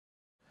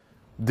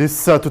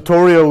This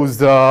tutorial is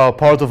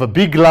part of a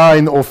big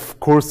line of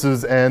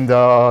courses and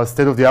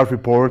state-of-the-art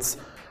reports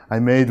I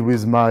made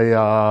with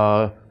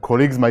my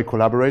colleagues, my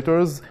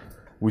collaborators,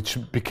 which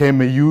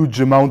became a huge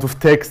amount of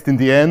text in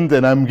the end,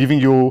 and I'm giving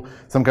you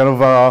some kind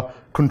of a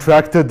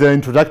contracted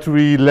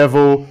introductory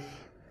level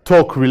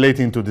talk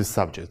relating to this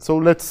subject. So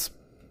let's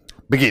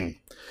begin.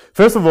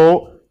 First of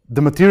all,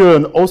 the material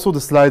and also the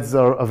slides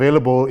are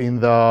available in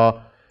the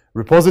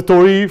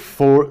repository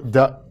for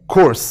the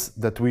course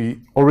that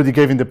we already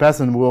gave in the past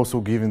and we'll also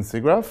give in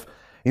SIGGRAPH,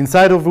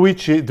 inside of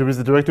which there is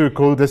a directory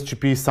called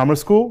SGP Summer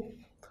School.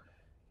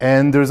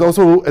 And there's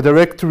also a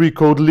directory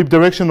called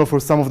libdirectional for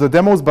some of the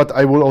demos, but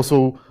I will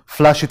also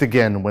flash it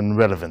again when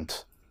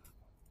relevant.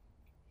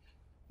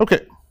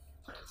 Okay.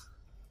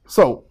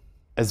 So,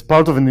 as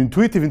part of an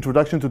intuitive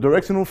introduction to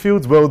directional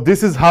fields, well,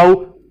 this is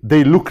how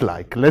they look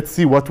like. Let's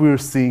see what we're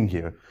seeing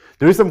here.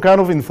 There is some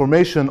kind of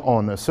information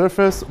on a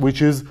surface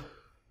which is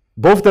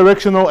both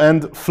directional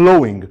and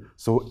flowing.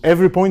 So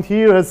every point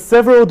here has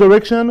several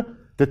directions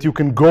that you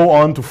can go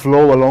on to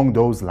flow along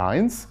those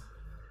lines.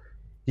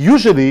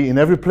 Usually, in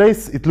every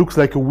place, it looks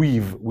like a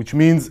weave, which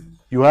means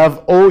you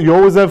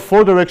always have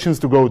 4 directions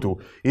to go to,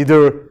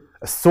 either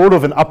a sort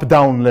of an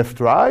up-down,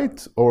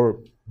 left-right, or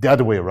the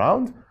other way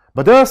around.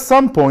 But there are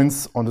some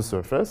points on the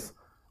surface,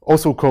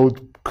 also called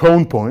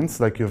cone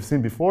points, like you've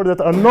seen before, that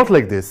are not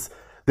like this.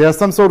 They are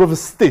some sort of a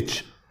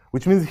stitch,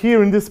 which means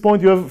here in this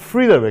point you have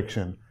 3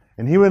 directions.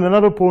 And here in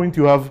another point,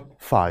 you have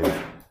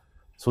 5.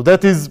 So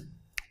that is,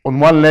 on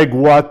one leg,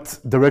 what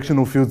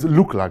directional fields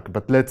look like.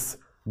 But let's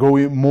go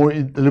a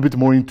little bit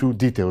more into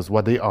details,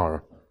 what they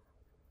are.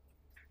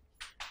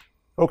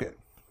 OK.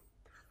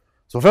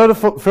 So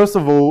first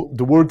of all,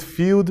 the word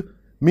field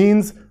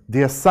means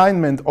the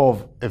assignment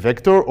of a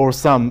vector or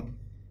some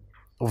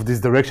of these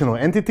directional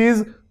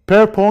entities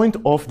per point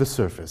of the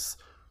surface.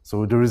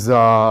 So there is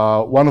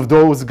one of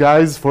those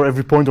guys for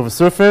every point of a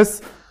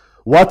surface.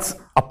 What's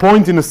a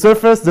point in a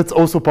surface? That's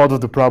also part of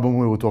the problem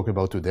we will talk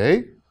about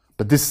today.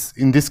 But this,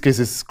 in this case,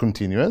 is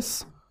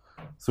continuous.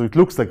 So it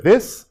looks like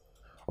this.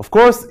 Of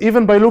course,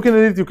 even by looking at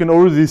it, you can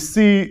already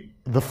see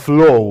the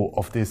flow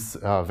of this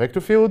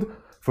vector field.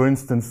 For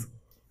instance,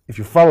 if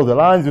you follow the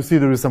lines, you see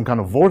there is some kind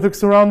of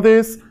vortex around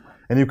this.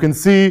 And you can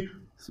see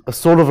a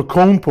sort of a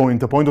cone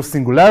point, a point of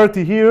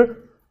singularity here,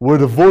 where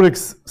the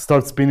vortex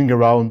starts spinning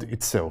around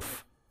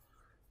itself.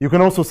 You can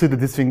also see that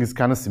this thing is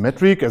kind of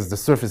symmetric, as the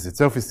surface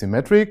itself is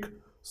symmetric.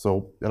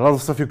 So a lot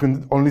of stuff you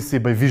can only see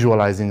by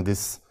visualizing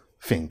this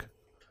thing.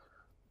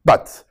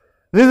 But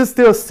this is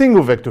still a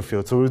single vector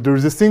field, so there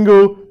is a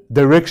single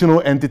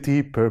directional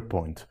entity per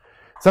point.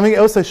 Something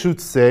else I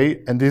should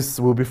say, and this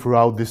will be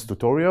throughout this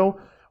tutorial,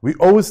 we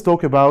always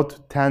talk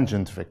about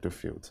tangent vector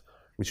fields,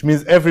 which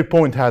means every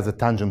point has a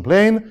tangent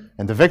plane,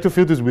 and the vector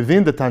field is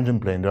within the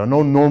tangent plane. There are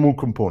no normal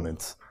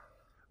components.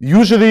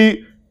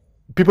 Usually,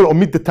 people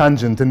omit the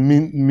tangent and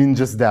mean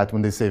just that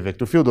when they say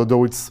vector field,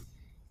 although it's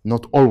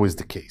not always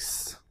the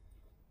case.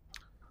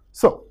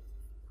 So,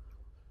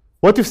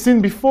 what you've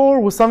seen before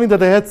was something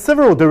that I had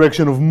several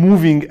directions of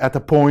moving at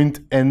a point,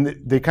 and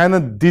they kind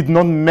of did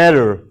not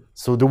matter.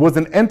 So there was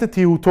an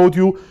entity who told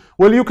you,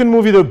 well, you can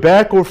move either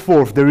back or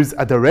forth. There is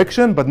a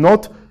direction, but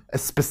not a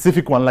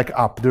specific one like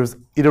up. There's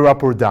either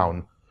up or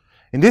down.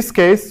 In this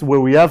case, where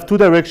we have 2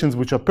 directions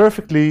which are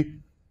perfectly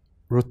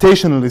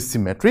rotationally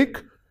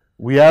symmetric,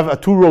 we have a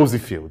 2-rosy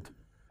field.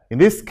 In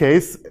this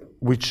case,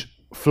 which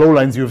flow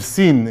lines you have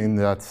seen in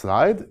that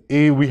slide,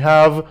 we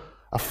have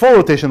a 4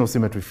 rotational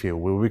symmetry field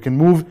where we can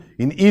move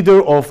in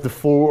either of the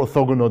 4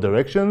 orthogonal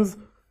directions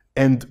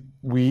and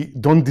we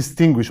don't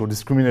distinguish or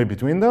discriminate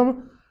between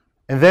them.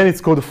 And then it's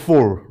called a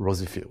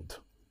 4-rosy field.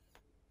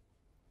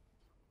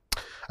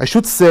 I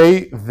should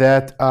say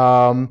that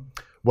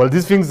while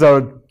these things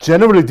are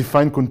generally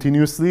defined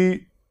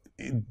continuously,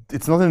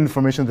 it's not an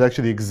information that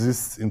actually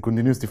exists in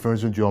continuous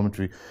differential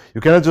geometry.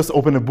 You cannot just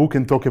open a book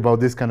and talk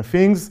about these kind of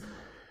things.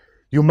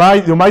 You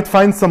might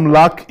find some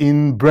luck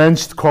in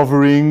branched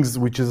coverings,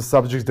 which is a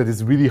subject that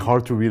is really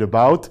hard to read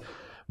about.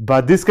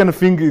 But this kind of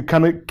thing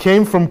kind of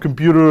came from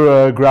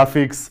computer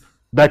graphics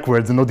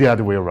backwards and not the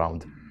other way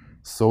around.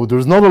 So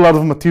there's not a lot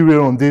of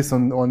material on this,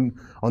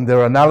 on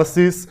their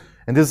analysis.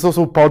 And this is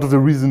also part of the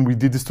reason we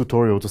did this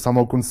tutorial, to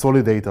somehow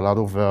consolidate a lot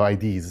of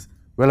ideas,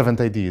 relevant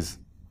ideas.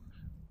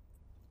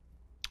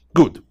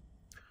 Good.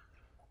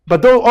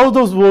 But all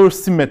those were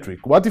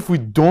symmetric. What if we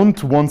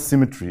don't want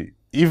symmetry?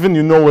 Even,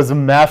 as a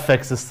math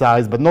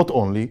exercise, but not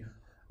only.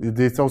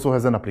 This also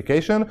has an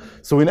application.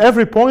 So in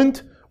every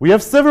point, we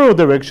have several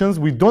directions.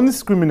 We don't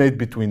discriminate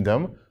between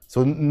them.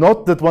 So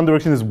not that one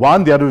direction is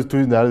 1, the other is 2,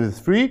 and the other is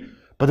 3,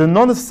 but they're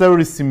not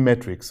necessarily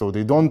symmetric. So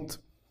they don't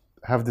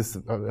have this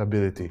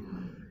ability.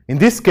 In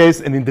this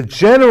case, and in the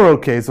general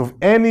case of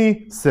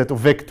any set of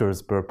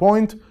vectors per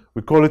point,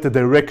 we call it a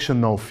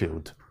directional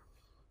field.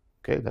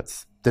 Okay,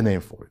 that's the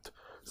name for it.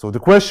 So the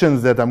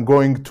questions that I'm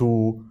going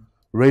to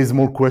raise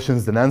more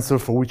questions than answer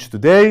for which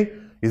today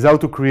is how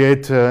to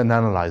create and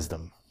analyze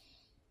them.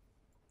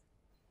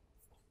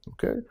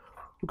 Okay,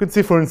 you can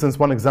see, for instance,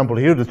 one example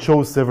here that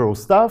shows several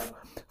stuff.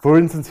 For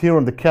instance, here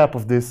on the cap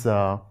of this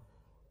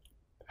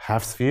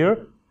half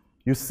sphere,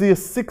 you see a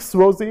 6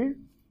 rosy.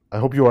 I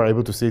hope you are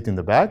able to see it in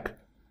the back.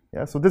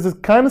 Yeah, so this is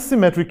kind of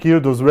symmetric here,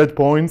 those red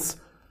points.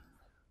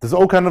 There's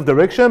all kind of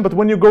direction, but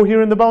when you go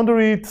here in the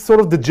boundary, it's sort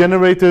of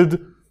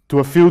degenerated to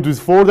a field with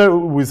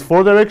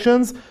four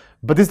directions,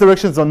 but these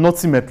directions are not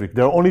symmetric.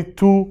 There are only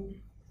 2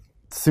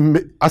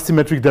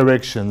 asymmetric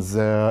directions,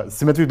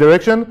 symmetric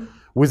direction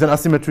with an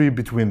asymmetry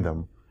between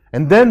them.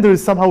 And then there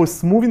is somehow a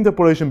smooth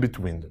interpolation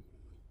between them.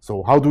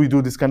 So how do we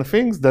do these kind of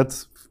things?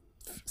 That's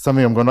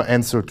something I'm going to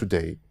answer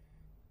today.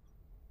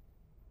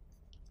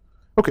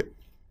 Okay.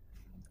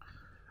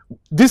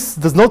 This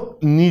does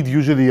not need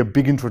usually a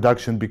big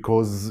introduction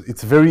because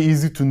it's very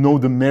easy to know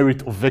the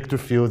merit of vector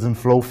fields and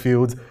flow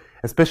fields,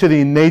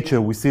 especially in nature.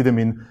 We see them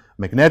in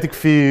magnetic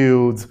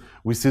fields.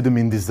 We see them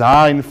in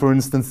design, for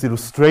instance,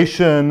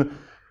 illustration.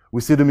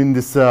 We see them in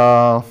this,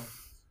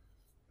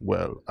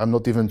 well, I'm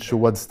not even sure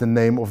what's the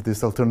name of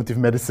this alternative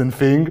medicine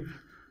thing.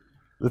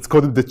 Let's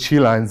call it the chi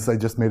lines. I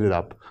just made it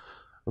up.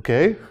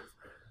 Okay?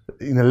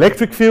 In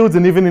electric fields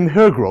and even in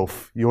hair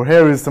growth. Your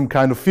hair is some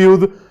kind of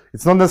field.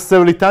 It's not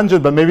necessarily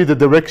tangent, but maybe the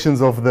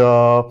directions of the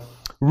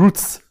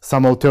roots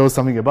somehow tell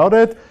something about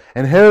it.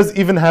 And hairs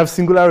even have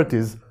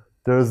singularities.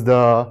 There's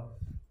the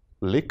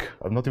lick,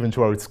 I'm not even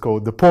sure how it's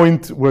called, the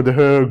point where the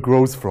hair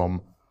grows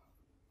from.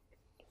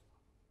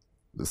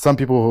 Some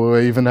people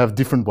even have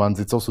different ones.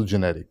 It's also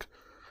genetic.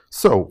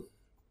 So,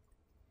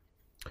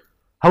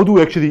 how do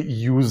we actually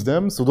use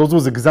them? So those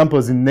was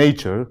examples in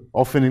nature.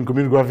 Often in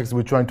computer graphics,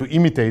 we're trying to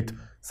imitate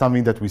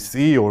something that we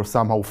see or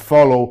somehow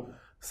follow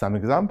some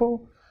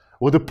example.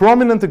 Well, the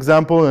prominent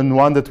example, and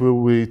one that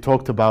we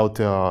talked about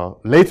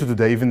later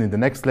today, even in the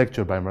next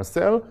lecture by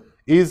Marcel,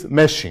 is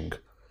meshing,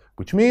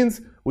 which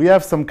means we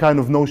have some kind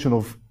of notion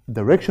of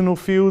directional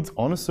fields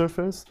on a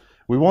surface.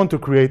 We want to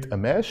create a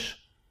mesh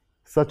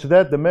such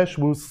that the mesh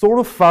will sort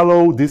of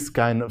follow this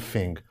kind of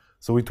thing.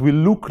 So it will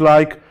look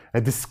like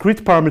a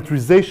discrete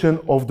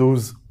parameterization of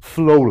those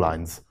flow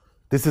lines.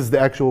 This is the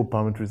actual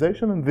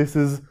parameterization, and this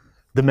is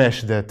the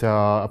mesh that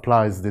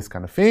applies this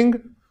kind of thing.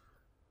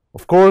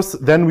 Of course,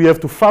 then we have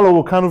to follow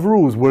what kind of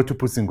rules, where to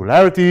put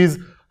singularities,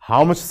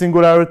 how much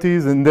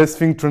singularities, and this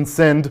thing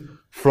transcend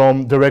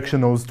from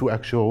directionals to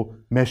actual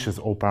meshes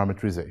or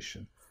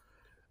parameterization.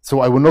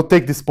 So I will not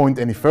take this point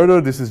any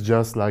further. This is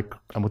just like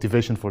a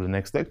motivation for the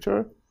next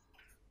lecture.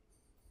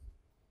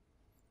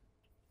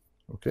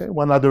 Okay,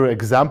 one other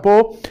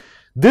example.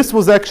 This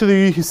was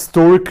actually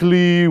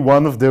historically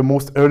one of the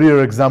most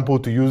earlier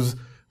examples to use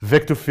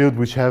vector field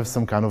which have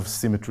some kind of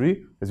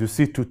symmetry. As you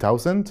see,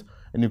 2000.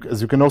 And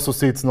as you can also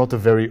see, it's not a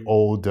very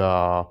old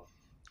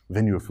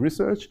venue of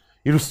research.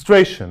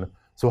 Illustration.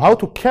 So how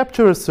to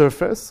capture a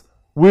surface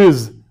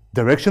with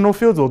directional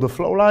fields or the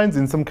flow lines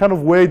in some kind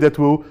of way that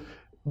will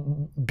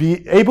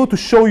be able to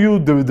show you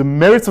the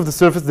merits of the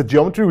surface, the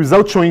geometry,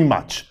 without showing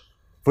much.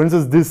 For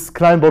instance, this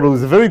Klein bottle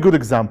is a very good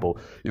example.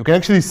 You can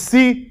actually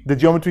see the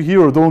geometry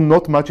here, although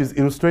not much is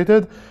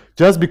illustrated,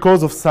 just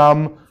because of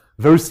some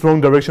very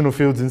strong directional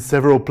fields in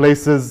several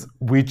places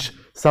which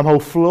somehow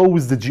flow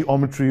with the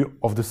geometry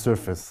of the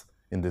surface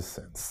in this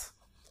sense.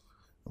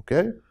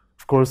 Okay?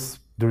 Of course,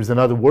 there is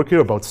another work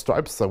here about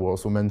stripes. I will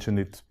also mention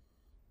it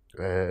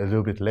a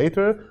little bit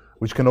later,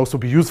 which can also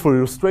be used for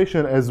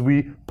illustration as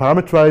we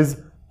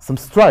parameterize some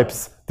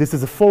stripes. This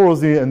is a 4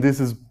 rosy and this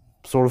is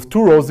sort of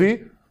 2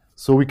 rosy.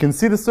 So we can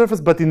see the surface,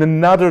 but in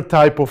another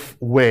type of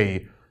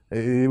way,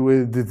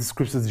 with the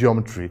descriptive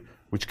geometry,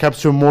 which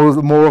capture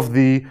more of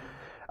the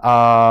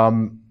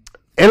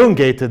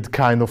elongated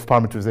kind of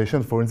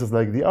parameterization, for instance,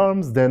 like the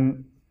arms,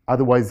 than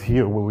otherwise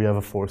here, where we have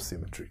a force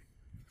symmetry.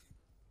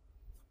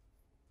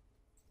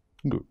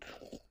 Good.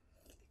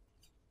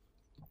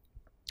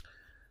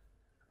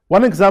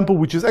 One example,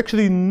 which is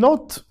actually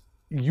not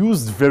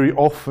used very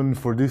often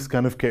for this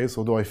kind of case,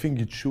 although I think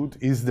it should,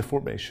 is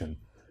deformation.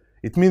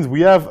 It means we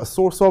have a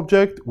source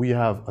object, we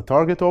have a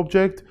target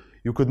object.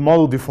 You could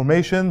model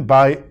deformation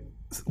by,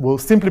 we'll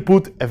simply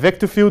put a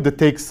vector field that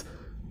takes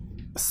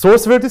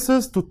source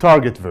vertices to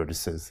target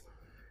vertices.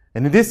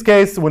 And in this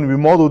case, when we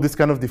model this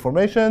kind of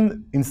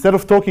deformation, instead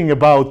of talking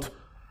about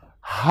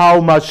how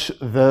much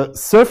the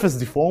surface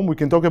deforms, we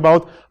can talk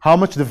about how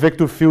much the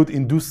vector field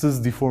induces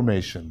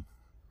deformation.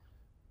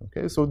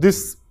 Okay, so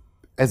this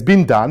has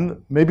been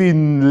done, maybe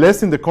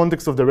less in the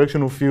context of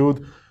directional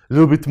field, a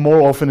little bit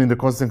more often in the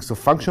context of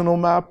functional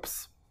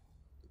maps,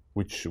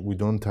 which we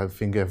don't have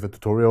a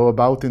tutorial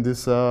about in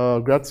this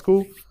grad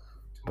school.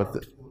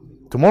 But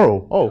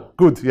tomorrow, oh,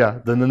 good, yeah,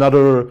 then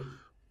another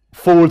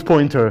forward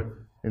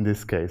pointer in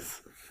this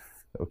case.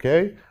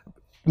 Okay,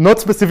 not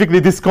specifically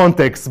this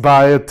context,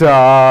 but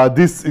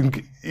this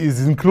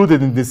is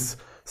included in this,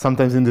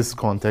 sometimes in this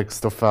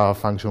context of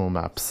functional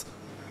maps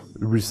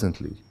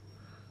recently.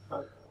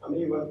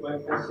 Amir,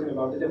 one question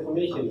about the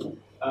deformation.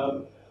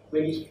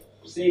 When you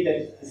say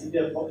that this is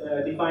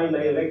defined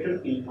by a vector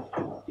field,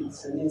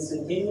 it's an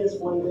instantaneous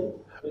one then?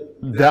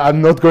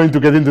 I'm not going to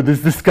get into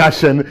this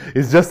discussion.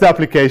 It's just the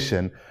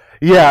application.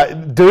 Yeah,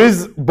 there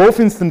is both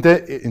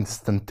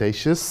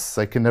instantaneous,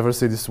 I can never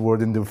say this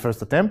word in the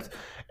first attempt,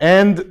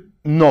 and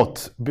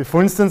not.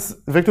 For instance,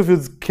 vector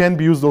fields can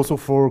be used also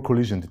for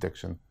collision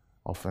detection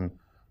often.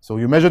 So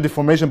you measure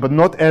deformation, but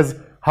not as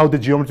how the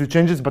geometry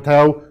changes, but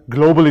how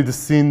globally the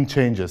scene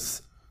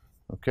changes.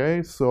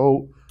 Okay,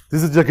 so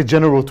this is like a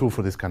general tool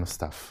for this kind of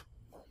stuff.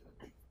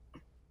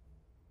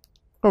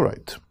 All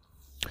right.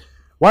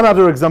 One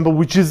other example,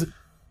 which is,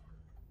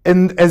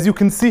 and as you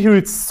can see here,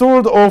 it's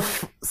sort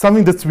of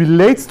something that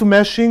relates to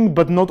meshing,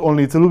 but not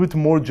only, it's a little bit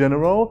more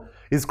general,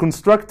 is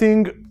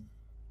constructing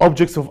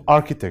objects of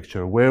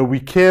architecture, where we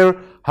care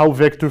how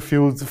vector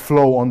fields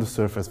flow on the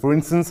surface. For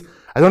instance,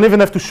 I don't even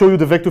have to show you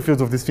the vector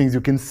fields of these things.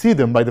 You can see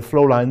them by the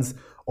flow lines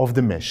of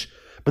the mesh.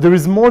 But there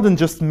is more than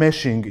just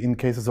meshing in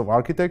cases of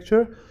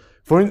architecture.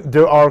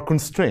 There are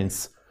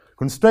constraints.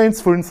 Constraints,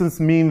 for instance,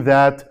 mean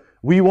that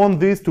we want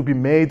this to be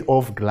made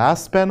of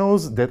glass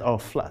panels that are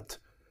flat.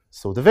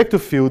 So the vector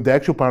field, the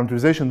actual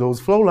parameterization, those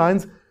flow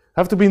lines,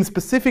 have to be in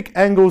specific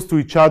angles to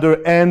each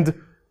other and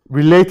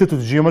related to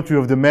the geometry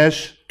of the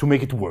mesh to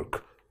make it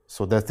work.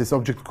 So that this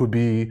object could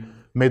be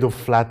made of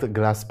flat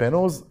glass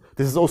panels.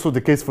 This is also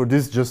the case for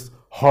this, just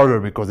harder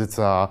because it's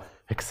a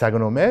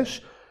hexagonal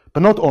mesh.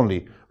 But not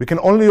only. We can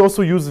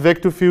also use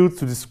vector fields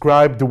to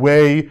describe the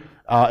way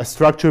a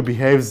structure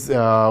behaves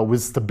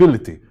with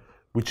stability,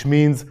 which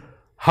means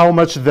how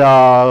much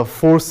the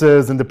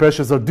forces and the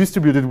pressures are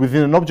distributed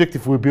within an object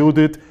if we build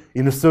it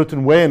in a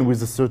certain way and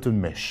with a certain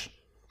mesh.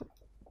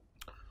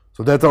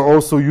 So that are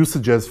also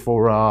usages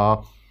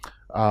for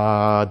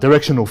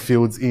directional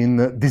fields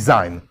in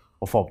design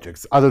of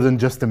objects, other than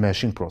just the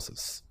meshing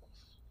process.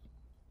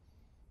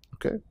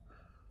 Okay.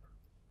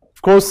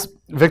 Of course,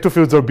 vector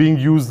fields are being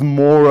used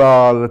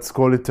more, let's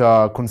call it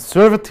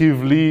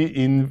conservatively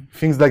in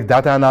things like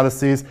data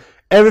analysis.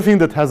 Everything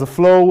that has a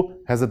flow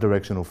has a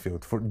directional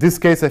field. For this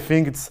case, I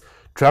think it's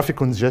traffic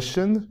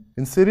congestion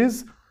in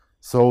cities.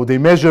 So they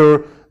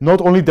measure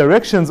not only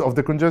directions of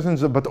the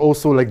congestions, but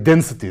also like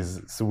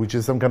densities, so which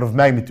is some kind of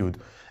magnitude.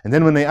 And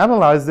then when they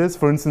analyze this,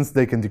 for instance,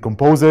 they can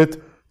decompose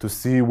it to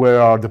see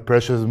where are the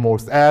pressures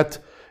most at.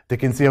 They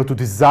can see how to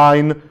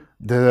design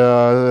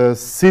the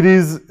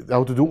cities,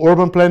 how to do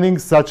urban planning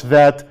such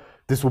that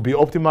this will be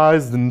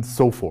optimized and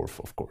so forth,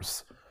 of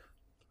course.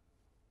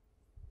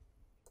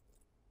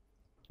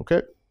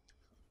 Okay.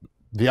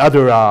 The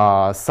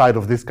other side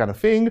of this kind of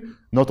thing,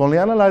 not only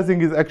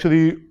analyzing, is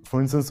actually, for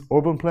instance,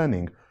 urban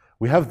planning.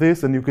 We have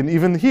this, and you can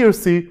even here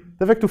see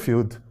the vector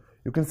field.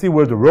 You can see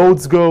where the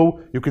roads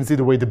go. You can see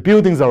the way the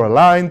buildings are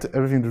aligned.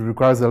 Everything that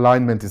requires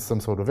alignment is some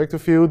sort of vector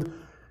field.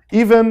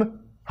 Even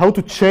how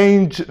to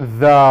change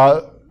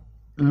the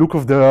look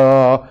of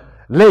the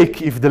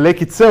lake if the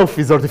lake itself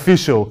is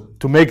artificial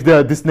to make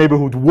this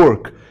neighborhood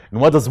work. And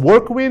what does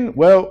work mean?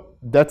 Well,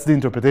 that's the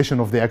interpretation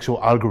of the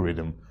actual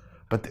algorithm.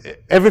 But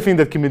everything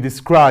that can be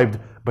described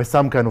by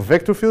some kind of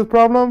vector field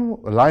problem,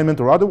 alignment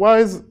or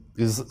otherwise,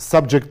 is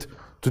subject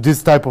to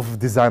this type of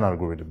design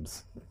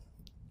algorithms.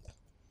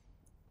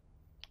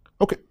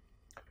 Okay,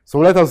 so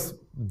let us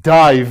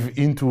dive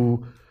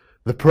into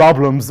the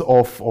problems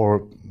of,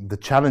 or the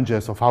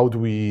challenges of how do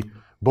we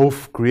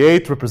both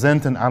create,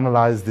 represent, and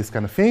analyze these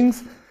kind of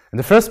things. And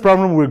the first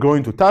problem we're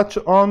going to touch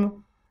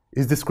on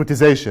is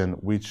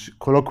discretization, which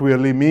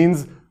colloquially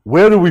means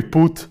where do we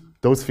put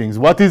those things?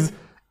 What is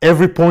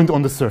every point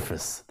on the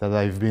surface that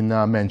I've been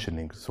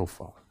mentioning so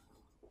far?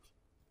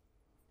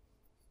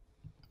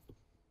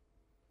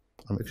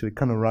 I'm actually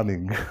kind of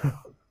running.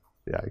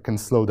 Yeah, I can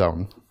slow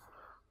down.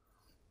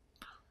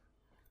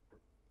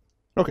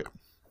 Okay.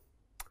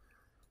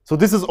 So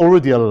this is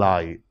already a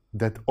lie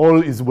that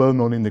all is well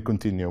known in the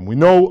continuum. We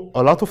know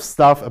a lot of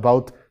stuff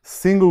about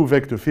single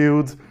vector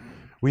fields.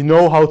 We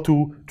know how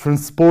to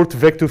transport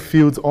vector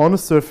fields on a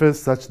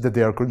surface such that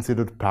they are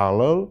considered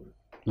parallel,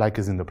 like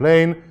as in the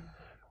plane.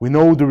 We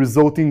know the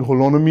resulting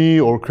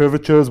holonomy or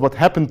curvatures, what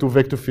happened to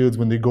vector fields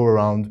when they go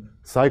around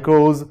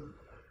cycles.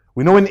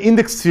 We know an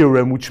index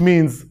theorem, which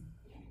means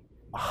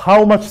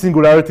how much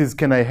singularities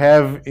can I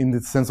have in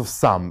the sense of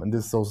sum. And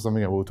this is also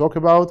something I will talk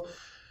about.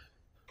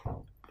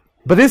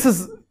 But this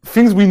is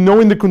things we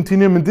know in the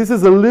continuum, and this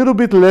is a little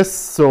bit less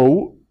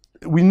so.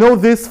 We know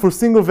this for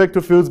single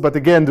vector fields, but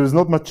again, there's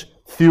not much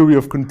theory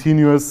of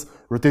continuous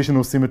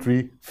rotational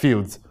symmetry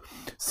fields.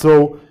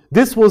 So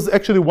this was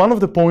actually one of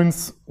the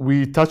points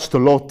we touched a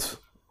lot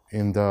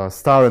in the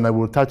star, and I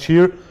will touch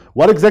here.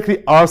 What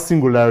exactly are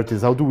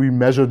singularities? How do we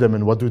measure them,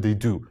 and what do they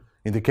do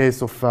in the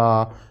case of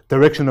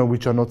directional,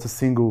 which are not a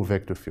single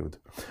vector field?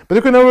 But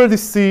you can already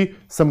see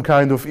some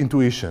kind of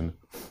intuition.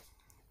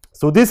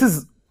 So this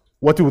is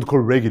what you would call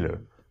regular.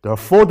 There are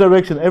 4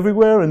 directions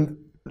everywhere, and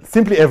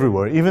simply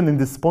everywhere, even in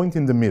this point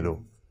in the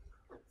middle.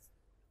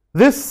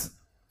 This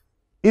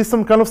is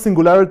some kind of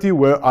singularity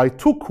where I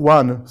took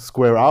one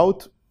square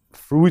out,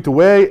 threw it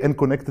away, and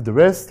connected the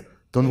rest.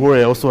 Don't worry,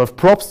 I also have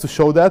props to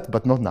show that,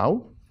 but not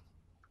now.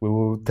 We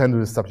will tend to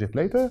the subject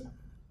later.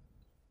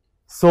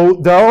 So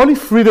there are only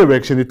 3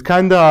 directions. It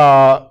kind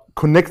of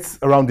connects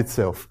around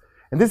itself.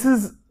 And this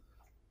is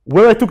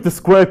where I took the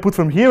square I put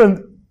from here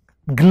and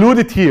glued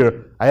it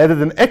here. I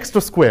added an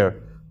extra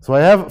square. So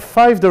I have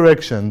 5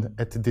 directions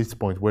at this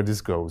point where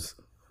this goes.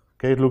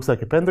 Okay, it looks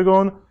like a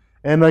pentagon.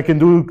 And I can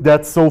do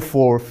that so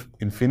forth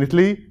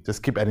infinitely.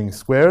 Just keep adding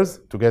squares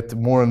to get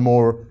more and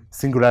more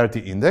singularity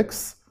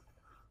index.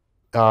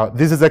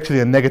 This is actually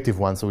a negative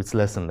one, so it's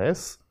less and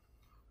less.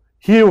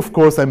 Here, of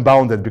course, I'm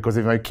bounded, because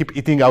if I keep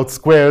eating out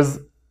squares,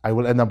 I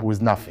will end up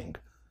with nothing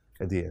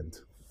at the end.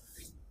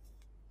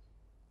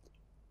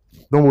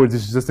 Don't worry,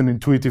 this is just an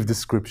intuitive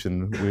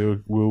description.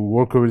 We'll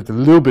work over it a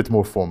little bit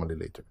more formally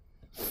later.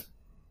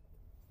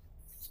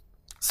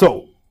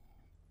 So,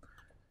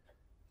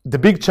 the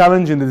big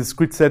challenge in the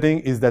discrete setting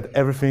is that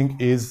everything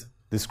is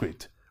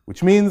discrete,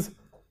 which means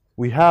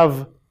we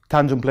have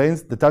tangent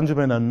planes. The tangent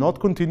planes are not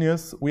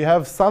continuous. We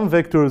have some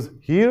vectors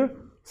here,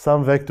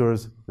 some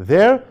vectors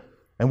there,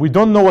 and we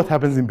don't know what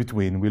happens in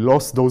between. We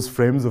lost those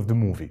frames of the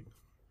movie.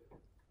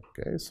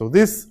 Okay, so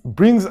this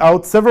brings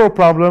out several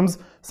problems,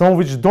 some of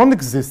which don't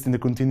exist in the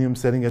continuum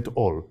setting at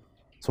all.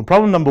 So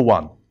problem number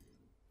one,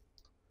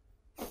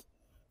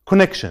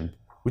 connection,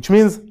 which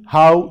means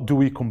how do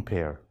we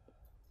compare?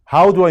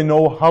 How do I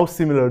know how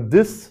similar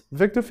this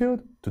vector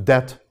field to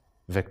that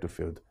vector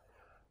field?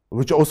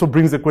 Which also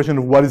brings the question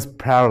of what is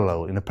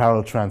parallel in a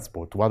parallel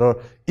transport? What are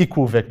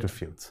equal vector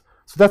fields?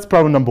 So that's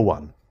problem number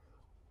one.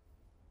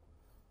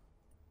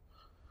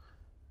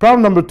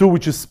 Problem number two,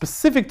 which is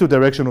specific to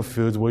directional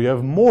fields where you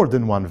have more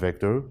than one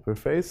vector per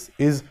face,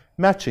 is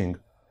matching.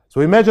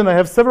 So imagine I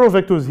have several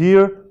vectors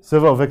here,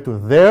 several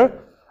vectors there.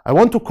 I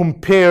want to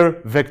compare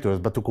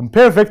vectors, but to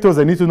compare vectors,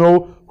 I need to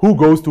know who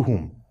goes to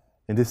whom.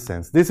 In this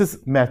sense, this is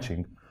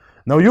matching.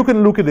 Now you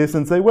can look at this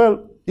and say,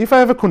 well, if I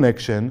have a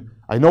connection,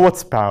 I know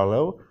what's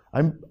parallel,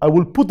 I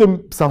will put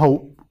them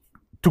somehow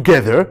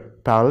together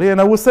parallelly,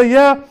 and I will say,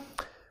 yeah,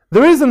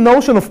 there is a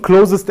notion of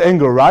closest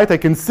angle, right? I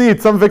can see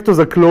it, some vectors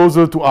are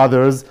closer to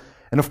others,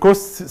 and of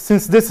course,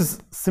 since this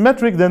is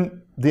symmetric,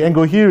 then the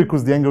angle here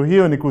equals the angle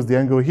here and equals the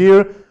angle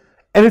here,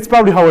 and it's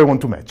probably how I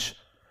want to match.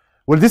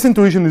 Well, this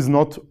intuition is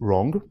not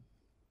wrong,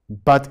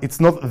 but it's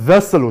not the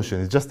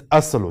solution, it's just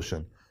a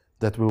solution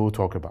that we will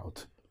talk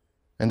about.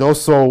 And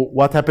also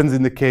what happens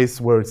in the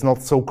case where it's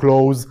not so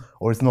close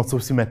or it's not so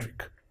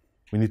symmetric.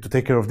 We need to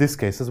take care of this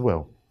case as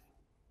well.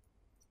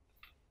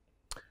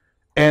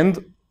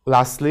 And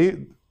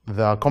lastly,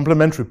 the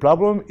complementary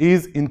problem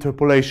is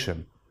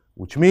interpolation,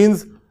 which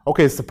means,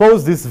 okay,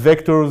 suppose this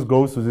vector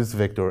goes to this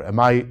vector. Am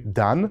I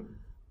done?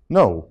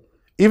 No.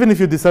 Even if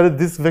you decided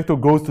this vector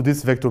goes to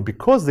this vector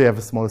because they have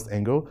the smallest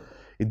angle,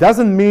 it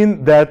doesn't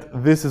mean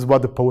that this is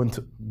what the poet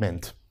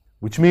meant,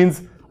 which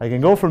means I can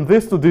go from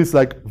this to this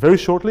like very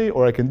shortly,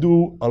 or I can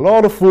do a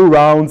lot of full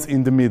rounds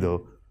in the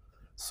middle.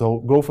 So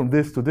go from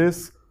this to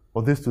this,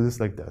 or this to this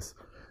like this.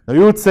 Now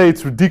you would say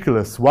it's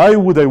ridiculous. Why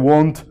would I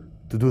want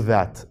to do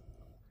that?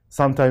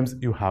 Sometimes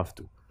you have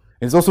to.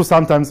 And it's also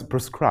sometimes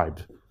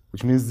prescribed,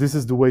 which means this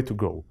is the way to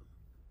go.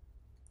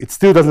 It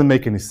still doesn't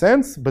make any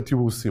sense, but you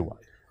will see why.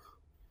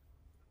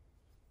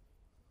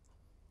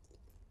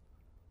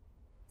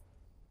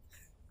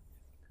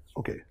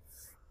 Okay.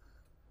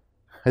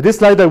 At this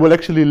slide, I will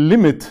actually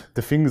limit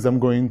the things I'm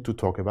going to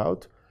talk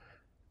about.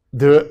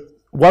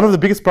 One of the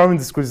biggest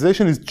problems in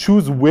discretization is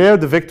choose where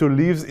the vector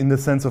lives in the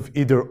sense of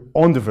either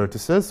on the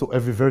vertices, so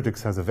every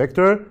vertex has a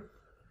vector.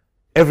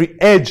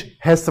 Every edge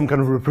has some kind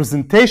of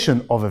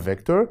representation of a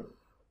vector.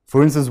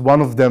 For instance,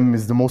 one of them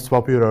is the most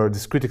popular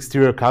discrete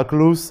exterior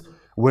calculus,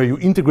 where you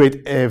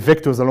integrate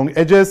vectors along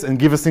edges and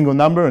give a single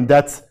number, and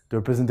that's the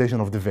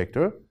representation of the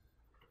vector.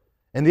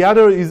 And the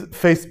other is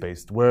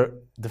face-based, where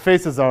the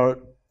faces are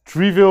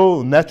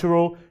trivial,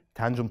 natural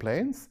tangent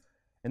planes,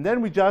 and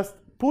then we just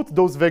put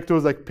those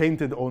vectors like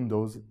painted on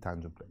those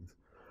tangent planes.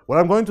 What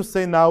I'm going to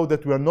say now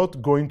that we are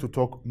not going to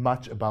talk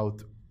much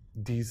about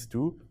these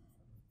two,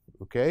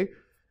 okay?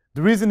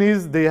 The reason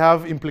is they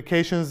have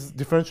implications,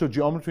 differential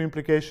geometry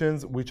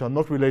implications, which are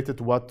not related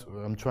to what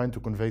I'm trying to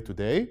convey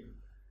today.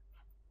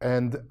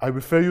 And I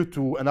refer you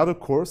to another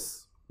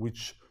course,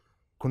 which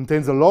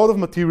contains a lot of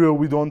material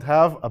we don't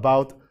have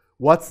about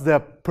what's the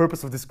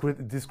purpose of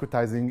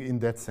discretizing in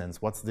that sense?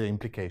 What's the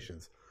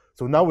implications?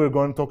 So now we're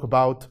going to talk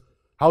about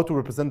how to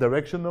represent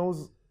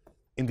directionals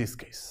in this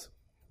case.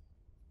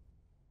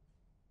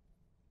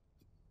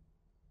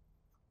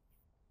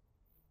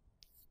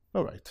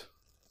 All right.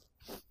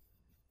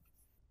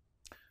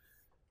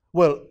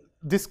 Well,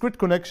 discrete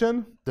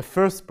connection, the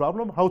first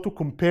problem, how to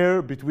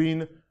compare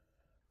between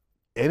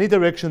any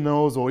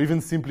directionals or even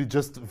simply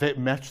just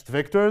matched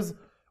vectors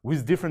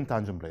with different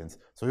tangent planes.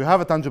 So you have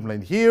a tangent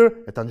plane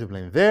here, a tangent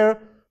plane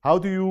there. How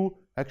do you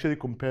actually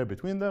compare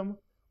between them?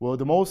 Well,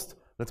 the most,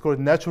 let's call it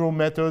natural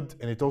method,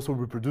 and it also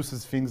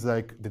reproduces things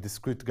like the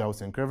discrete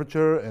Gaussian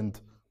curvature and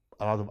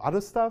a lot of other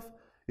stuff,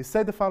 is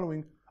say the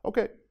following.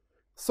 Okay,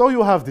 so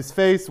you have this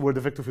face where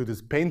the vector field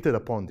is painted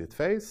upon that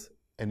face,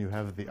 and you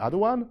have the other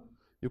one.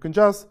 You can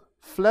just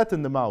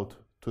flatten them out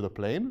to the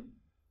plane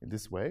in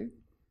this way.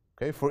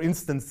 Okay, for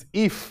instance,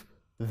 if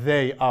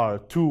they are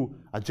two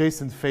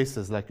adjacent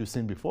faces like you've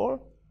seen before,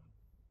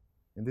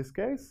 in this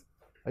case,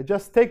 I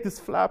just take this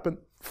flap and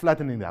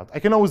flatten it out. I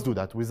can always do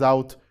that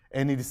without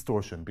any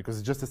distortion because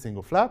it's just a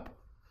single flap.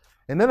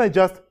 And then I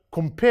just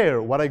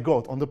compare what I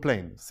got on the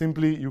plane,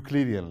 simply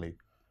Euclideanly.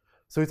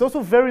 So it's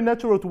also very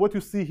natural to what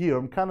you see here.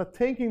 I'm kind of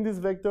taking this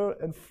vector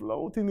and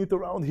floating it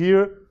around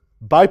here,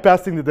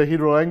 bypassing the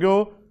dihedral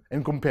angle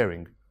and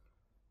comparing.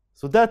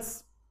 So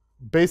that's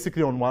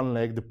basically on one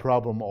leg the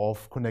problem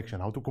of connection,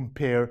 how to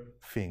compare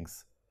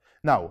things.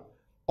 Now,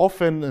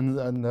 often,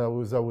 and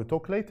as I will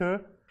talk later,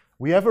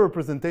 we have a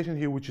representation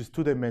here which is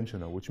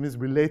two-dimensional, which means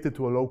related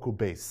to a local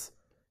base.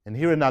 And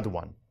here another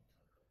one.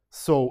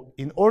 So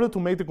in order to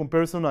make the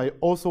comparison, I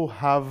also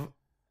have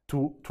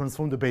to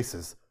transform the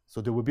bases. So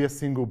there will be a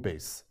single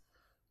base.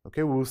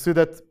 Okay, we will see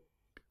that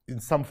in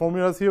some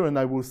formulas here, and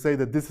I will say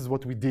that this is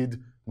what we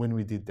did when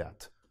we did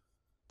that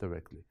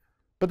directly.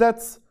 But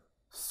that's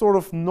sort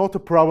of not a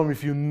problem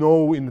if you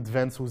know in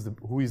advance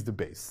who is the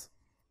base.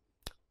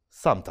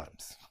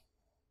 Sometimes.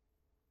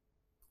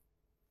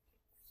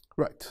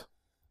 Right.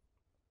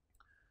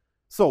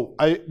 So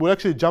I will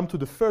actually jump to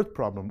the third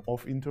problem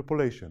of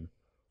interpolation.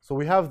 So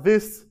we have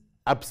this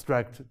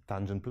abstract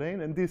tangent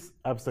plane and this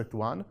abstract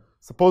one.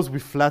 Suppose we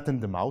flatten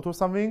them out or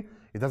something.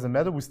 It doesn't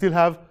matter. We still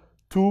have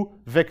two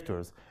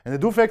vectors. And the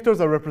two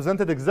vectors are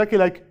represented exactly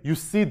like you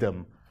see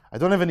them. I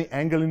don't have any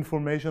angle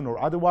information or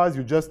otherwise.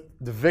 You just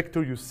the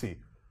vector you see.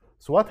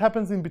 So what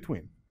happens in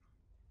between?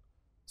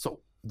 So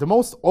the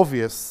most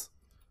obvious,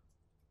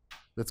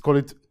 let's call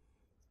it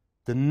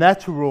the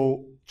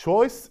natural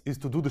choice, is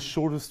to do the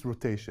shortest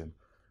rotation,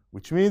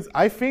 which means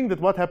I think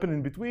that what happened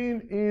in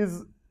between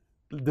is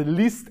the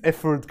least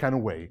effort kind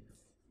of way.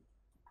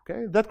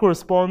 Okay, that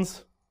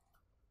corresponds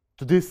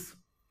to this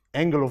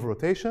angle of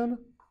rotation.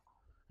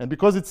 And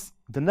because it's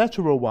the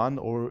natural one,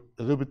 or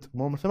a little bit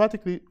more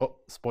mathematically, oh,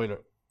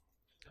 spoiler.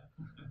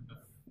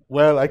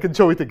 Well, I can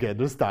show it again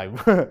this time.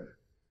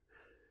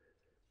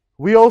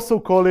 We also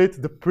call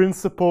it the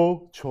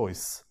principal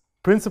choice.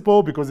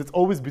 Principal because it's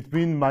always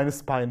between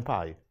minus pi and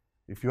pi.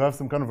 If you have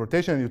some kind of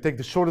rotation and you take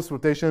the shortest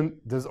rotation,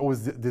 there's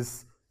always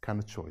this kind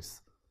of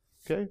choice.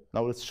 Okay,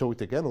 now let's show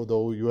it again,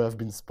 although you have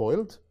been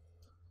spoiled.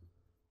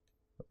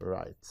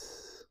 Right.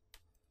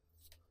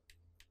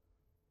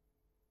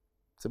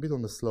 It's a bit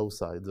on the slow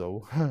side,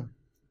 though.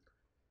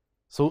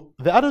 So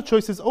the other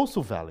choice is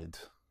also valid.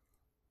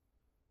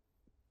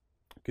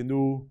 You can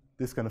do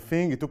this kind of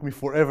thing. It took me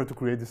forever to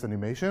create this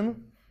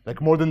animation,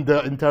 like more than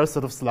the entire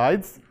set of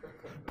slides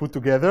put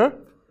together.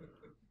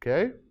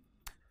 Okay.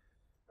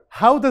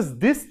 How does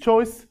this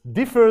choice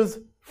differs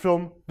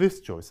from this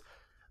choice?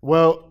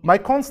 Well, my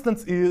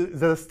constant is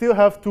that I still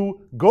have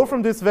to go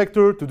from this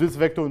vector to this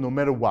vector no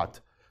matter what.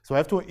 So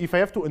if I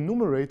have to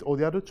enumerate all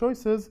the other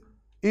choices,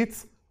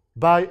 it's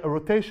by a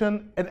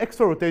rotation, an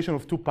extra rotation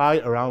of 2 pi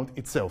around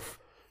itself,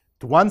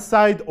 to one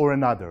side or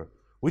another,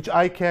 which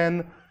I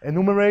can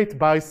enumerate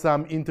by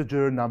some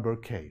integer number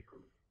k.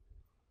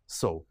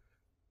 So,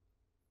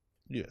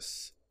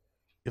 yes,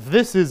 if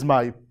this is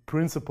my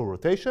principal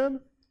rotation,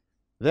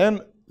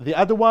 then the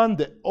other one,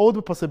 all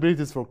the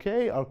possibilities for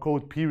k are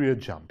called period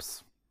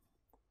jumps.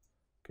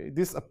 Okay,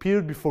 this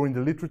appeared before in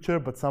the literature,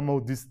 but somehow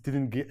this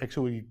didn't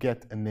actually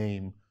get a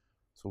name,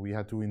 so we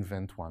had to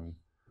invent one.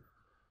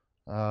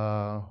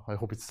 I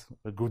hope it's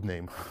a good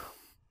name.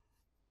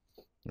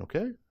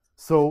 Okay,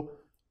 so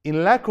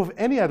in lack of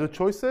any other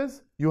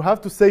choices, you have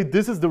to say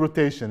this is the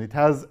rotation. It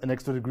has an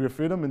extra degree of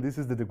freedom, and this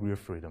is the degree of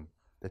freedom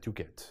that you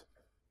get,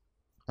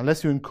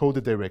 unless you encode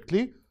it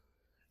directly.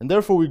 And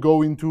therefore, we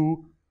go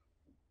into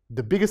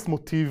the biggest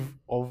motif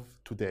of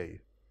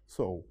today.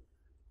 So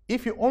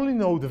if you only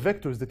know the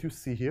vectors that you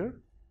see here,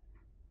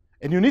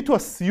 and you need to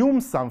assume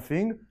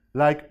something,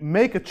 like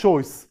make a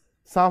choice,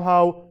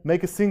 somehow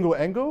make a single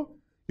angle,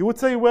 you would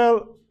say,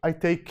 well, I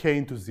take k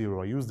into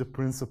 0. I use the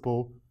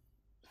principal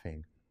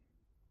thing.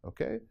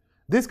 Okay?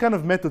 These kind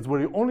of methods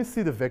where you only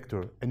see the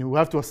vector and you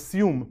have to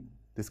assume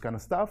this kind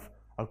of stuff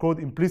are called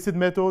implicit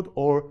method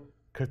or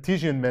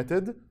Cartesian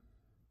method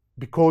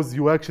because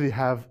you actually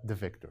have the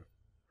vector.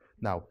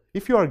 Now,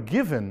 if you are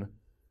given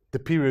the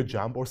period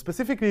jump, or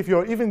specifically if you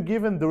are even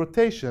given the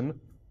rotation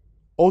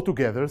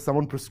altogether,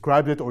 someone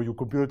prescribed it or you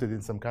computed it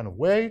in some kind of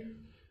way,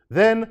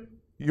 then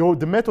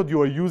the method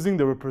you are using,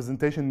 the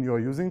representation you are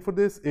using for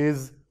this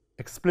is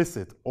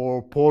explicit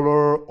or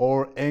polar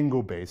or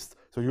angle-based.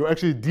 So you're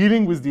actually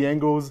dealing with the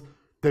angles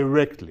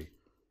directly.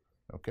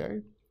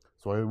 Okay?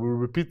 So I will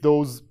repeat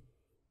those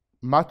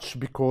much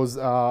because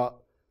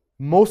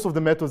most of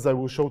the methods I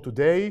will show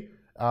today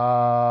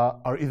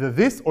are either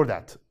this or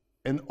that.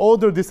 And all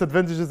their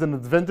disadvantages and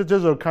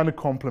advantages are kind of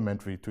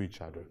complementary to each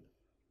other.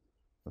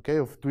 Okay,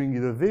 of doing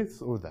either this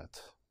or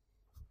that.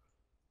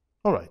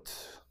 All right.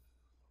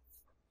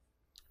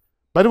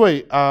 By the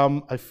way,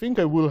 I think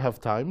I will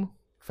have time,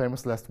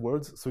 famous last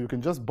words, so you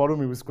can just bother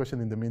me with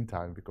questions in the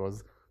meantime,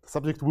 because the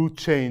subject will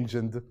change.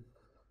 And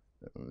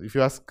if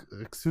you ask,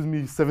 excuse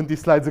me, 70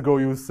 slides ago,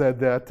 you said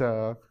that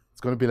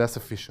it's going to be less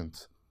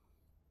efficient.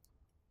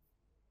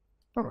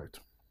 All right.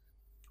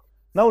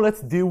 Now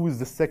let's deal with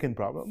the second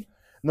problem.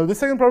 Now, the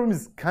second problem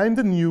is kind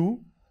of new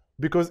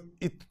because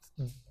it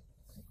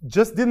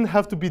just didn't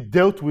have to be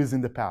dealt with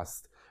in the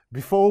past.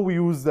 Before, we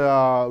used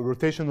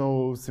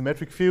rotational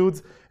symmetric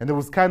fields, and there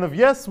was kind of,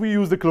 yes, we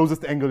use the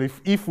closest angle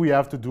if we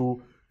have to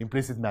do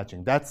implicit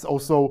matching. That's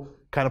also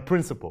kind of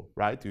principle,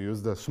 right? You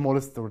use the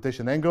smallest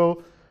rotation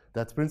angle.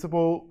 That's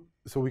principle,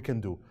 so we can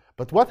do.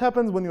 But what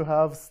happens when you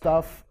have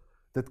stuff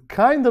that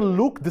kind of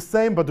look the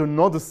same, but they're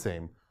not the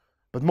same?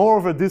 But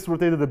moreover, this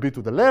rotated a bit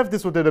to the left,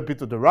 this rotated a bit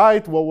to the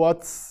right. Well,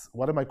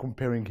 what am I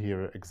comparing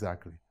here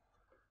exactly?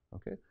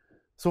 Okay.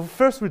 So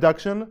first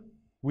reduction,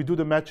 we do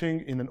the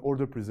matching in an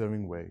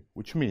order-preserving way,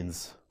 which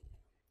means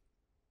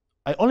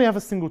I only have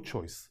a single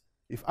choice.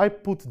 If I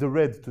put the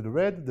red to the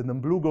red, then the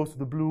blue goes to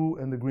the blue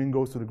and the green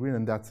goes to the green,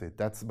 and that's it.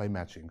 That's my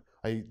matching.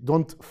 I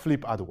don't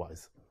flip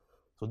otherwise.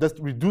 So that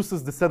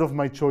reduces the set of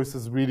my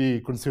choices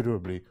really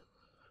considerably.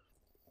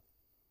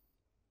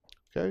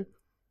 Okay?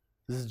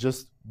 This is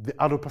just the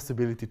other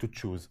possibility to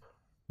choose.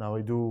 Now I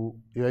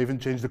even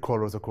change the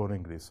colors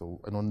accordingly, so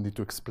I don't need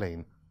to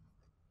explain.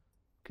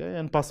 Okay,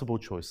 and possible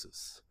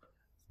choices.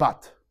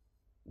 But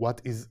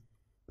what is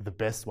the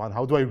best one?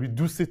 How do I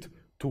reduce it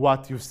to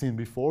what you've seen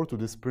before, to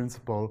this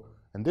principle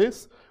and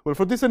this? Well,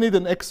 for this I need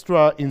an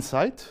extra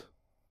insight.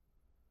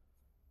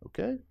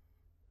 Okay?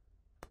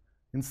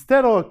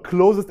 Instead of a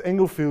closest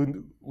angle field,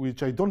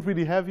 which I don't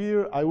really have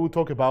here, I will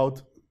talk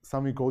about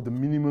something called the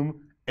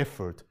minimum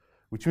effort,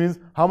 which means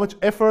how much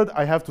effort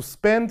I have to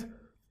spend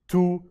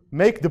to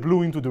make the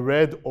blue into the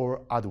red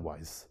or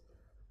otherwise.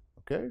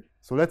 Okay?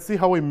 So let's see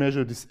how I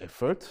measure this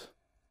effort.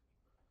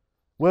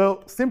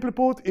 Well, simply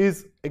put,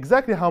 is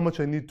exactly how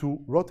much I need to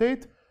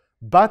rotate,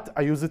 but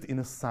I use it in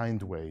a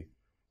signed way,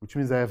 which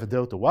means I have a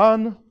delta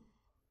 1,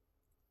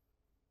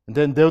 and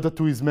then delta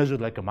 2 is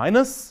measured like a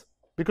minus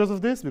because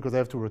of this, because I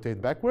have to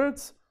rotate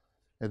backwards.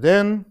 And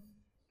then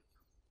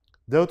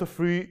delta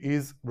 3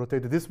 is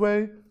rotated this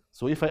way.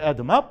 So if I add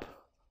them up,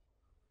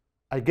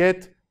 I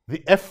get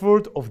the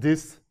effort of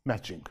this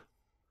matching.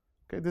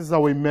 Okay, this is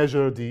how we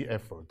measure the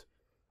effort.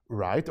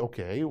 Right,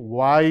 okay,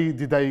 why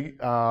did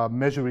I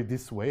measure it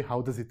this way?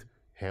 How does it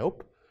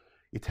help?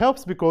 It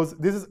helps because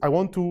I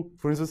want to,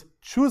 for instance,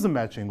 choose a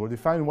matching or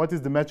define what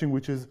is the matching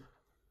which is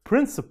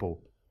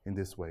principal in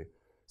this way.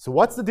 So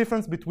what's the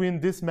difference between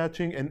this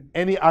matching and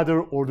any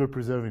other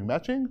order-preserving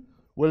matching?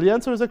 Well, the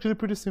answer is actually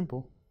pretty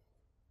simple.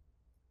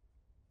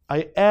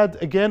 I add,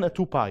 again, a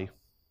 2 pi,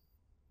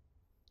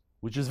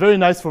 which is very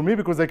nice for me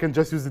because I can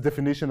just use the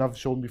definition I've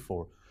shown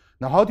before.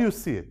 Now, how do you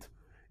see it?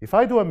 If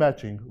I do a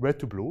matching, red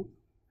to blue,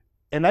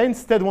 and I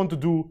instead want to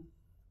do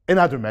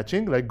another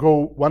matching, like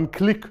go one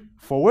click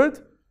forward,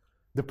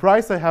 the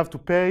price I have to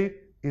pay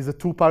is a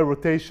 2 pi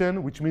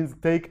rotation, which means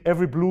take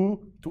every blue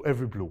to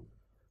every blue.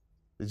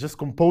 It's just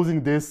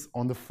composing this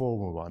on the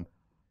former one.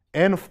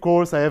 And of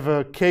course, I have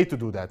a k to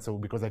do that, so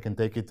because I can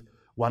take it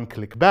one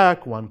click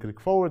back, one click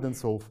forward, and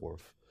so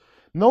forth.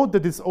 Note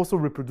that this also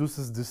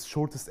reproduces this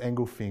shortest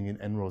angle thing in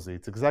n-rosy.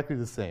 It's exactly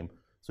the same.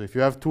 So if you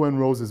have two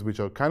n-roses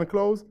which are kind of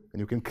close, and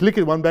you can click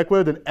it one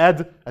backward and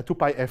add a 2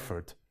 pi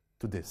effort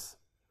to this.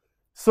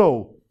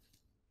 So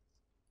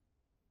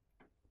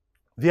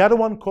the other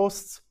one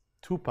costs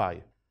 2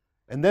 pi,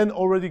 and then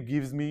already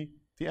gives me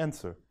the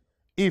answer.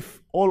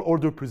 If all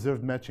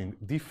order-preserved matching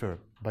differ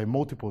by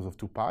multiples of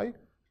 2 pi,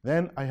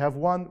 then I have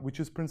one which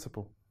is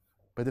principal,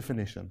 by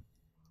definition.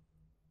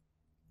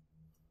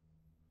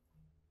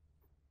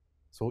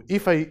 So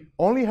if I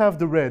only have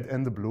the red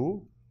and the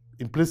blue,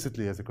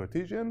 implicitly as a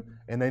Cartesian,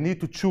 and I need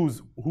to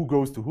choose who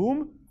goes to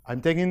whom,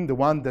 I'm taking the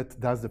one that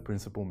does the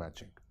principal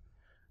matching.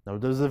 Now,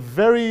 there's a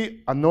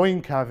very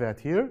annoying caveat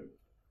here.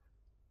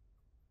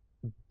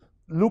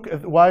 Look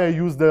at why I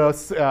use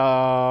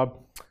the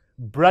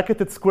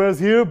bracketed squares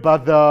here,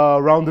 but the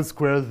rounded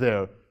squares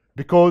there.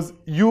 Because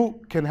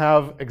you can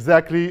have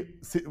exactly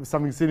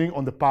something sitting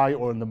on the pi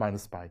or on the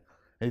minus pi.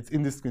 And it's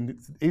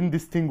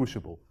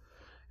indistinguishable.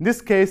 In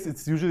this case,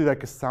 it's usually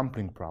like a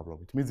sampling problem.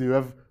 It means you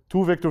have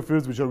two vector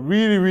fields which are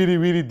really, really,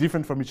 really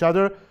different from each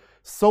other.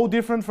 So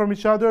different from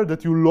each other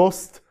that you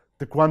lost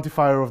the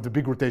quantifier of the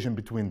big rotation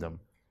between them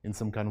in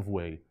some kind of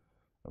way.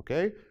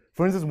 Okay?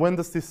 For instance, when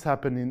does this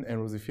happen in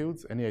n-rosy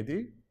fields? Any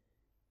idea?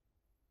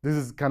 This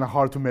is kind of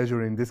hard to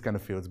measure in this kind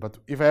of fields. But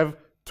if I have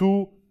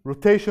two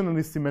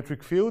rotationally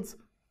symmetric fields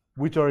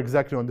which are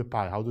exactly on the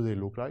pi, how do they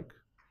look like?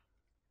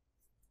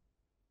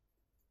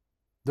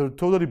 They're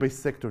totally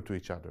bisector to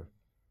each other.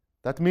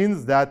 That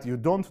means that you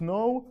don't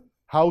know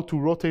how to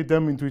rotate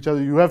them into each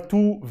other. You have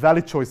two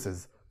valid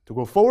choices, to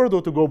go forward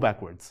or to go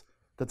backwards.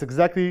 That's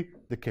exactly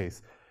the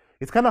case.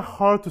 It's kind of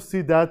hard to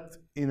see that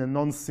in a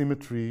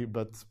non-symmetry,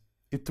 but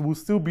it will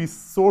still be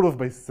sort of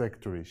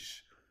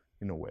bisectorish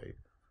in a way.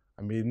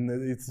 I mean,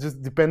 it's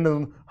just dependent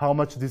on how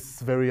much this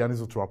is very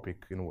anisotropic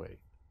in a way.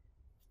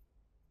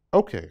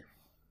 Okay.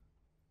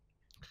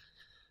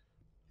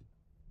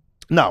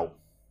 Now,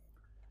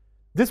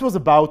 this was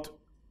about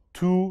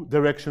two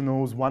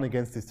directionals, one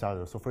against each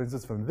other. So for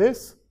instance, from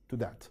this to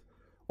that.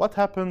 What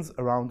happens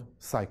around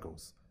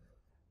cycles?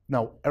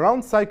 Now,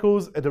 around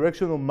cycles, a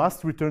directional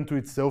must return to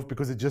itself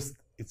because it's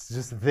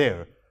just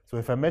there. So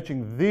if I'm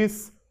matching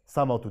this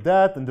somehow to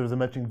that, and there's a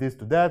matching this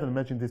to that, and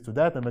matching this to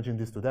that, and matching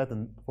this to that,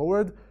 and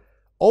forward,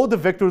 all the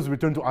vectors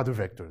return to other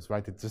vectors,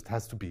 right? It just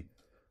has to be.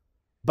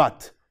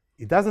 But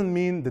it doesn't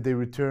mean that they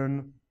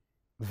return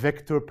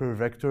vector per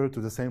vector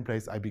to the same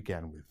place I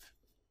began with.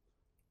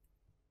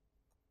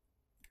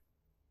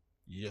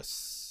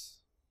 Yes.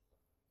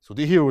 So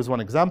here was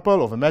one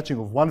example of a matching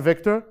of one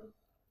vector,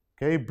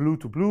 okay, blue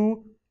to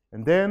blue,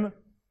 and then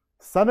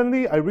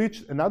suddenly I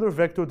reached another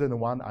vector than the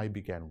one I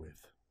began with.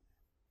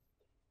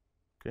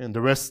 Okay, and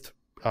the rest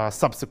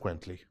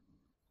subsequently,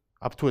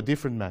 up to a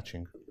different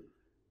matching.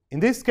 In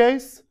this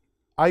case,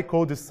 I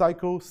call this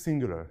cycle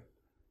singular.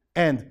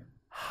 And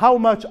how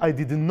much I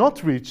did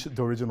not reach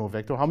the original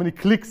vector, how many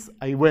clicks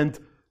I went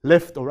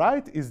left or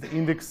right, is the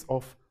index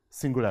of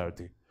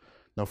singularity.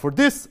 Now for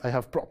this, I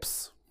have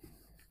props.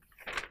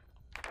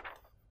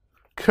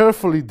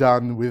 Carefully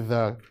done with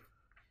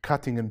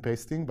cutting and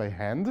pasting by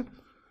hand,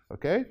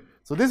 okay?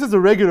 So this is a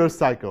regular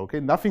cycle, okay?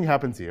 Nothing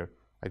happens here.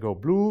 I go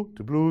blue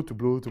to blue to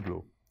blue to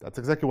blue. That's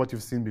exactly what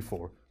you've seen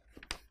before.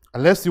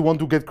 Unless you want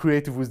to get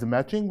creative with the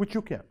matching, which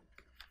you can.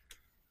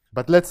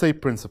 But let's say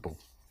principle.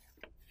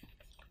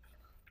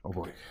 Oh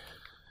boy.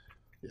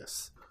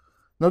 Yes.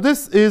 Now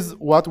this is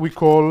what we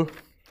call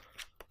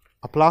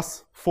a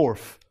plus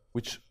fourth,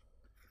 which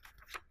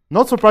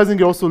not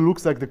surprisingly also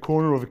looks like the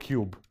corner of a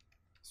cube.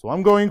 So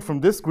I'm going from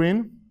this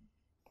green,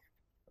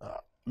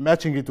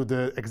 matching it to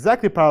the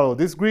exactly parallel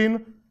this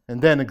green,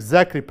 and then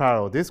exactly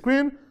parallel this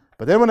green.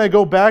 But then when I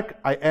go back,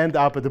 I end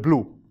up at the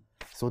blue.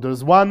 So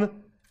there's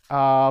one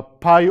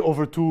pi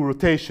over 2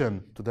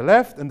 rotation to the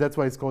left, and that's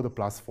why it's called a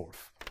plus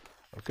fourth.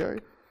 Okay?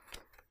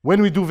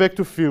 When we do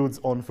vector fields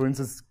on, for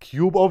instance,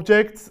 cube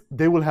objects,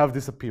 they will have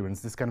this appearance,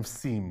 this kind of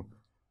seam.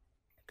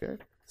 Okay?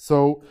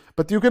 So,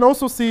 but you can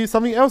also see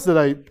something else that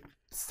I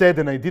said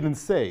and I didn't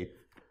say.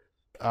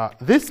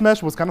 This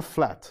mesh was kind of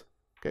flat.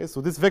 Okay?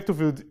 So this vector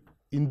field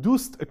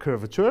induced a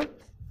curvature.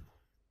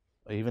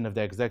 I even have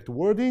the exact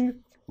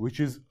wording, which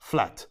is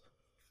flat.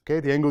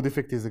 Okay? The angle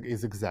defect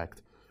is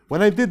exact.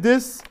 When I did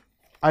this,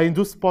 I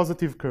induced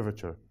positive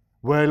curvature,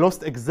 where I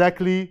lost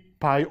exactly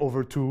pi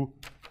over 2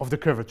 of the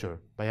curvature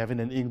by having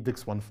an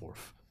index 1/4.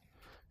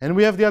 And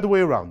we have the other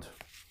way around.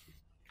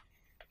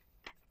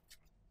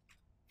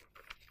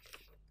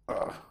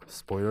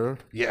 Spoiler,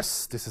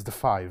 yes, this is the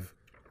 5.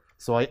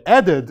 So I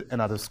added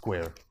another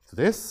square to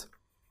this.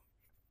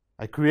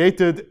 I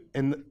created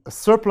a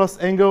surplus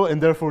angle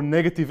and therefore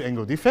negative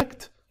angle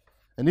defect.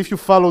 And if you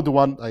follow the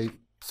one,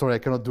 sorry, I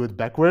cannot do it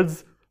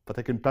backwards, but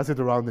I can pass it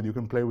around and you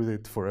can play with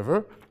it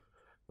forever.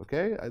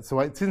 Okay,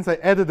 so since I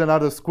added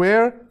another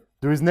square,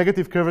 there is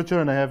negative curvature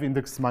and I have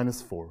index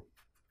 -4.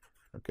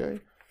 Okay,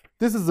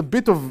 this is a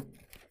bit of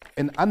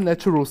an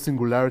unnatural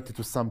singularity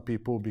to some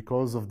people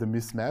because of the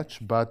mismatch,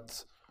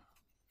 but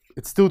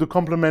it's still the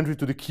complementary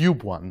to the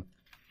cube one.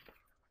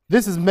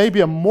 This is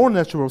maybe a more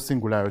natural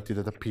singularity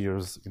that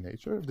appears in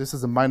nature. This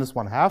is a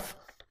 -1/2.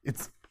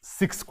 It's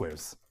 6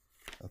 squares.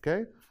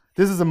 Okay,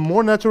 this is a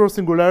more natural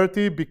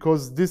singularity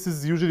because this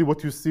is usually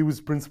what you see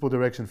with principal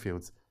direction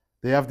fields.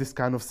 They have this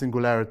kind of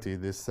singularity,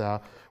 this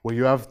where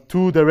you have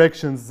 2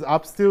 directions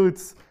up still,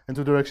 and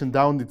 2 directions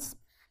down. It's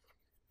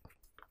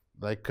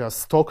like a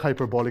stock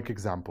hyperbolic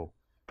example.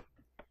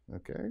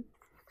 Okay,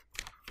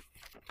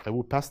 I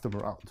will pass them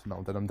around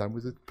now that I'm done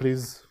with it.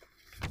 Please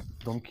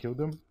don't kill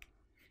them.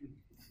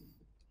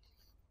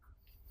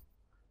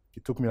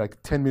 It took me like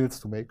 10 minutes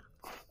to make.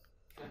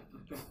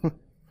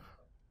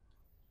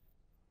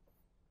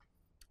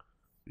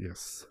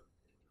 Yes.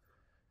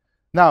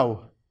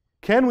 Now,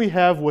 can we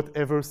have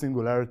whatever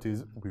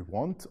singularities we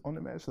want on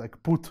a mesh? Like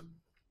put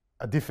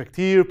a defect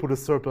here, put a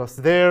surplus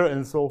there,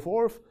 and so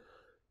forth?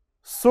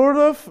 Sort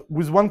of,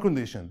 with one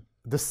condition.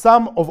 The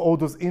sum of all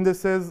those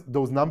indices,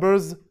 those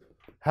numbers,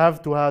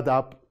 have to add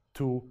up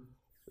to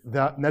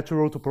the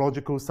natural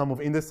topological sum of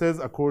indices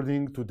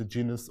according to the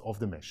genus of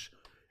the mesh.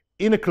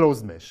 In a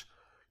closed mesh.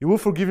 You will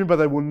forgive me,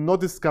 but I will not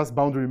discuss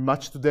boundary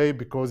much today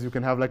because you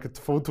can have like a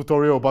full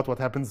tutorial about what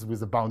happens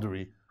with a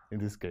boundary in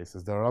these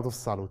cases. There are a lot of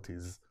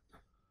subtleties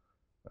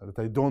that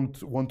I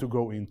don't want to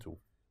go into.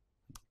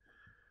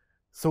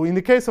 So in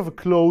the case of a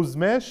closed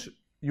mesh,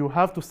 you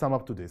have to sum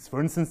up to this. For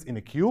instance, in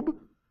a cube,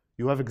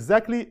 you have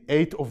exactly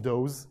 8 of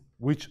those,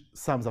 which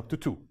sums up to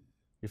 2,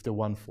 if they're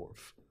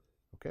 1/4.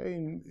 Okay,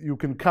 and you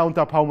can count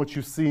up how much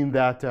you see in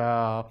that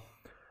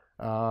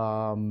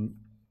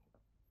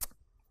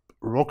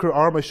rocker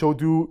arm I showed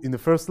you in the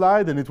first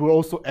slide, and it will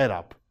also add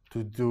up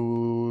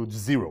to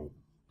 0,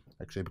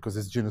 actually, because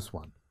it's genus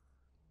 1.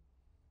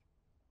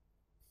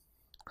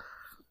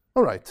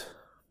 All right.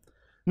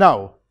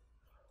 Now,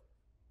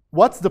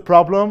 what's the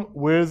problem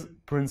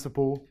with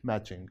principal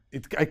matching?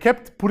 I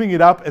kept putting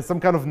it up as some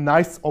kind of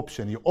nice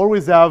option. You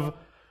always have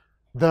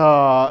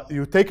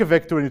you take a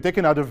vector and you take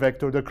another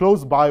vector. They're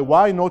close by.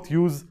 Why not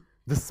use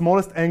the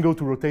smallest angle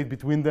to rotate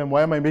between them?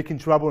 Why am I making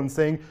trouble and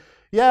saying,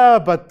 yeah,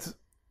 but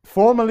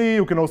formally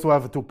you can also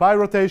have a 2 pi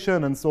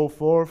rotation and so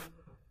forth.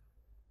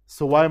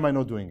 So why am I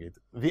not doing it?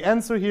 The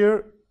answer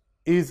here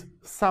is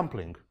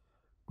sampling,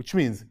 which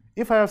means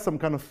if I have some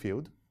kind of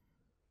field,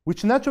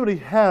 which naturally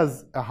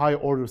has a high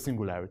order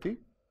singularity,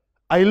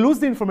 I lose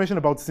the information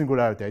about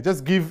singularity. I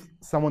just give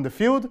someone the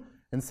field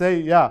and say,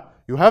 yeah,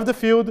 you have the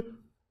field,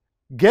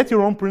 get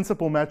your own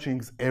principal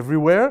matchings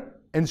everywhere,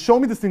 and show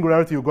me the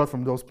singularity you got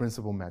from those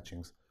principal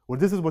matchings. Well,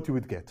 this is what you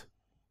would get.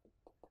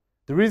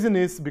 The reason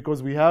is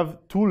because we have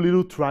two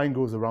little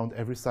triangles around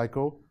every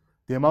cycle.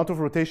 The amount of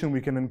rotation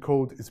we can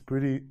encode is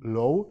pretty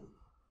low.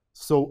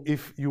 So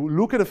if you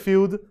look at a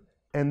field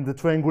and the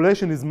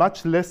triangulation is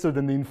much lesser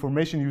than the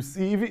information you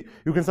see,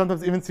 you can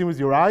sometimes even see with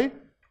your eye,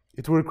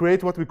 it will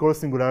create what we call a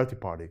singularity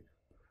party.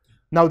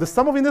 Now, the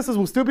sum of indices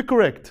will still be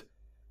correct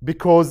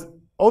because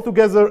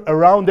altogether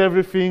around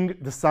everything,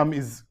 the sum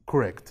is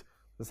correct,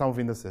 the sum of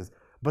indices.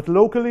 But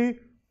locally,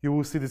 you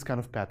will see these kind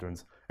of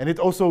patterns. And it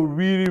also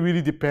really,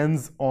 really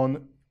depends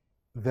on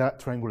the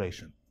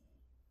triangulation.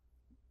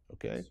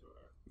 Okay? So,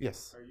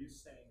 yes? Are you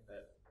saying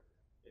that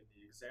in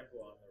the example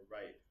on the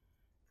right,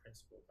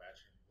 principal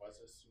matching was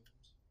assumed?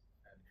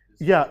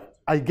 And Yeah,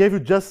 I gave you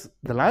just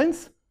the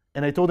lines,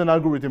 and I told an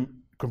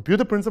algorithm, compute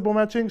the principal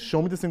matching, show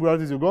me the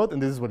singularities you got,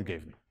 and this is what it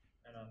gave me.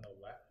 And on the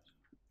left?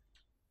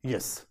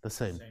 Yes, the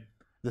same.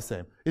 The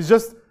same. It's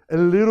just a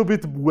little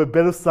bit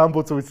better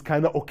sampled, so it's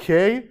kind of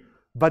okay,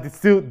 but it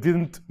still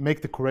didn't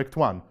make the correct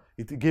one.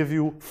 It gave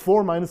you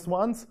 4 minus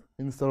 1s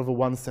instead of a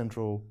 1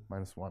 central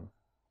minus 1.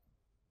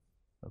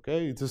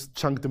 Okay, you just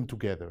chunk them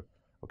together.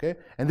 Okay,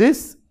 and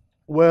this,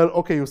 well,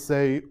 okay, you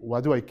say,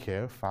 why do I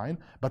care? Fine.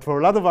 But for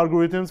a lot of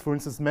algorithms, for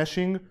instance,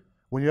 meshing,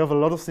 when you have a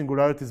lot of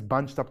singularities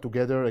bunched up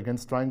together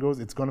against triangles,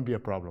 it's going to be a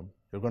problem.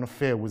 You're going to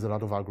fail with a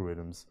lot of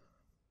algorithms.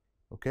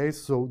 Okay,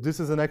 so this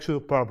is an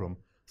actual problem.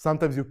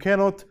 Sometimes you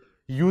cannot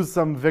use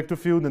some vector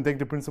field and take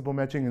the principal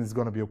matching and it's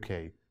going to be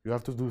okay. You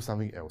have to do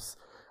something else.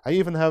 I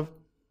even have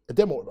a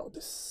demo about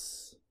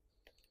this.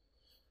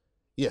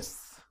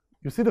 Yes,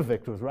 you see the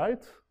vectors,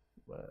 right?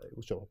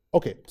 We'll show.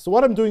 Okay, so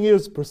what I'm doing here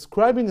is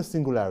prescribing a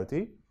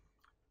singularity,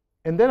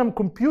 and then I'm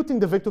computing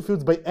the vector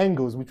fields by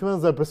angles, which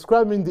means I'm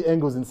prescribing the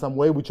angles in some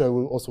way, which I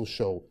will also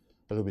show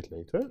a little bit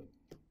later.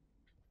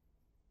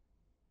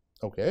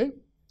 Okay,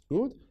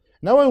 good.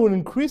 Now I will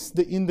increase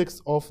the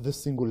index of the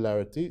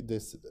singularity,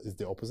 this is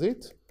the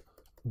opposite,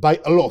 by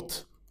a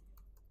lot.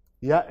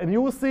 Yeah, and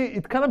you will see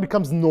it kind of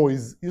becomes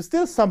noise. You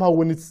still somehow,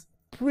 when it's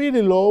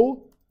pretty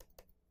low,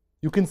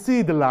 you can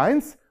see the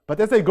lines,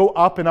 but as I go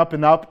up and up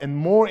and up, and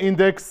more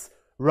index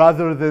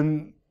rather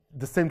than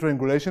the same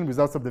triangulation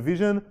without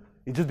subdivision,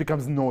 it just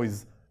becomes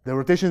noise. The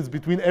rotations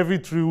between every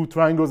two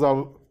triangles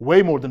are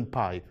way more than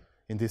pi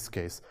in this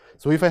case.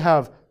 So if I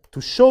have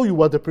to show you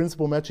what the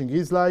principal matching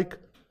is like,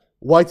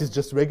 white is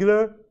just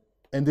regular,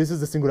 and this is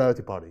the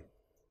singularity party.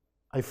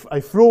 I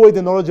threw away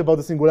the knowledge about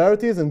the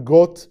singularities and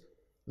got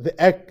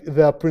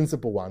the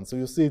principal one. So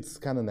you see it's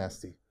kind of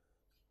nasty,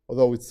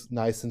 although it's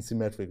nice and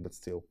symmetric, but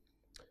still.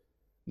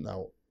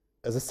 Now,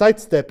 as a side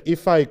step,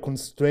 if I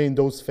constrain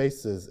those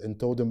faces and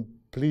told them,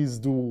 please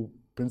do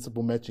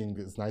principal matching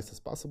as nice as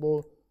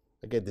possible,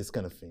 I get this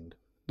kind of thing.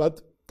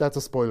 But that's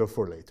a spoiler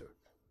for later.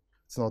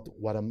 It's not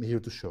what I'm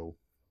here to show.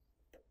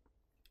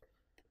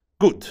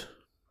 Good.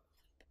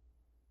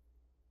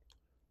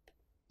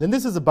 Then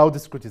this is about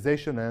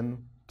discretization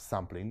and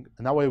sampling.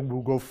 And now I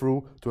will go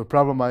through to a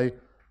problem I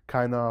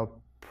kind of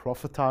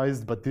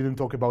prophetized but didn't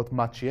talk about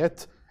much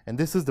yet. And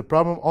this is the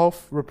problem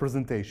of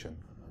representation.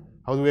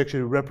 How do we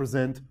actually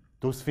represent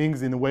those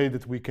things in a way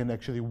that we can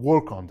actually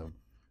work on them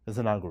as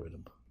an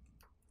algorithm?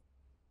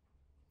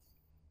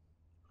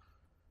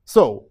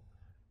 So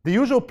the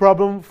usual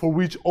problem for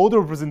which all the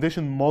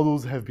representation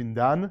models have been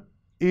done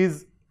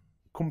is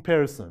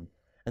comparison.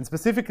 And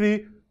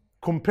specifically,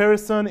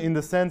 comparison in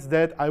the sense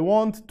that I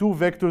want two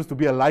vectors to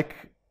be alike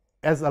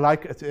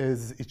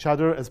as each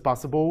other as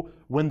possible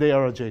when they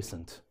are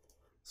adjacent.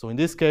 So in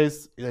this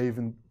case,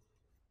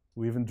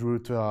 we even drew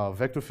it a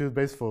vector field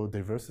base for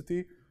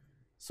diversity.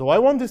 So I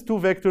want these two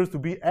vectors to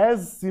be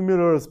as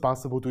similar as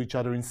possible to each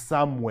other in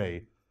some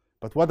way.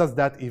 But what does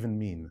that even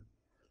mean?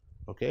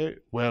 Okay,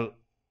 well,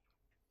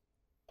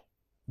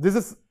 this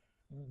is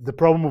the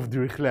problem of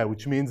Dirichlet,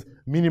 which means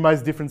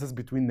minimize differences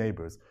between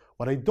neighbors.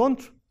 What I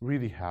don't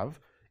really have,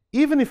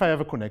 even if I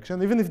have a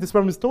connection, even if this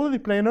problem is totally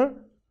planar,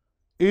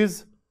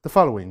 is the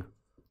following,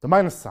 the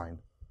minus sign.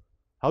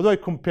 How do I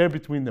compare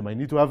between them? I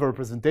need to have a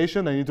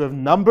representation. I need to have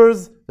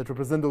numbers that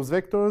represent those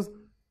vectors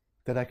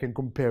that I can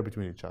compare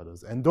between each other.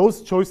 And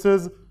those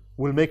choices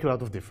will make a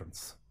lot of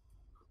difference.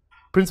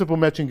 Principal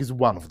matching is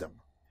one of them,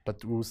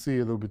 but we'll see a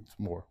little bit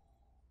more.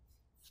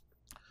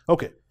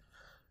 Okay.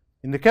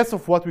 In the case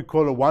of what we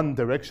call a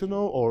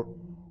one-directional or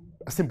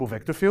a simple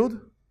vector field,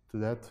 to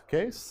that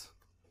case,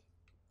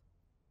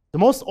 the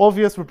most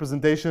obvious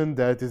representation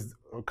that is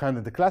kind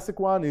of the classic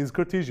one is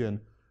Cartesian,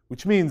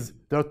 which means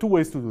there are two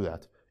ways to do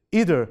that.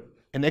 Either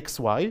an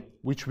xy,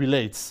 which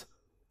relates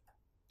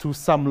to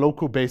some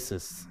local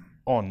basis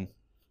on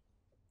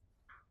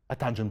a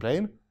tangent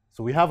plane.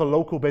 So we have a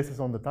local basis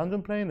on the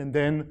tangent plane, and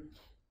then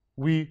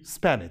we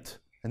span it.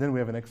 And then we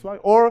have an xy.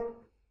 Or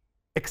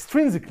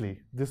extrinsically,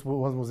 this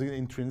one was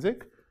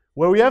intrinsic,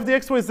 where we have the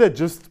x, y, z,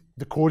 just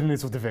the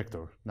coordinates of the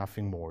vector,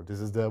 nothing more. This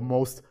is the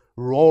most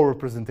raw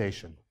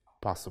representation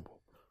possible.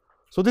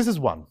 So this is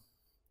one.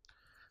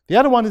 The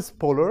other one is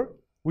polar,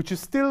 which is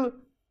still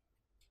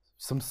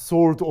some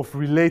sort of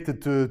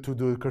related to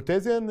the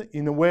Cartesian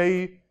in a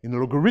way, in a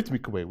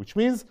logarithmic way, which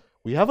means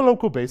We have a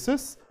local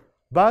basis,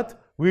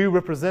 but we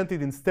represent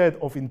it instead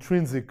of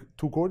intrinsic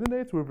 2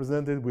 coordinates, we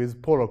represent it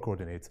with polar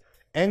coordinates,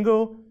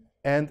 angle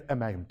and a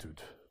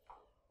magnitude.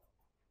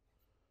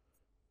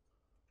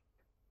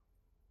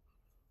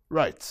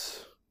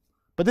 Right.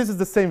 But this is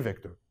the same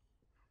vector.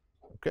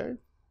 Okay?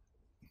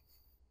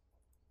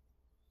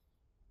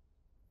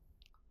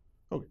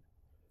 Okay.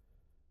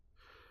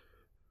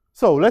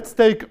 So let's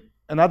take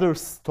another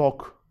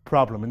stock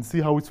problem and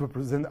see how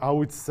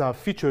it's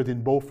featured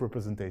in both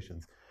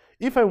representations.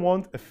 If I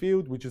want a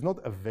field which is not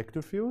a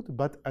vector field,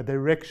 but a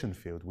direction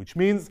field, which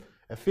means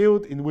a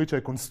field in which I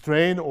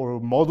constrain or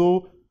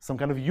model some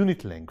kind of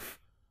unit length,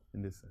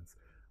 in this sense.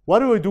 What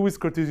do I do with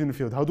Cartesian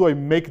field? How do I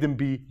make them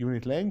be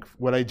unit length?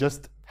 Well, I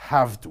just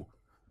have to.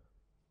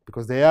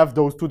 Because they have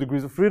those 2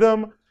 degrees of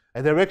freedom.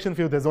 A direction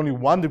field has only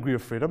 1 degree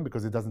of freedom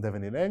because it doesn't have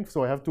any length.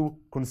 So I have to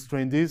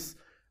constrain this.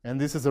 And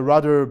this is a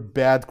rather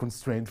bad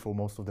constraint for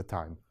most of the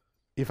time,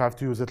 if I have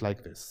to use it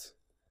like this.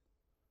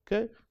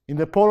 Okay? In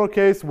the polar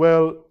case,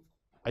 well,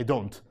 I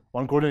don't.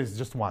 1 coordinate is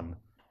just 1.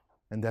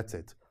 And that's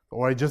it.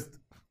 Or I just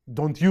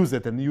don't use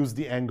it and use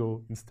the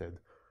angle instead.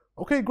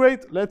 Okay,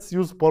 great. Let's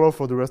use polar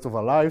for the rest of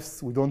our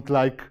lives. We don't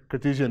like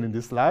Cartesian in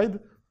this slide.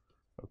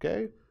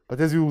 Okay? But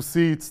as you will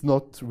see, it's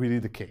not really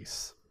the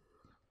case.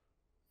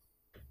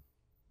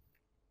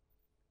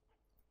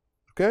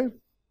 Okay?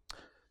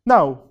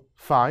 Now,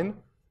 fine.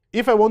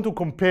 If I want to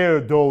compare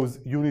those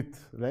unit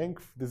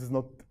length, this is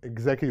not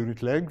exactly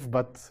unit length,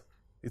 but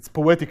it's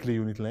poetically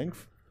unit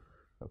length.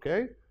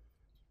 Okay?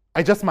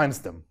 I just minus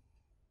them.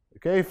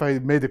 Okay? If I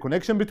made a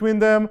connection between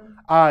them,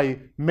 I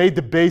made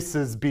the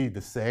bases be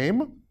the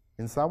same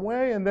in some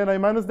way, and then I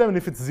minus them, and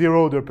if it's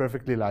 0, they're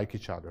perfectly like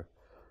each other.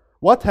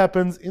 What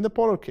happens in the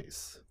polar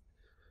case?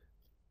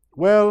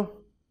 Well,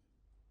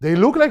 they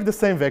look like the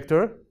same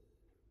vector.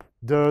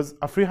 There's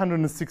a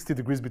 360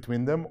 degrees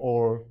between them,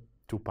 or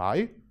 2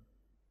 pi.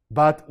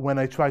 But when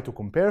I try to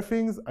compare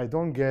things, I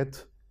don't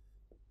get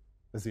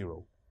a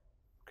 0.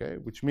 Okay?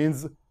 Which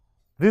means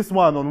this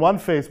one on one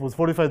face was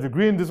 45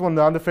 degrees, and this one on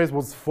the other face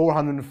was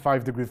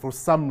 405 degrees for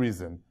some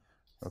reason.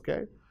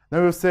 Okay?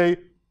 Now you'll say,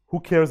 who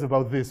cares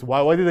about this?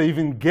 Why did I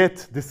even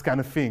get this kind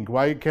of thing?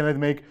 Why can't I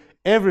make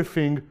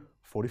everything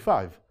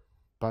 45?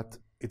 But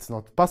it's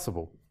not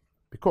possible.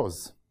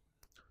 Because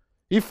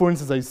if, for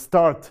instance, I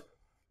start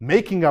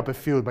making up a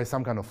field by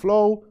some kind of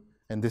flow,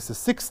 and this is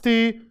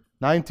 60,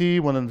 90,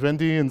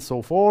 120, and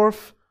so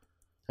forth,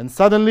 and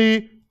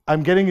suddenly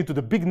I'm getting into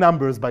the big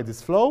numbers by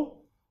this flow,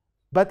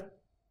 but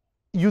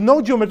you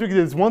know geometrically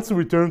that it wants to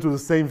return to the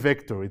same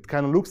vector. It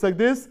kind of looks like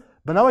this,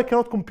 but now I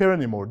cannot compare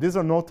anymore. These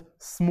are not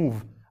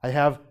smooth. I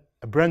have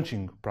a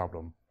branching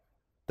problem.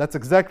 That's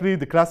exactly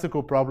the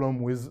classical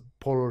problem with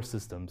polar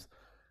systems.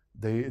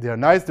 They are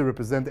nice, they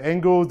represent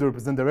angles, they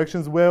represent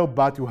directions well,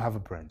 but you have a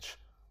branch.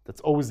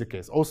 That's always the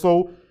case.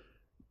 Also,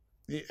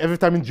 every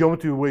time in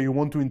geometry where you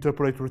want to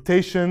interpolate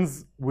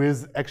rotations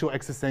with actual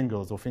axis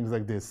angles or things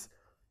like this,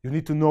 you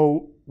need to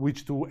know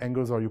which 2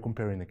 angles are you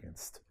comparing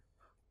against.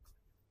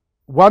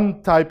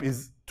 One type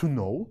is to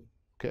know,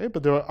 okay,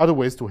 but there are other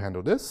ways to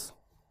handle this.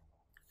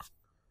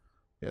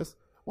 Yes.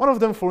 One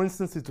of them, for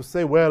instance, is to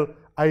say, well,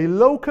 I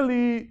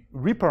locally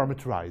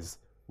reparameterize,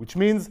 which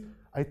means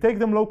I take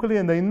them locally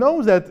and I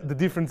know that the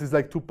difference is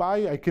like 2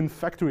 pi, I can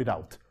factor it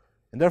out.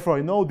 And therefore,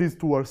 I know these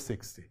 2 are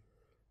 60.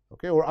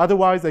 Okay? Or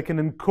otherwise, I can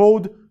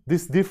encode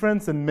this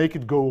difference and make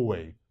it go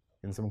away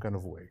in some kind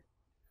of way.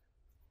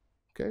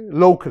 Okay?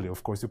 Locally,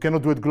 of course. You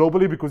cannot do it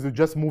globally because you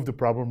just move the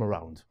problem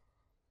around.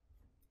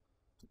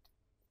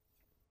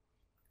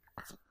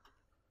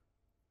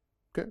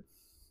 Okay?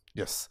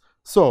 Yes.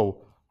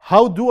 So,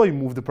 how do I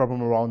move the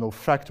problem around or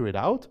factor it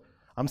out?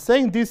 I'm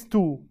saying these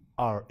 2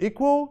 are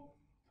equal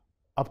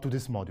up to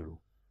this modulo.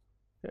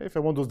 Okay? If I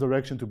want those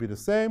directions to be the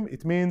same,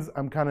 it means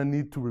I'm kind of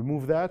need to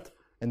remove that.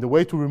 And the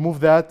way to remove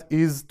that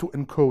is to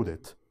encode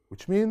it,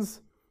 which means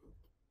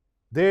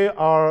they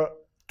are,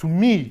 to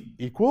me,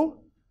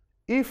 equal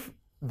if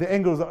the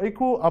angles are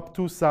equal up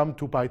to some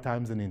 2 pi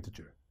times an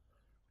integer,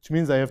 which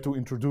means I have to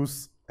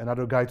introduce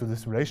another guy to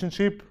this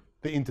relationship,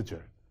 the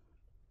integer.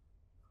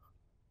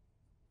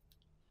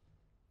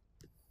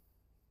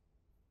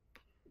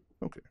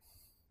 Okay.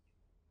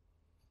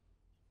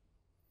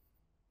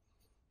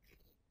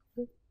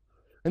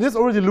 And this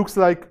already looks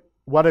like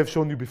what I've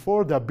shown you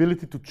before, the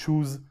ability to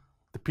choose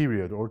the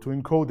period or to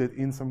encode it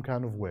in some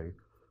kind of way.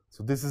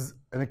 So this is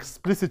an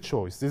explicit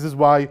choice. This is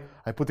why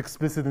I put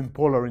explicit and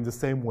polar in the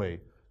same way.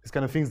 These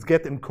kind of things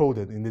get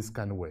encoded in this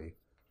kind of way.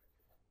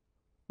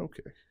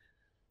 Okay.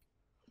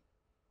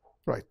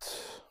 Right.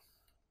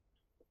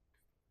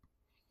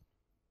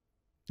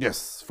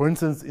 Yes, for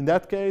instance, in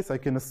that case, I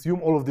can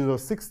assume all of these are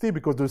 60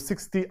 because there's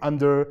 60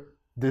 under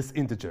this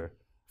integer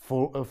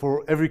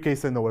for every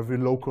case I know, every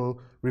local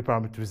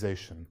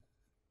reparameterization.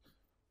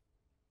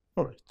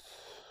 All right.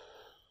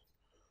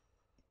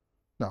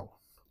 Now,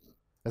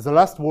 as a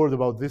last word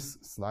about this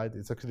slide,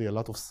 it's actually a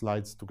lot of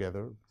slides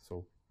together,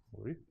 so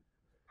worry.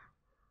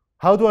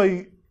 How do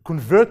I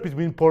convert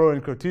between polar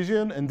and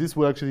Cartesian? And this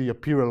will actually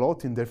appear a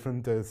lot in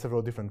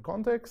several different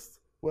contexts.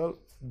 Well,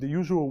 the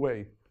usual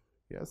way.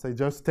 Yes, I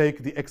just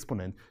take the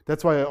exponent.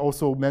 That's why I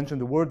also mentioned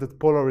the word that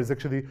polar is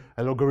actually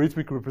a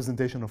logarithmic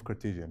representation of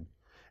Cartesian.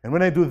 And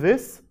when I do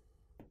this,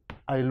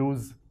 I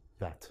lose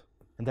that.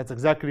 And that's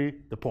exactly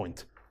the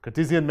point.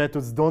 Cartesian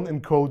methods don't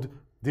encode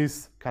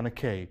this kind of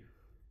k.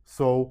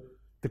 So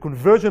the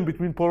conversion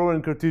between polar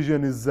and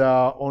Cartesian is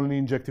only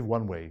injective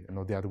one way and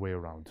not the other way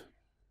around,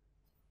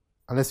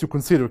 unless you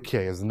consider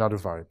k as another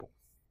variable.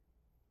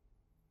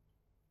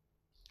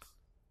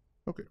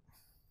 Okay.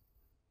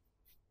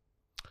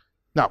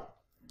 Now,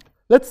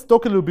 let's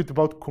talk a little bit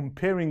about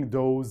comparing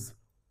those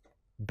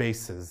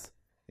bases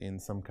in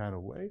some kind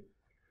of way.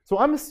 So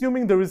I'm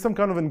assuming there is some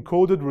kind of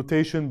encoded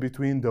rotation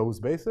between those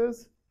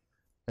bases.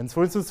 And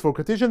for instance, for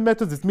Cartesian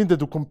methods, it means that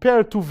to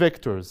compare two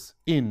vectors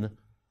in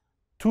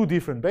two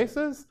different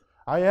bases,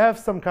 I have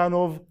some kind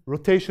of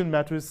rotation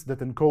matrix that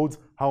encodes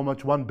how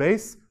much one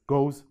base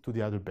goes to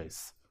the other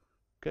base.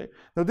 Okay?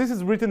 Now this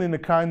is written in a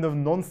kind of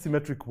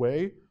non-symmetric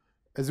way.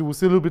 As you will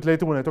see a little bit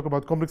later when I talk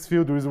about complex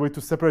field, there is a way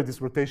to separate this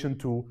rotation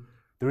to,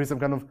 there is some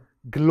kind of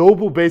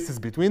global basis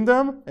between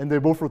them, and they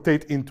both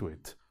rotate into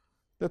it.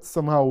 That's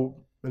somehow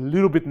a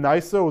little bit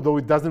nicer, although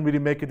it doesn't really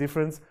make a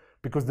difference,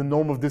 because the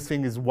norm of this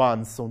thing is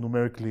 1, so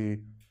numerically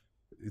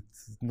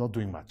it's not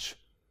doing much.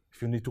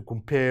 If you need to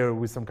compare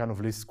with some kind of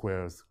least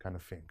squares kind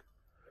of thing.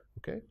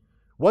 Okay?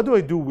 What do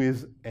I do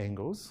with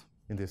angles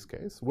in this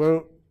case?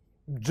 Well,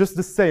 just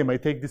the same. I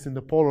take this in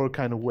the polar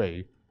kind of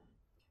way.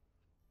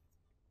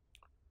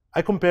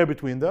 I compare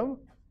between them,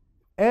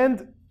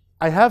 and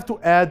I have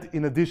to add,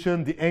 in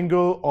addition, the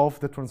angle of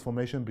the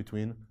transformation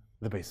between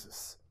the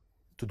bases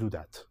to do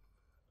that.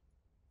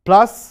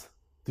 Plus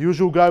the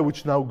usual guy,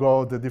 which now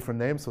got a different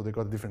name, so they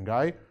got a different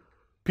guy,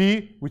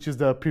 P, which is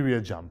the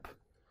period jump.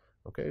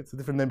 Okay, it's a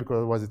different name because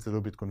otherwise it's a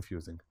little bit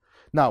confusing.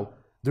 Now,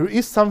 there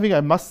is something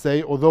I must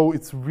say, although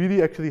it's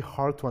really actually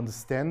hard to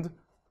understand.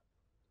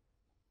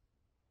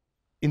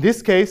 In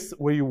this case,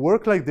 where you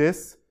work like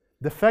this,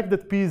 the fact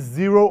that P is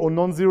 0 or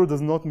non-zero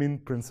does not mean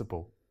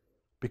principal,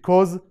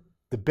 because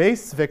the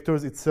base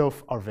vectors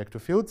itself are vector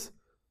fields.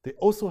 They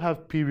also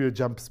have period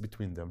jumps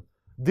between them.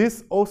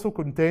 This also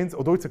contains,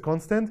 although it's a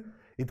constant,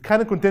 it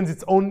kind of contains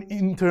its own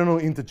internal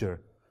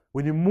integer.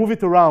 When you move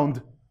it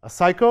around a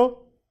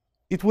cycle,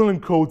 it will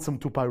encode some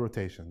 2π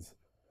rotations.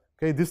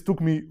 Okay, this took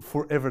me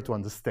forever to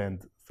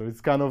understand, so it's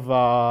kind of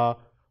a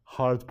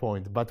hard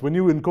point. But when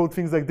you encode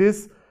things like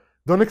this,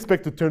 don't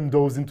expect to turn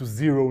those into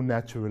 0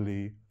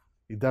 naturally.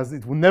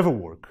 It will never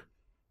work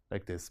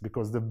like this,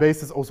 because the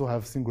bases also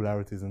have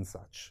singularities and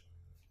such.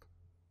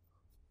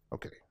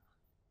 Okay.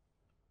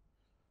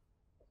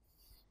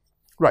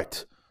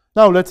 Right.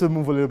 Now let's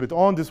move a little bit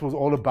on. This was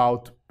all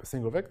about a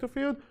single vector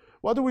field.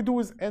 What do we do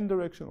with n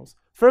directionals?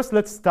 First,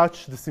 let's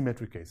touch the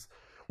symmetric case.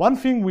 One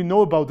thing we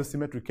know about the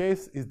symmetric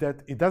case is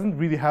that it doesn't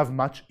really have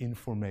much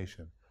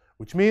information,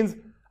 which means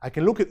I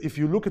can look at, if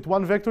you look at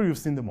one vector, you've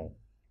seen them all,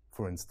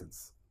 for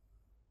instance.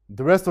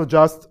 The rest are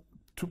just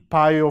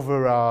 2π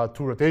over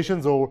 2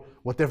 rotations, or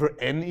whatever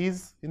n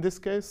is in this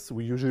case.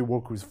 We usually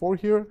work with 4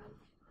 here.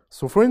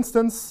 So for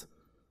instance,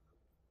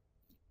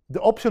 the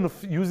option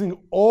of using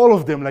all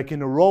of them like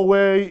in a row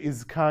way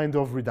is kind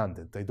of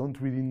redundant. I don't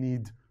really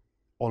need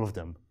all of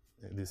them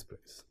in this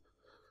place.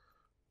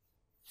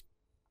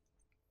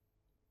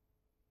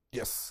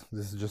 Yes,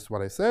 this is just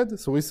what I said.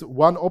 So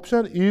one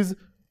option is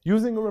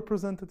using a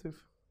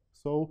representative.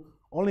 So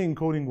only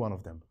encoding one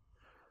of them.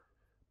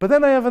 But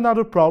then I have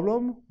another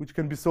problem, which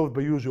can be solved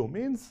by usual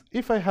means.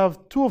 If I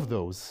have 2 of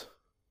those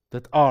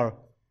that are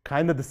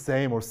kind of the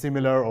same or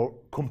similar or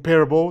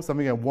comparable,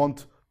 something I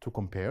want to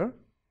compare,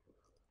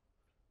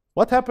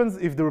 what happens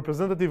if the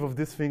representative of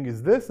this thing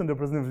is this and the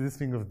representative of this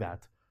thing is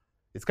that?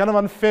 It's kind of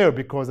unfair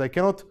because I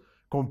cannot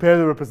compare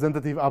the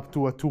representative up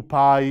to a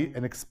 2π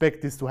and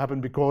expect this to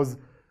happen because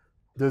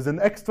there's an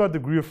extra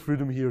degree of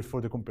freedom here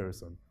for the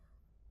comparison.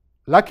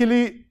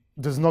 Luckily,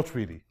 there's not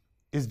really.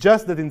 It's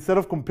just that instead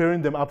of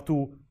comparing them up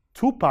to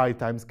 2π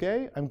times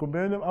k, I'm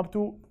comparing them up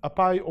to a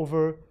pi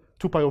over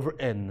 2π over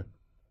n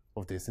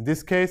of this. In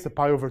this case, a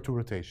pi over 2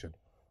 rotation.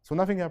 So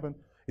nothing happened.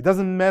 It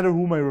doesn't matter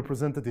who my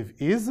representative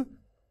is,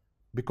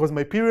 because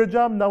my period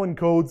jump now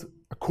encodes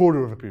a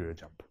quarter of a period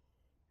jump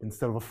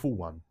instead of a full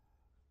one.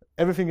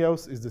 Everything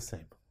else is the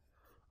same.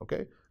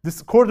 Okay?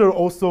 This quarter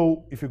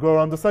also, if you go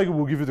around the cycle,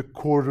 will give you the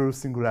quarter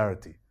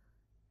singularity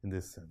in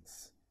this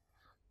sense.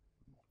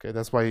 Okay,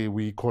 that's why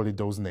we call it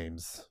those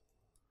names.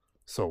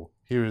 So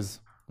here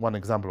is one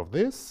example of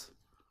this.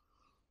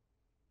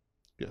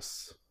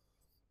 Yes.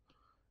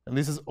 And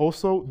this is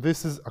also,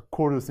 this is a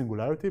quarter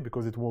singularity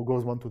because it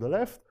goes one to the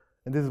left.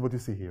 And this is what you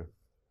see here,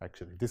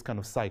 actually, this kind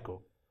of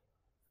cycle,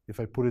 if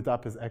I put it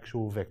up as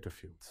actual vector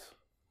fields.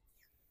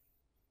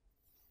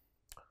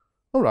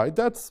 All right,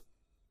 that's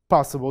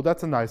possible.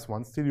 That's a nice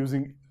one, still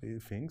using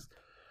things.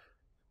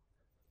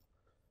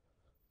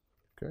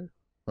 Okay,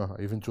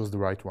 I even chose the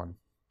right one.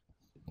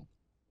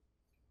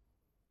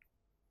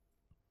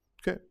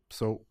 Okay,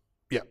 so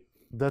yeah,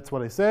 that's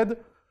what I said.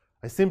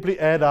 I simply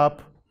add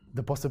up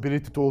the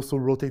possibility to also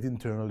rotate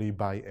internally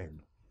by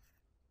n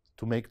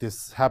to make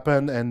this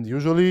happen. And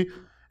usually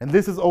And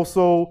this is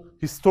also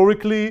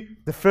historically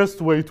the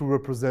first way to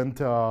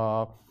represent.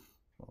 I'm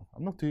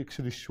not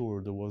actually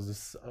sure. There was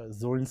this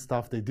Zorin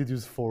stuff. They did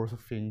use 4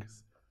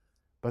 things,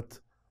 but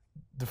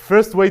the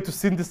first way to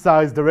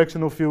synthesize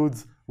directional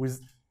fields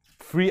with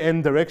 3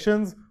 n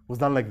directions was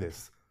done like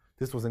this.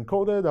 This was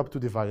encoded up to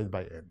divided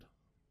by n.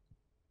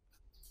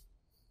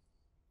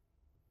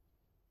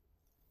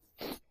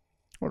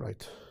 All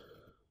right.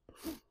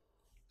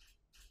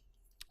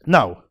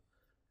 Now,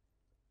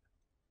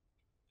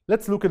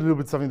 let's look at a little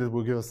bit something that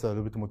will give us a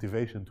little bit of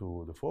motivation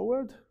to the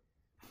forward.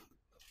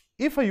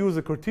 If I use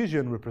a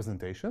Cartesian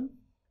representation,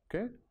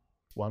 okay,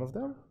 one of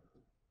them,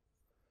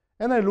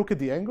 and I look at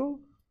the angle,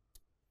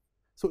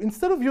 so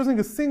instead of using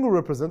a single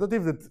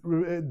representative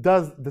that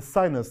does the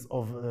sinus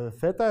of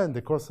theta and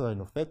the cosine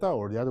of theta,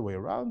 or the other way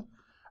around,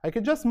 I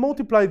can just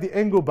multiply the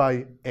angle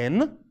by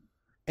n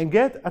and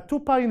get a 2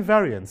 pi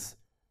invariance,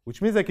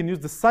 which means I can use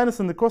the sinus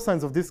and the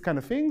cosines of these kind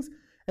of things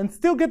and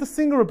still get a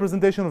single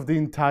representation of the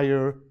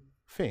entire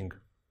thing.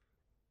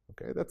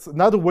 Okay, that's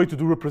another way to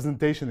do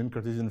representation in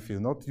Cartesian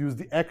field, not use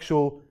the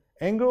actual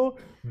angle,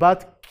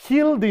 but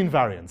kill the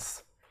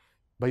invariance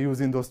by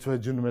using those 2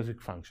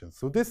 geometric functions.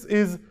 So this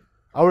is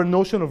our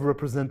notion of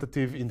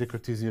representative in the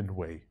Cartesian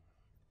way.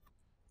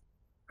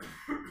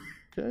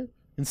 Okay?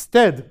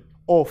 Instead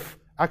of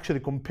actually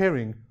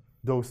comparing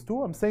those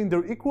two, I'm saying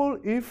they're equal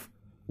if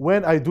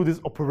when I do this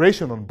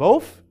operation on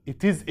both,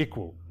 it is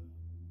equal.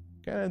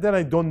 Okay? And then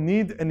I don't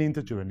need an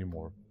integer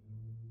anymore.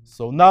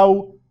 So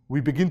now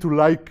we begin to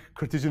like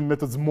Cartesian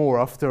methods more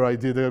after I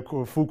did a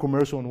full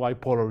commercial on why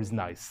polar is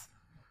nice.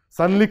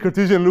 Suddenly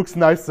Cartesian looks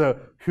nicer.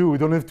 Phew, we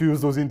don't have to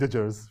use those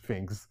integers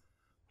things.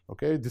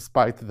 Okay,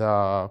 despite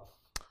the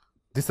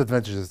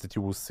disadvantages that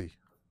you will see.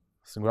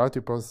 Singularity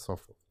process, so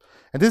forth.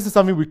 And this is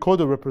something we call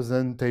the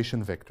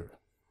representation vector.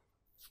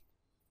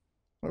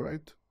 All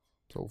right,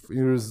 so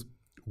here's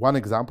one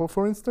example,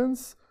 for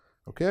instance.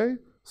 Okay,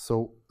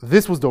 so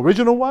this was the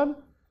original one,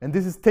 and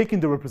this is taking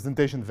the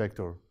representation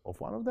vector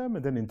of one of them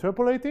and then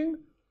interpolating.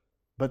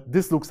 But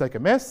this looks like a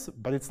mess,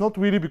 but it's not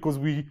really because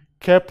we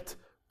kept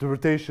the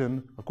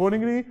rotation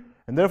accordingly,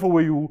 and therefore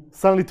when you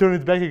suddenly turn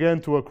it back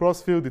again to a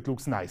cross field, it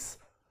looks nice.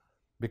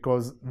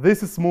 Because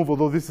this is smooth,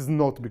 although this is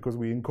not, because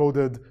we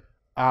encoded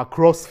a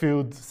cross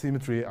field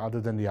symmetry other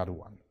than the other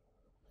one.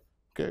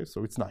 Okay,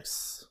 so it's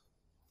nice.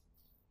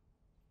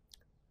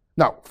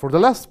 Now, for the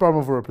last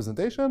problem of a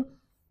representation,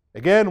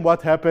 again,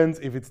 what happens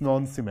if it's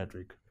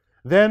non-symmetric?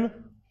 Then,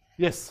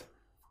 yes?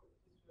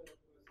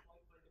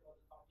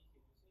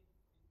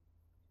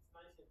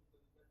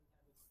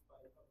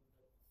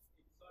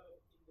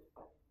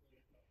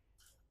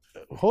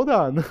 Hold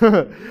on.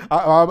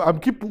 I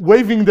keep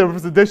waving the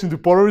representation to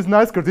polar is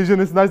nice, Cartesian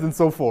is nice, and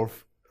so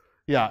forth.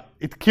 Yeah,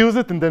 it kills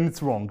it and then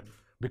it's wrong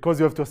because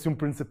you have to assume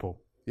principle.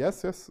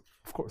 Yes, yes,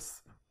 of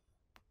course.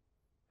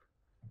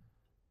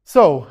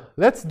 So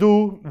let's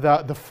do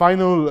the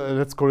final,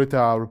 let's call it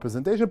a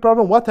representation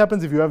problem. What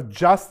happens if you have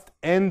just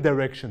n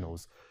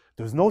directionals?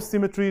 There's no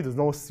symmetry, there's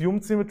no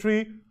assumed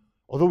symmetry,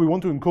 although we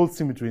want to encode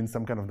symmetry in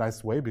some kind of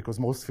nice way because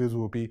most fields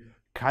will be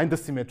kind of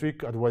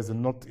symmetric, otherwise they're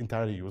not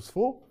entirely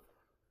useful.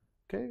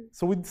 Okay,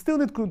 so we still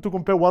need to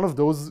compare one of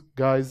those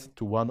guys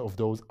to one of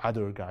those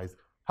other guys.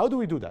 How do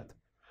we do that?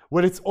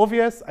 Well, it's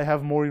obvious I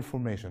have more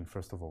information,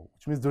 first of all,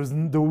 which means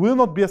there will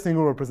not be a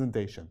single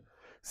representation.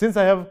 Since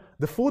I have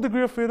the full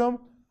degree of freedom,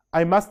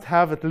 I must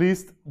have at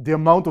least the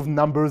amount of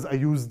numbers I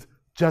used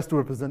just to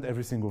represent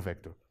every single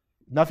vector.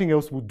 Nothing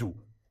else would do.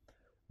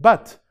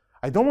 But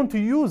I don't want to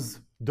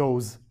use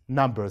those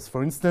numbers.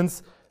 For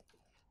instance,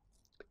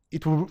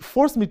 it will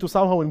force me to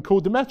somehow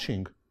encode the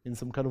matching in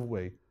some kind of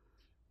way.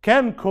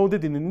 Can code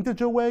it in an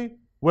integer way?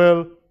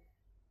 Well,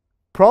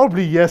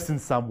 probably yes in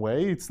some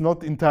way. It's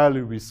not entirely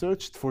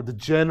researched for the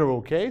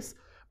general case,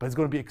 but it's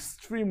going to be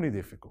extremely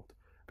difficult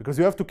because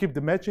you have to keep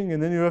the matching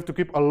and then you have to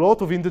keep a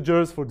lot of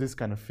integers for this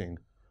kind of thing.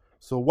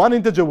 So one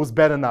integer was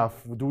bad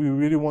enough. Do we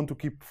really want to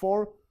keep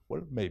 4?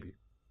 Well, maybe.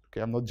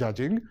 Okay, I'm not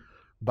judging,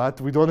 but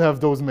we don't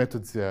have those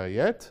methods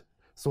yet.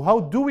 So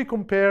how do we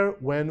compare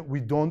when we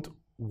don't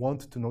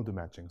want to know the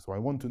matching? So I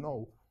want to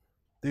know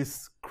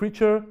this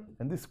creature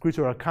and this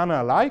creature are kind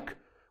of alike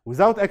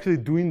without actually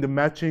doing the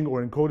matching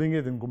or encoding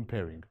it and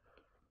comparing,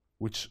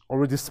 which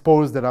already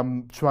supposes that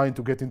I'm trying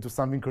to get into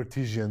something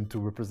Cartesian to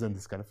represent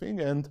this kind of thing,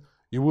 and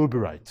you will be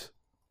right.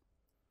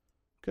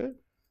 Okay?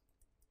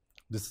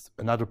 This is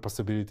another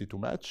possibility to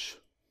match.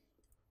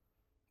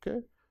 Okay?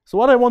 So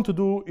what I want to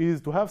do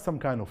is to have some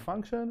kind of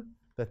function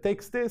that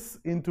takes this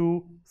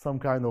into some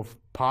kind of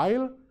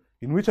pile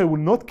in which I will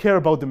not care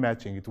about the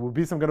matching. It will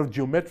be some kind of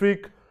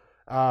geometric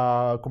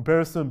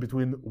comparison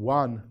between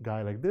one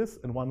guy like this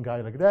and one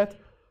guy like that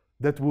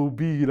that will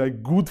be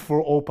like good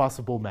for all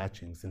possible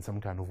matchings in some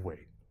kind of way.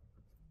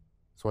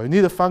 So I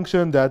need a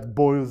function that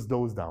boils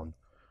those down.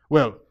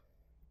 Well,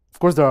 of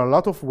course, there are a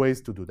lot of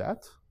ways to do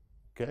that.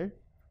 Okay,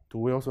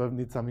 we also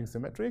need something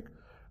symmetric,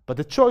 but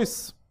the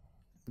choice,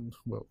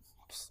 well,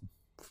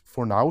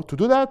 for now to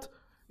do that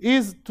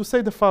is to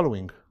say the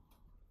following.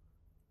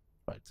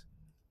 Right.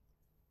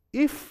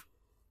 If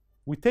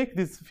we take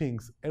these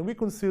things and we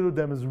consider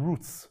them as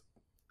roots,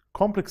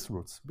 complex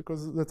roots,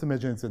 because let's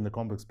imagine it's in the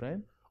complex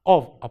plane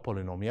of a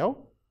polynomial.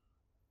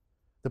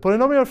 The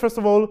polynomial, first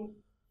of all,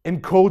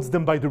 encodes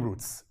them by the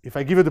roots. If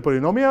I give you the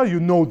polynomial, you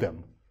know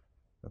them,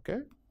 okay?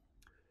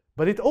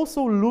 But it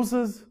also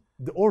loses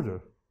the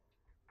order.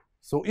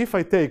 So if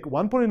I take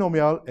one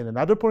polynomial and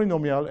another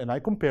polynomial and I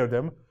compare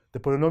them, the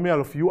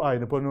polynomial of ui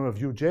and the polynomial of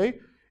uj,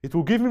 it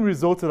will give me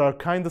results that are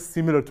kind of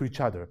similar to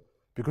each other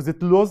because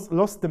it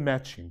lost the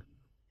matching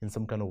in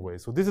some kind of way.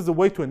 So this is a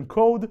way to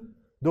encode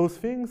those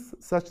things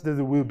such that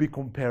they will be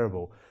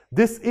comparable.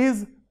 This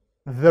is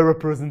the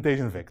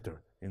representation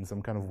vector in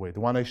some kind of way, the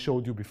one I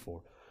showed you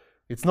before.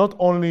 It's not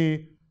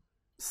only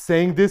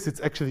saying this, it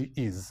actually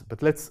is,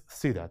 but let's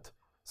see that.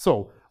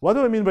 So what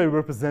do I mean by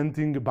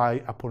representing by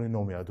a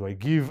polynomial? Do I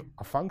give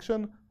a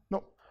function?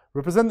 No.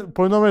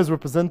 Polynomial is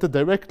represented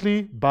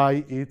directly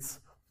by its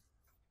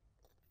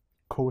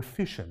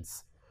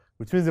coefficients,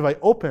 which means if I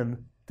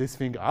open this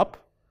thing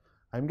up,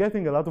 I'm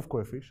getting a lot of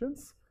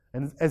coefficients.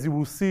 And as you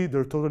will see,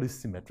 they're totally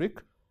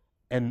symmetric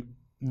and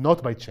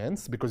not by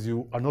chance, because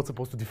you are not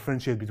supposed to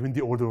differentiate between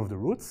the order of the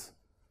roots.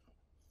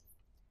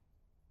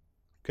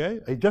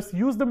 Okay, I just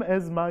use them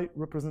as my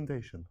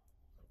representation.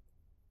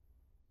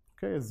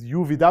 Okay, as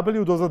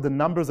UVW, those are the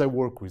numbers I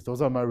work with.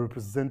 Those are my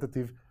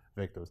representative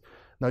vectors.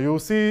 Now you'll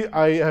see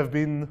I have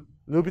been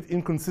a little bit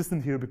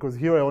inconsistent here because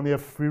here I only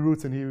have 3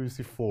 roots and here you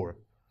see 4.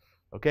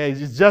 Okay,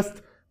 it's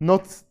just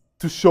not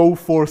to show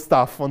 4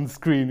 stuff on the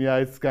screen. Yeah,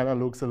 it kind of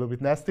looks a little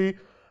bit nasty.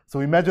 So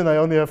imagine I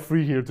only have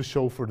 3 here to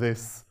show for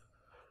this.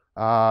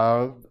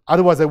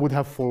 Otherwise I would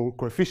have 4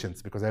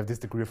 coefficients because I have this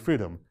degree of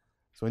freedom.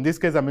 So in this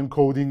case I'm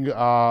encoding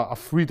a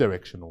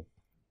 3-directional.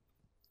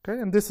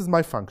 Okay, and this is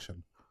my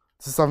function.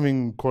 This is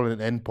something called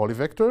an n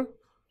polyvector.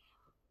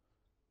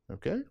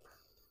 Okay.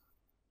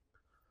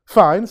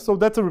 Fine, so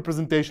that's a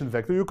representation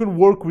vector. You can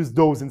work with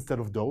those instead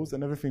of those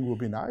and everything will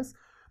be nice.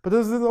 But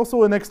there's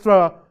also an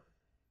extra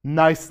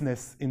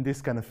niceness in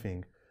this kind of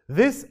thing.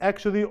 This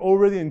actually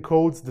already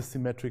encodes the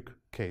symmetric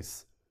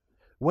case.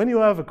 When you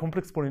have a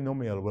complex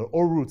polynomial where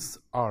all roots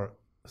are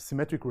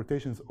symmetric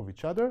rotations of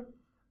each other,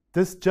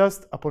 this is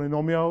just a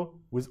polynomial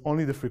with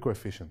only the 3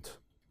 coefficient.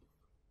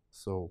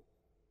 So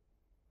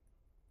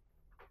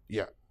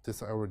yeah,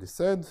 this I already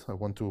said. I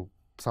want to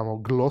somehow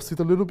gloss it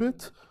a little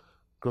bit,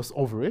 gloss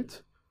over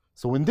it.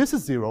 So when this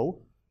is 0,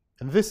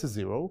 and this is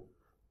 0,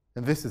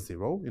 and this is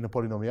 0 in a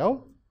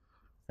polynomial,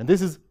 and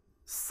this is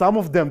sum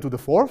of them to the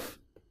 4th,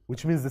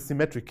 which means the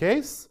symmetric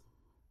case,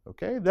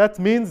 okay, that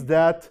means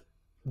that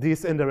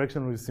this n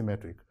directional is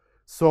symmetric.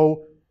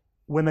 So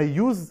when I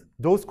use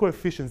those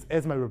coefficients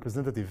as my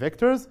representative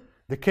vectors,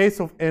 the case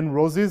of n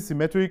roses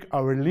symmetric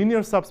are a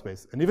linear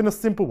subspace, and even a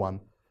simple one.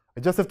 I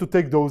just have to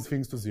take those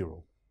things to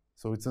 0.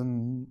 So it's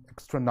an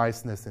extra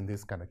niceness in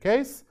this kind of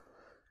case.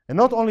 And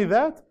not only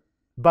that,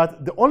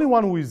 but the only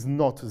one who is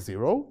not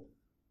 0,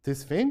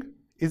 this thing,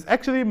 is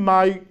actually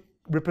my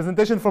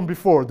representation from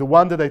before, the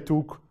one that I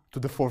took to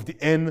the 4th, the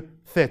n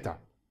theta,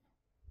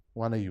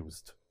 one I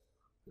used.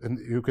 And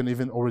you can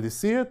even already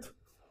see it.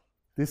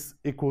 This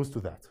equals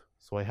to that.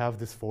 So I have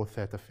this 4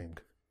 theta thing.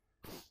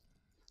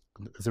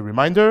 As a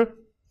reminder,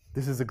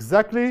 this is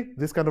exactly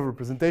this kind of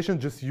representation,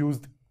 just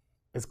used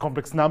as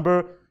complex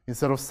number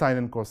instead of sine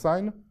and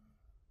cosine.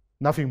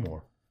 Nothing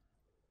more.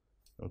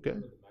 Okay?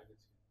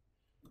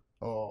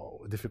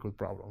 Oh, difficult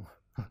problem.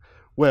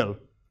 Well,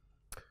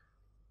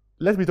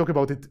 let me talk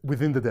about it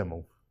within the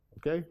demo,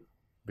 okay?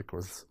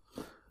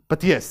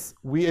 But yes,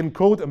 we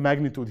encode a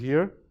magnitude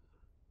here.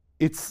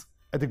 It's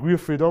a degree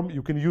of freedom.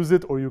 You can use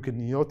it or you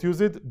can not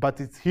use it, but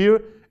it's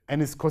here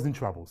and it's causing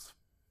troubles,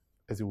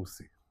 as you will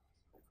see.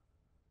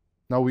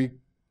 Now we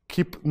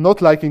keep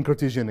not liking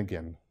Cartesian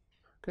again.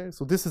 Okay,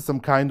 so this is some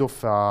kind of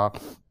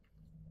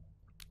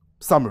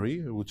summary,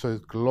 which I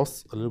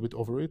gloss a little bit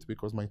over it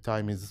because my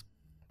time is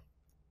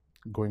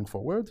going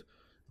forward.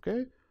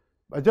 Okay,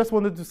 I just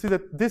wanted to see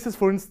that this is,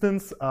 for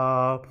instance,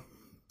 an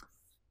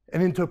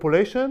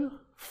interpolation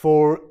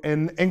for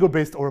an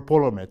angle-based or a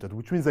polar method,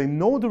 which means I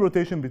know the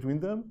rotation between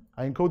them.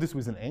 I encode this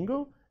with an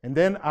angle, and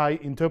then I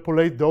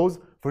interpolate those,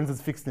 for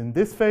instance, fixed in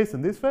this face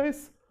and this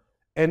face,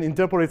 and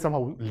interpolate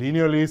somehow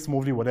linearly,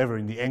 smoothly, whatever,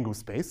 in the angle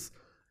space.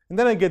 And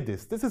then I get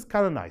this. This is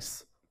kind of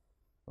nice.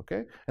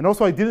 Okay? And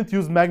also, I didn't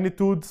use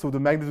magnitude, so the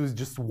magnitude is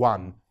just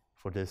 1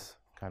 for this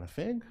kind of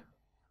thing.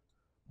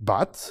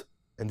 But,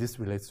 and this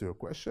relates to your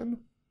question,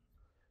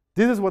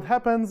 this is what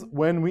happens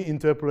when we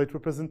interpolate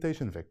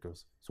representation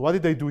vectors. So what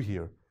did I do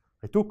here?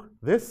 I took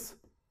this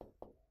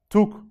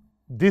to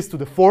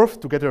the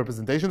 4th to get a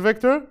representation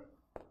vector,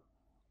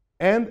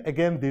 and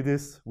again did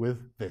this with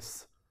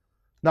this.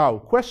 Now,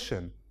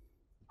 question.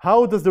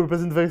 How does the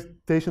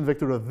representation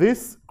vector of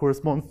this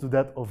correspond to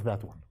that of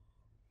that one?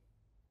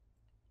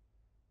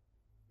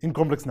 In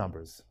complex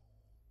numbers.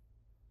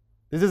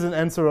 This is an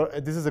answer.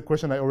 This is a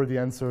question I already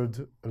answered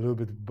a little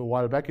bit a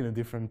while back in a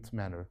different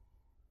manner.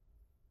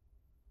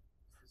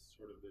 This is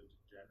sort of the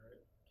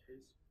degenerate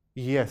case?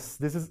 Yes,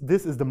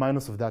 this is the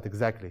minus of that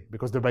exactly,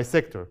 because they're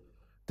bisector.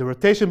 The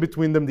rotation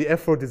between them, the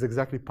effort is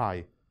exactly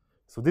pi.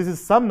 So this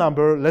is some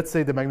number, let's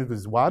say the magnitude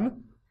is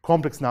 1,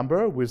 complex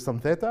number with some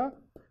theta,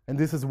 and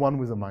this is 1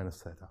 with a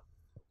minus theta.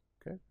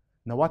 Okay?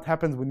 Now what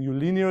happens when you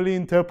linearly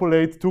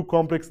interpolate two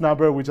complex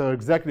numbers which are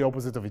exactly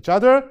opposite of each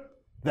other?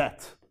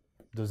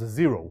 There's a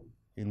 0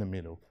 in the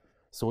middle.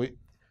 So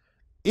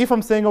if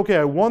I'm saying, okay,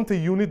 I want a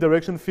unit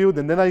direction field,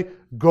 and then I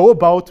go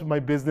about my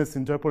business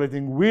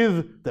interpolating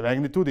with the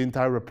magnitude, the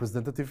entire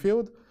representative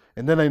field,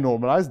 and then I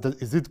normalize,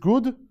 is it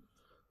good?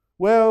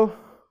 Well,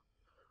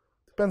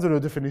 depends on your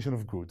definition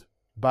of good.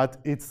 But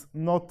it's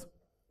not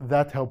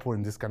that helpful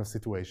in this kind of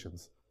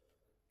situations.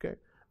 Okay?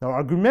 Now,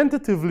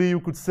 argumentatively,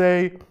 you could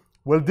say,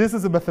 well, this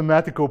is a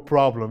mathematical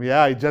problem.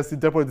 Yeah, I just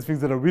interpolate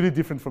things that are really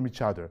different from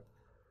each other.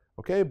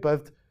 Okay,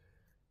 but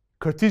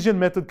Cartesian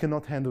method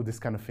cannot handle this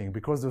kind of thing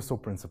because they're so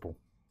principled.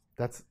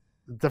 I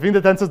think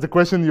that answers the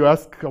question you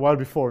asked a while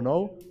before,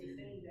 no? You're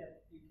saying that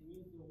you can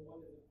use the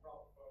one as a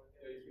prop for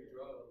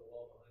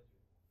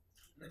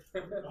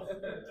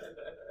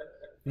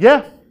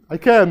Yeah, I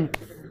can.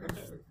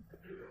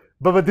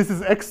 But this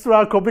is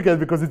extra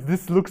complicated because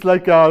this looks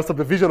like a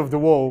subdivision of the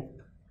wall.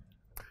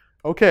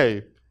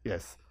 Okay,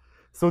 yes.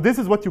 So this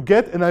is what you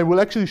get, and I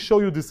will actually show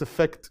you this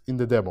effect in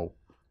the demo,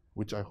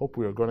 which I hope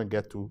we are going to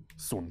get to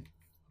soon.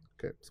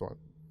 Okay, so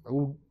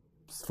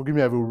forgive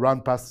me, I will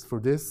run past for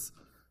this,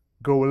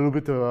 go a little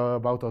bit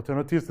about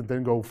alternatives, and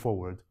then go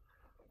forward.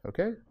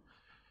 Okay?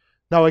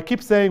 Now I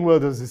keep saying, well,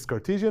 there's this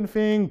Cartesian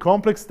thing,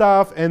 complex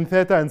stuff, n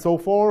theta, and so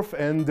forth,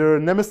 and their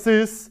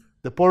nemesis,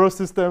 the polar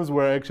systems,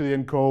 where I actually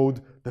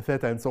encode the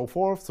theta and so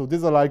forth. So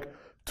these are like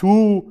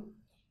two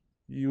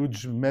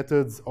huge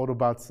methods,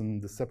 Autobots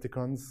and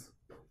Decepticons.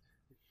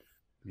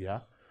 Yeah.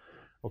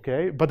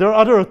 Okay, but there are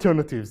other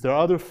alternatives. There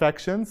are other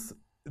factions.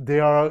 They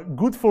are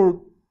good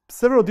for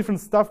several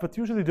different stuff, but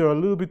usually they're a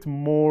little bit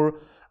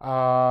more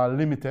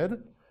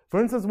limited.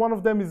 For instance, one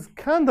of them is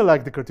kind of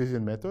like the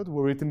Cartesian method,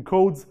 where it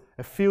encodes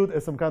a field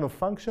as some kind of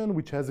function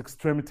which has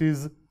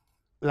extremities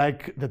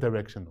like the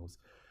directionals.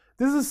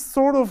 This is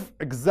sort of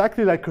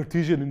exactly like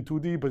Cartesian in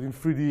 2D, but in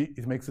 3D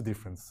it makes a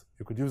difference.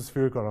 You could use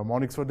spherical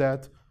harmonics for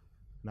that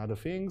and other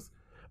things.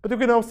 But you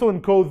can also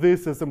encode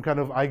this as some kind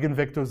of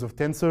eigenvectors of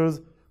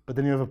tensors, but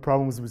then you have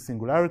problems with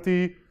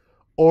singularity.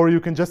 Or you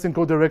can just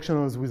encode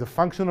directionals with a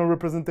functional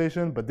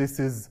representation, but this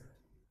is,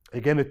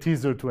 again, a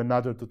teaser to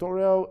another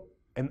tutorial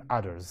and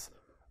others.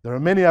 There are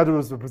many other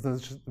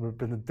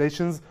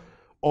representations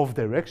of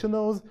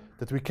directionals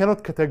that we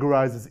cannot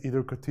categorize as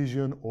either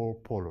Cartesian or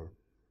polar.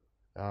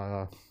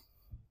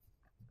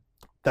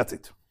 That's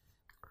it.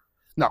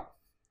 Now,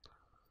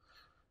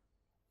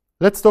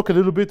 let's talk a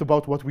little bit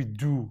about what we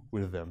do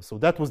with them. So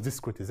that was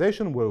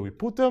discretization, where we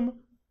put them.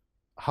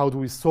 How do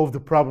we solve the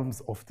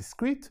problems of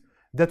discrete?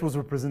 That was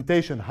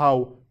representation,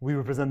 how we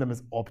represent them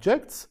as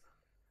objects.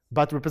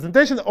 But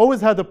representation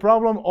always had the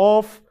problem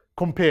of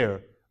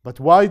compare. But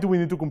why do we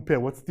need to compare?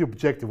 What's the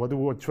objective? What are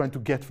we trying to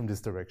get from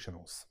these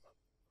directionals?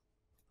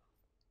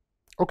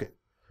 Okay.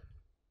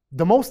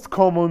 The most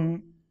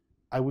common,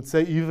 I would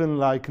say even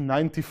like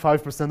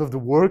 95% of the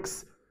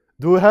works,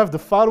 do have the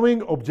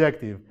following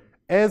objective: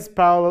 as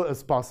parallel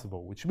as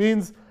possible, which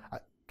means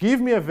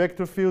give me a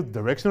vector field,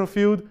 directional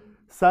field,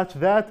 such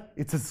that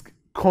it's as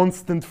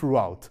constant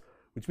throughout,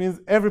 which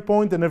means every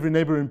point and every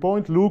neighboring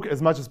point look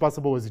as much as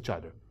possible as each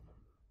other.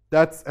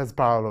 That's as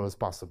parallel as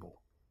possible.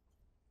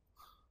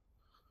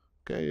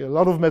 Okay, a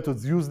lot of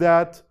methods use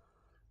that.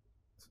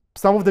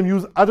 Some of them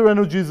use other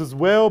energies as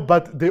well,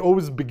 but they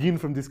always begin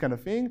from this kind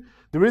of thing.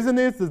 The reason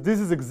is that this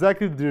is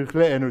exactly the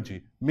Dirichlet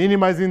energy,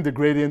 minimizing the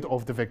gradient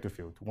of the vector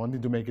field,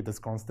 wanting to make it as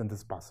constant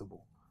as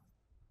possible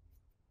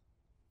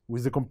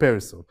with the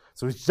comparison.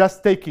 So it's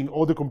just taking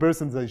all the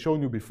comparisons I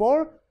showed you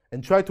before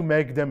and try to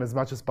make them as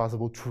much as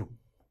possible true.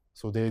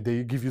 So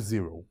they give you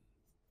 0.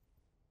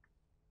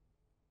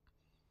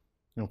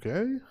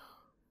 Okay.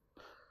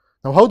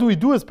 Now, how do we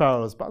do as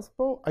parallel as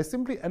possible? I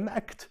simply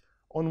enact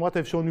on what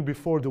I've shown you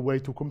before, the way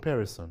to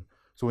comparison.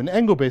 So in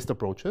angle-based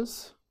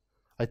approaches,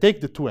 I take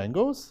the two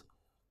angles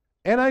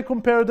and I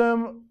compare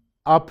them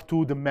up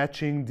to the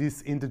matching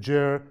this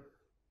integer,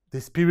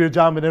 this period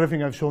jump, and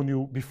everything I've shown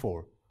you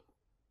before.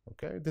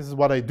 Okay, this is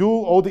what I do.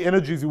 All the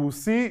energies you will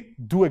see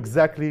do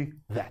exactly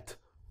that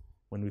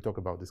when we talk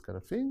about this kind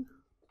of thing.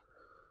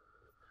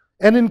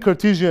 And in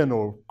Cartesian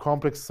or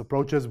complex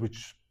approaches,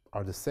 which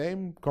are the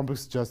same,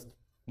 complex just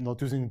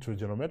not using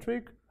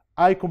trigonometric,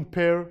 I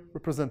compare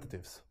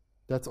representatives.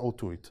 That's all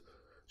to it.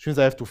 Which means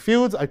I have two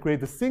fields, I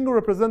create a single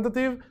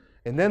representative,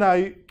 and then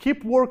I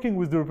keep working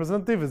with the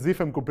representative as if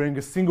I'm comparing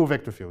a single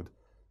vector field.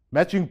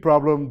 Matching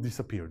problem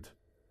disappeared.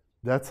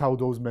 That's how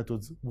those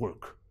methods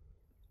work.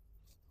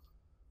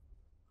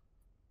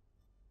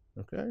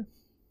 Okay?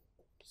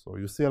 So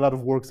you see a lot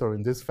of works are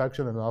in this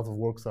faction and a lot of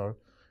works are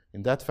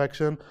in that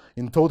faction.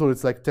 In total,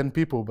 it's like 10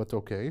 people, but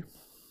okay.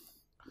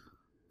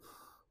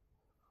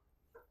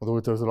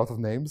 Although there's a lot of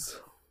names.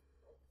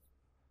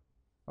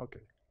 Okay.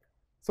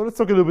 So let's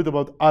talk a little bit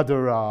about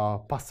other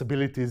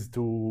possibilities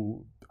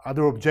to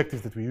other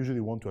objectives that we usually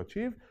want to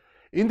achieve.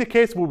 In the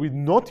case where we're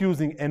not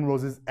using n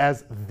roses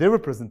as the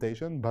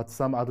representation, but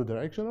some other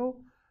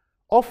directional,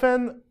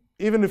 often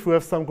even if we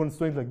have some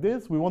constraint like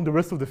this, we want the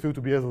rest of the field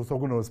to be as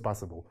orthogonal as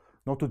possible,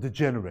 not to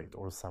degenerate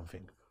or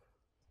something.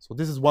 So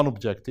this is one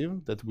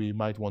objective that we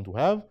might want to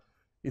have.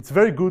 It's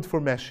very good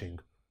for meshing.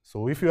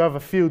 So if you have a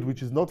field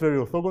which is not very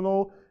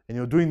orthogonal, and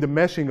you're doing the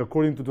meshing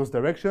according to those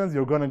directions,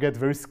 you're going to get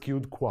very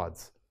skewed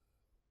quads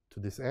to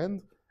this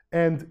end.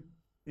 And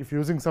if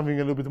you're using something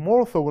a little bit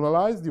more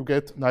orthogonalized, you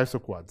get nicer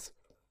quads.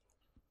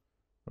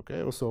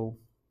 Okay, also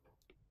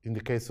in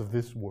the case of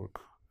this work,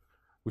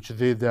 which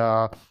did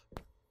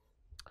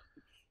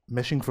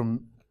meshing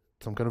from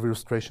some kind of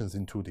illustrations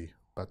in 2D,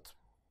 but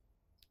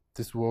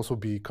this will also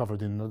be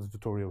covered in another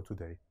tutorial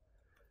today.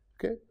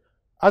 Okay,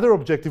 other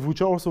objectives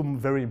which are also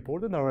very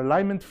important are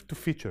alignment to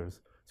features.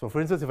 So for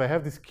instance, if I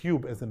have this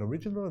cube as an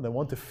original and I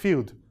want a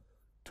field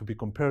to be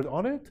compared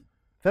on it,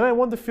 then I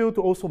want the field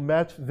to also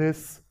match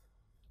this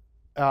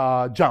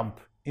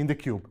jump in the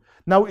cube.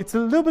 Now, it's a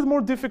little bit more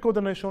difficult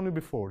than I shown you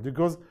before,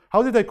 because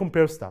how did I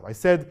compare stuff? I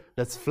said,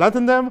 let's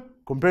flatten them,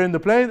 compare in the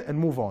plane, and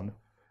move on.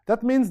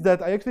 That means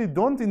that I actually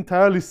don't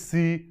entirely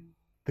see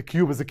the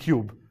cube as a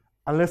cube,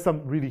 unless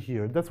I'm really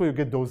here. That's where you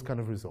get those kind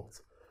of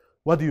results.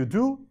 What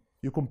do?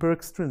 You compare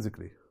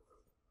extrinsically.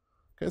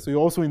 Okay, so you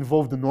also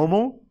involve the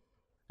normal,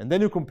 and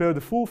then you compare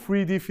the full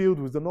 3D field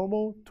with the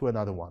normal to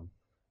another one.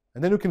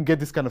 And then you can get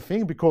this kind of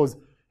thing, because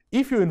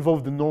if you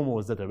involve the normal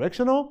as the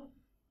directional,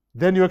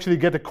 then you actually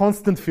get a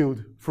constant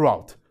field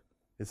throughout.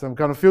 It's some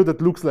kind of field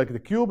that looks like the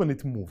cube and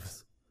it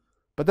moves.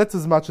 But that's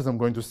as much as I'm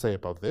going to say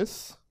about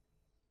this.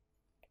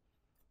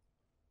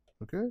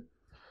 Okay.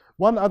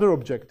 One other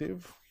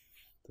objective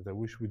that I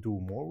wish we do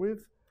more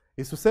with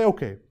is to say,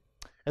 okay,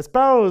 as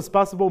parallel as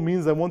possible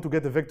means I want to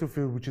get a vector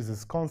field which is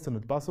as constant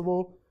as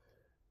possible.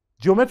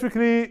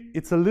 Geometrically,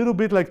 it's a little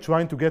bit like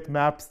trying to get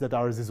maps that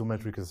are as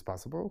isometric as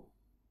possible.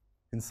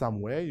 In some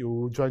way,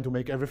 you're trying to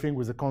make everything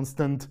with a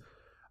constant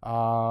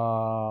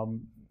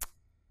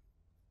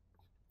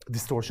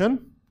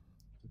distortion,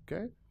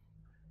 okay?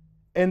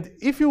 And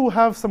if you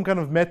have some kind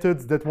of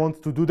methods that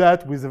want to do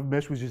that with a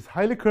mesh which is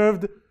highly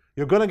curved,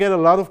 you're gonna get a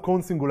lot of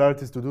cone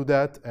singularities to do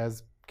that,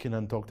 as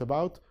Kenan talked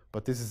about,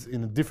 but this is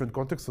in a different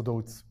context, although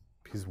it's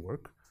his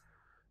work,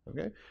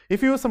 okay?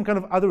 If you use some kind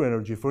of other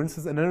energy, for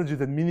instance, an energy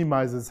that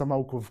minimizes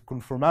somehow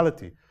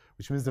conformality,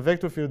 which means the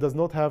vector field does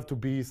not have to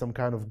be some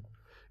kind of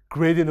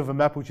gradient of a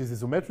map which is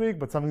isometric,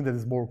 but something that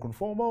is more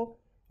conformal,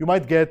 you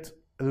might get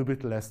a little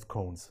bit less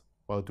cones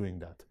while doing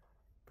that.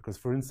 Because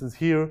for instance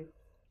here,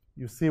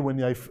 you see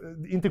when I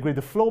integrate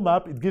the flow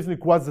map, it gives me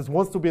quads that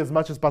wants to be as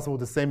much as possible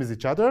the same as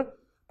each other,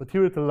 but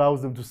here it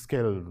allows them to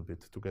scale a little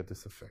bit to get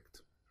this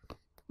effect.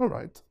 All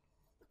right.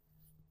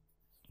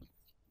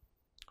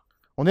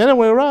 On the other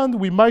way around,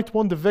 we might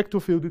want the vector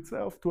field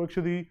itself to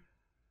actually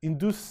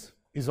induce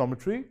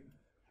isometry.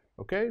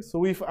 Okay,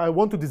 so if I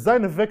want to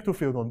design a vector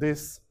field on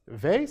this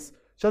vase,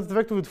 just the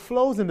vector field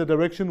flows in the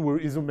direction where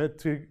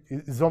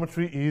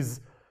isometry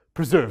is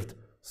preserved.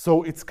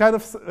 So it's kind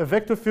of a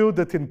vector field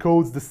that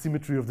encodes the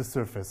symmetry of the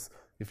surface,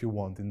 if you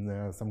want,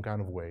 in some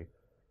kind of way.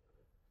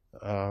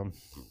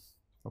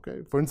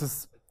 Okay, for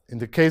instance, in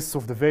the case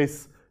of the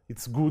vase,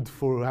 it's good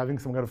for having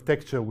some kind of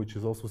texture which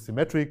is also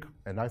symmetric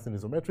and nice and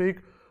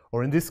isometric,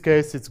 or in this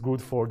case, it's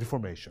good for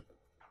deformation.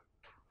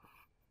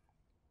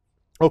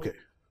 Okay.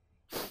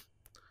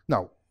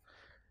 Now,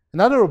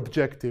 another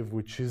objective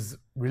which is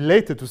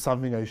related to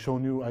something I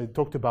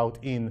talked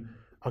about in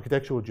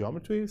architectural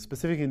geometry,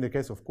 specifically in the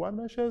case of quad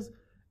meshes,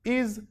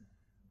 is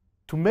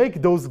to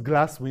make those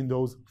glass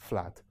windows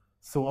flat.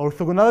 So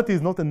orthogonality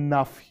is not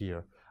enough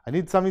here. I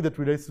need something that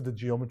relates to the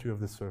geometry of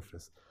the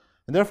surface.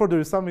 And therefore, there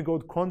is something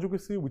called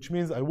conjugacy, which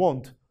means I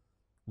want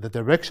the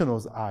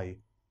directionals I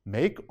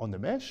make on the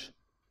mesh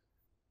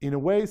in a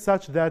way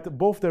such that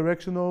both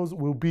directionals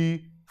will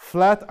be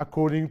flat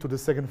according to the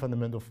second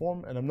fundamental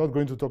form. And I'm not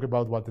going to talk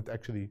about what it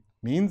actually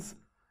means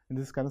in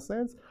this kind of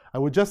sense. I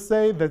would just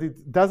say that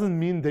it doesn't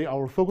mean they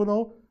are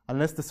orthogonal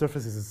unless the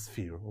surface is a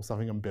sphere or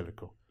something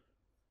umbilical.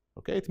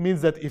 Okay, it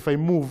means that if I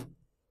move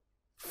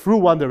through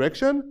one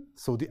direction,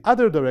 so the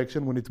other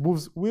direction, when it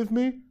moves with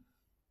me,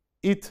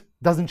 it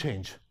doesn't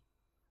change.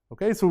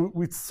 Okay, so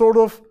it's sort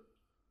of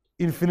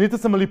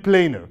infinitesimally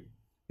planar.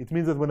 It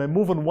means that when I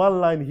move on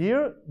one line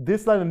here,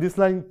 this line and this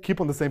line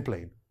keep on the same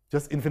plane,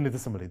 just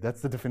infinitesimally.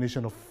 That's the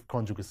definition of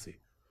conjugacy.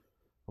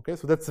 Okay,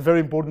 so that's a very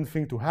important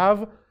thing to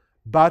have,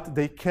 but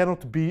they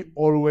cannot be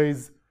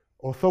always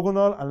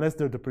orthogonal unless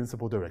they're the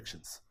principal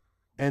directions.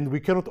 And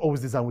we cannot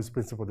always design with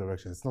principal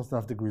directions. It's not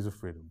enough degrees of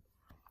freedom.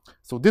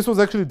 So this was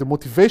actually the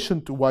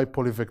motivation to why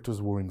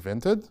polyvectors were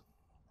invented.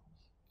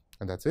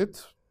 And that's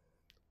it.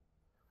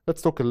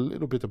 Let's talk a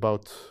little bit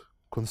about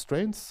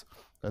constraints,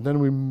 and then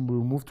we'll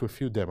move to a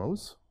few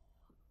demos.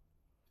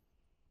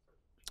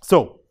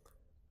 So,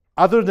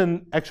 other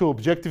than actual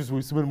objectives, we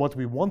assume what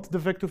we want the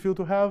vector field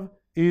to have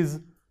is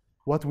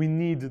what we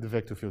need the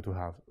vector field to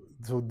have.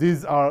 So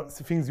these are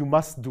things you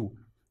must do,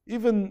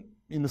 even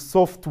in a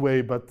soft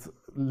way, but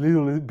a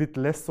little bit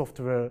less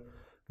software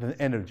than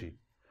energy.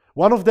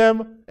 One of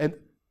them, and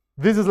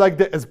this is like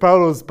the as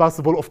parallel as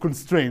possible of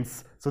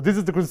constraints. So this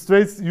is the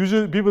constraints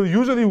people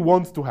usually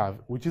want to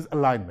have, which is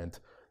alignment.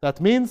 That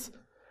means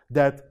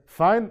that,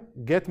 fine,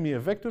 get me a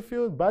vector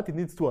field, but it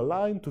needs to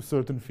align to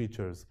certain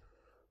features.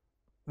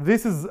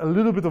 This is a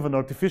little bit of an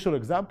artificial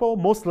example.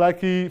 Most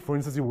likely, for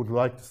instance, you would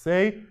like to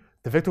say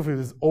the vector field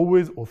is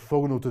always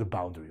orthogonal to the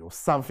boundary or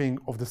something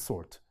of the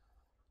sort.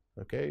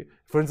 Okay?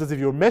 For instance, if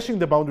you're meshing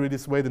the boundary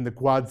this way, then the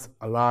quads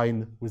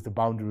align with the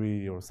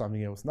boundary or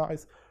something else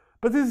nice.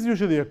 But this is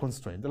usually a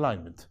constraint,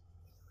 alignment.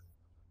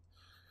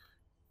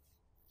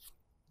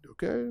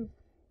 Okay?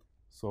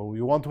 So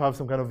you want to have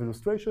some kind of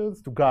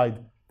illustrations to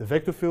guide the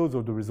vector fields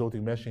or the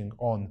resulting meshing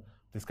on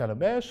this kind of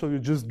mesh. So you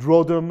just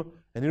draw them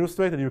and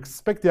illustrate, and you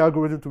expect the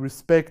algorithm to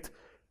respect,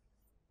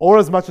 or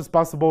as much as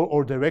possible,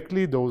 or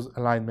directly, those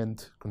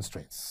alignment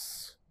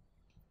constraints.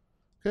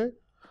 Okay?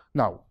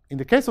 Now, in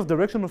the case of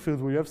directional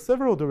fields where you have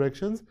several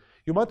directions,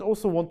 you might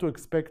also want to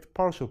expect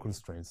partial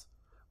constraints,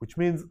 which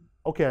means,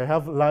 okay, I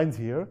have lines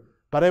here,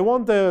 but I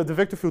want the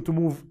vector field to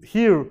move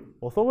here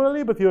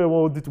orthogonally, but here I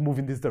want it to move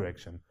in this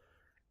direction.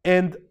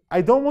 And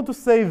I don't want to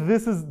say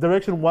this is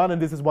direction 1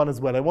 and this is 1 as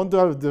well. I want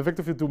the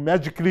vector field to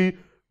magically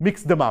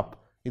mix them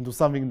up into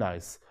something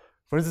nice.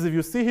 For instance, if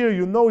you see here,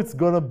 you know it's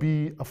going to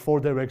be a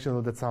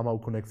 4-directional that somehow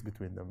connects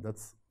between them.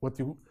 That's what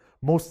you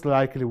most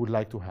likely would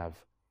like to have.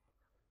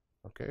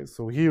 Okay,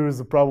 so here is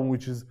a problem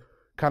which is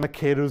kind of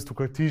caters to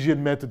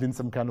Cartesian method in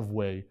some kind of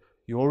way.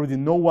 You already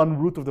know one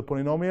root of the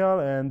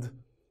polynomial, and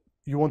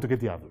you want to get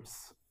the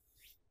others.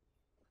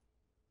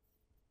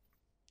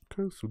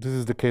 Okay, so this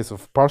is the case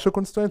of partial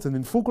constraints, and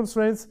in full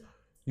constraints,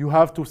 you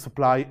have to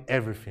supply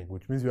everything,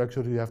 which means you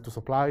actually have to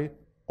supply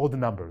all the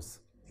numbers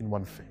in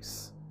one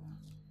phase.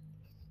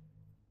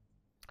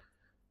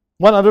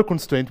 One other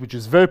constraint, which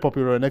is very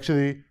popular, and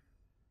actually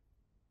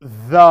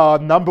the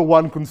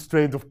 #1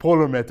 constraint of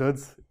polar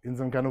methods in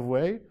some kind of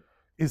way,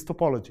 is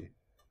topology,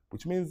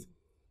 which means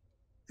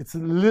it's a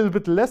little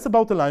bit less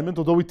about alignment,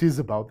 although it is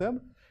about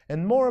them,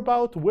 and more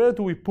about where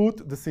do we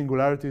put the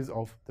singularities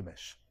of the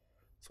mesh.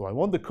 So I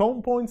want the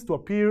cone points to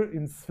appear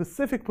in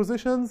specific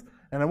positions,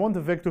 and I want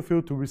the vector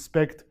field to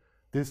respect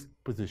these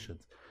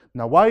positions.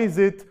 Now, why is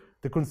it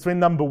the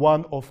constraint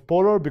 #1 of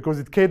polar? Because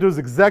it caters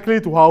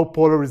exactly to how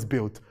polar is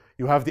built.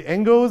 You have the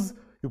angles,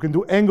 you can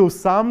do angle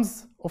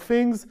sums of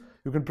things,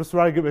 you can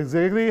prescribe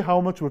exactly how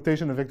much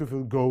rotation a vector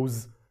field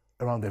goes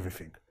around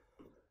everything.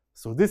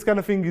 So this kind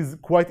of thing is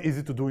quite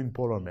easy to do in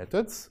polar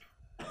methods,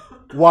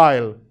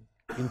 while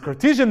in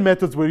Cartesian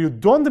methods where you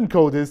don't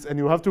encode this and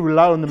you have to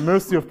rely on the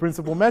mercy of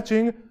principal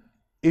matching,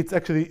 it's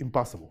actually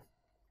impossible.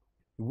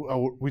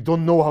 We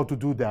don't know how to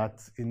do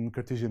that in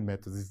Cartesian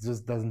methods. It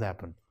just doesn't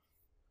happen,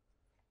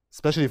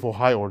 especially for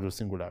high order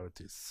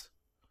singularities.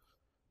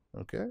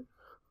 Okay?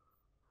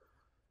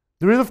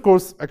 There is, of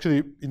course,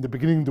 actually, in the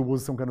beginning, there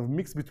was some kind of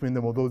mix between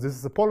them, although this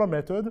is a polar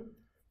method,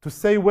 to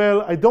say,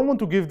 well, I don't want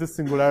to give the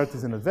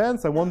singularities in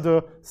advance. I want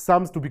the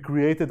sums to be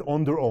created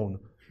on their own.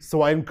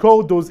 So I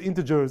encode those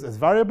integers as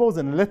variables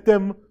and let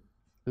them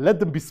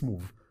be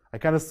smooth. I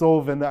kind of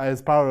solve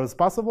as parallel as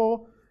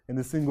possible, and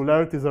the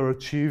singularities are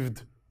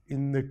achieved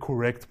in the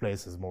correct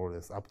places, more or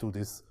less, up to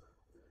this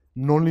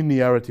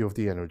nonlinearity of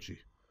the energy.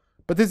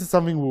 But this is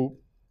something we'll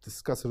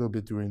discuss a little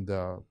bit during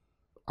the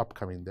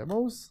upcoming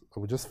demos. I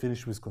will just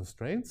finish with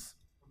constraints.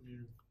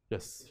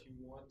 Yes? If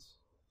you want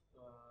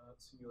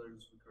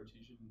singularities with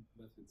Cartesian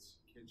methods,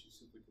 can't you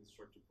simply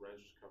construct a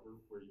branched cover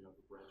where you have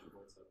the branch on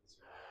one side and the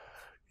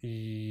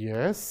same?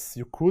 Yes,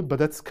 you could, but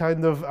that's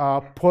kind of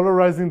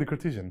polarizing the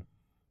Cartesian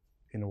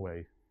in a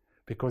way,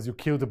 because you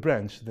kill the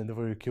branch, then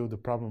you kill the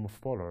problem of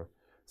polar.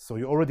 So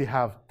you already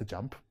have the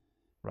jump,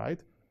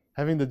 right?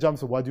 Having the jump,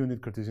 so why do you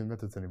need Cartesian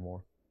methods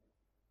anymore?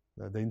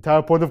 The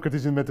entire point of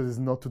Cartesian method is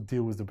not to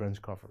deal with the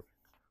branch cover.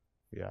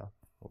 Yeah,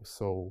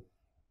 so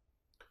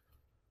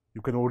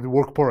you can already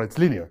work polar, it's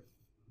linear.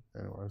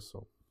 Anyway,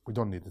 so we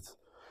don't need it.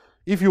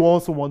 If you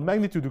also want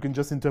magnitude, you can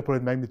just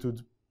interpolate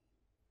magnitude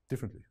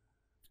differently.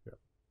 Yeah.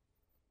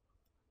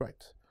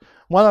 Right.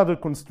 One other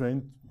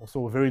constraint,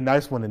 also a very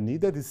nice one and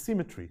needed, is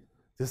symmetry.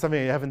 This is something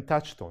I haven't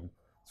touched on.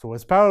 So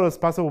as parallel as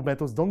possible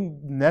methods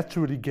don't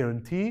naturally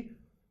guarantee,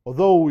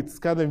 although it's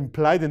kind of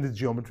implied in the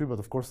geometry, but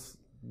of course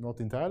not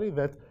entirely,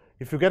 that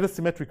if you get a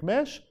symmetric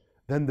mesh,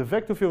 then the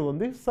vector field on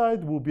this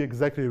side will be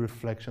exactly a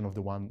reflection of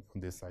the one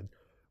on this side,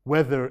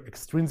 whether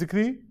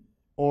extrinsically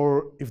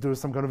or if there is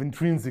some kind of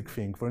intrinsic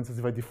thing. For instance,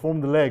 if I deform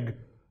the leg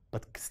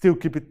but still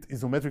keep it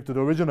isometric to the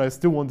origin, I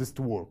still want this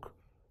to work,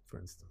 for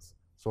instance.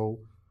 So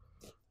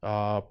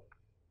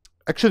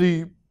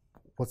actually,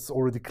 what's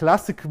already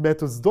classic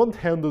methods don't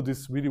handle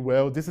this really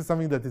well. This is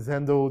something that is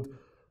handled,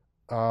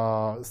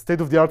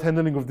 state-of-the-art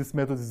handling of this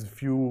method is a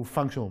few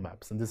functional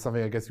maps. And this is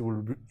something I guess you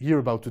will hear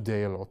about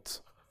today a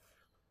lot.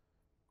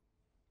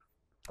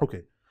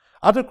 Okay,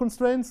 other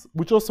constraints,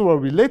 which also are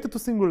related to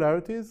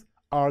singularities,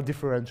 are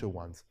differential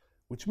ones,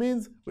 which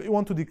means we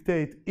want to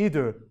dictate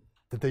either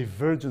the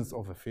divergence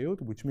of a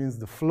field, which means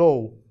the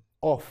flow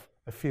of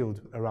a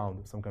field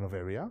around some kind of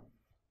area.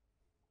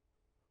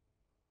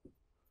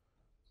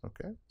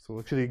 Okay, so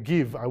actually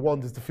I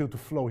want the field to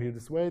flow here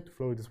this way, to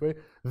flow this way.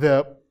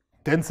 The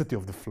density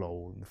of the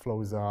flow. The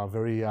flow is a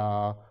very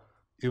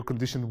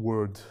ill-conditioned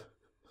word,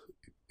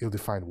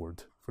 ill-defined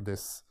word for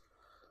this.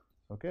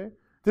 Okay?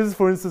 This is,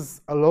 for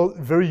instance,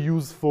 very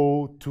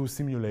useful to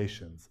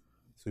simulations.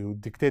 So you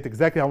dictate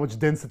exactly how much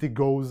density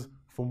goes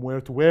from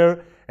where to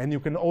where, and you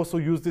can also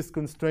use this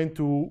constraint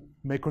to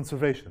make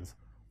conservations.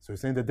 So you're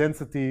saying the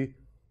density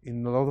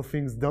in a lot of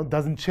things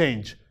doesn't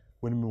change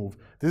when you move.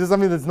 This is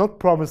something that's not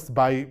promised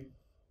by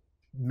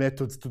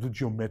methods to do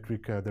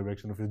geometric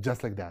direction of field,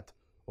 just like that,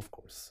 of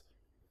course.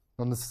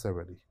 Not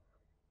necessarily.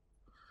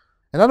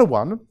 Another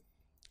one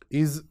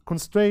is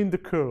constrain the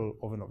curl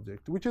of an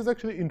object, which is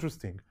actually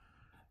interesting.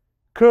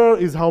 Curl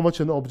is how much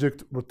an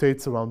object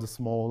rotates around a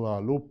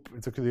small loop.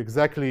 It's actually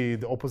exactly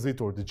the opposite,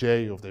 or the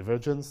J, of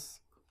divergence.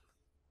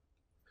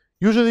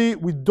 Usually,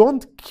 we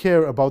don't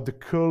care about the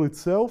curl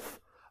itself.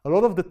 A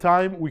lot of the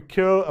time, we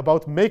care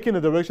about making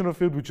a directional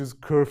field which is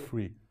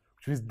curve-free,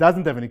 which means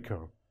doesn't have any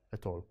curl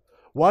at all.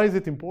 Why is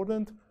it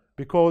important?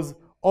 Because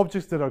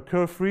objects that are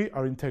curve-free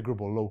are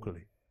integrable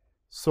locally.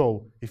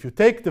 So if you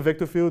take the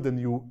vector field and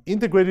you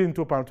integrate it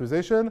into a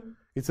parameterization,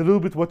 it's a little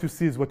bit what you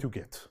see is what you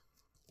get.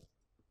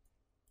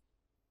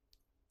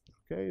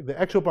 Okay? The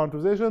actual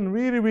parameterization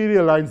really, really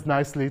aligns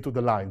nicely to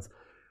the lines.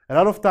 A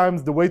lot of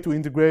times, the way to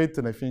integrate,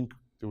 and I think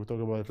we'll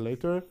talk about it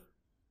later,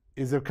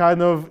 is a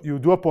kind of, you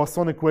do a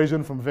Poisson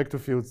equation from vector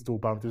fields to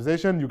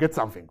parameterization, you get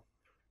something.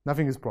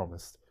 Nothing is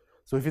promised.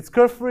 So if it's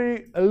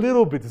curve-free, a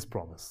little bit is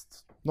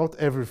promised. Not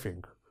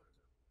everything.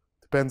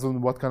 Depends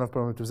on what kind of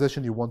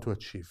parameterization you want to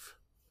achieve.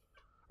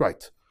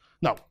 Right.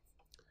 Now,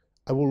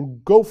 I will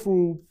go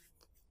through,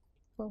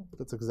 well,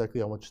 that's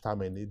exactly how much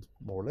time I need,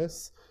 more or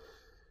less.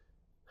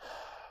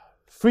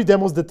 3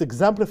 demos that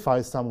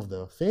exemplify some of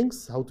the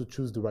things, how to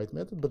choose the right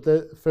method.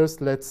 But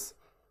first, let's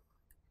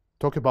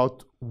talk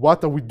about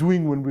what are we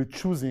doing when we're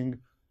choosing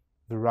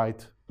the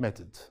right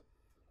method.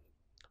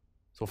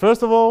 So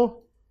first of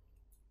all,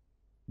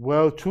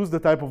 well, choose the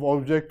type of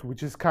object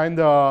which is kind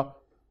of,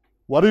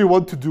 what do you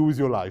want to do with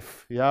your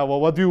life? Yeah,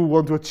 well, what do you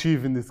want to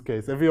achieve in this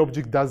case? Every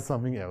object does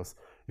something else.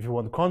 If you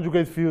want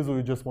conjugate fields, or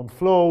you just want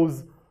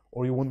flows,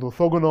 or you want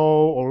orthogonal,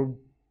 or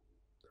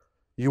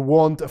you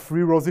want a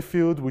free Rosie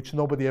field, which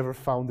nobody ever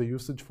found a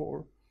usage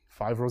for,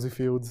 5 Rosie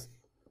fields,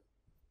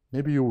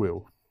 maybe you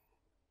will.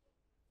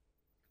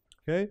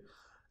 Okay?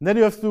 And then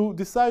you have to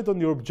decide on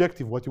your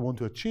objective, what you want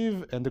to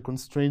achieve, and the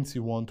constraints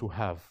you want to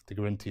have, the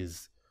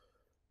guarantees.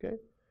 Okay?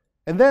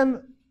 And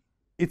then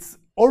it's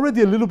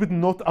already a little bit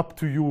not up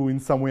to you in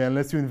some way,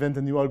 unless you invent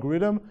a new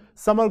algorithm.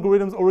 Some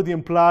algorithms already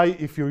imply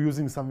if you're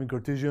using something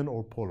Cartesian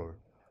or polar.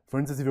 For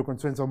instance, if your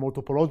constraints are more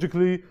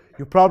topologically,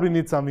 you probably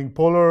need something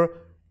polar.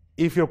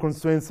 If your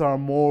constraints are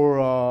more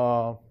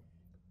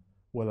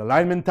well,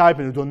 alignment type,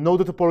 and you don't know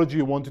the topology,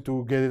 you wanted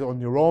to get it on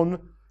your own,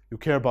 you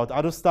care about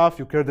other stuff,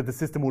 you care that the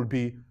system will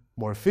be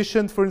more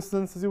efficient, for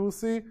instance, as you will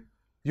see,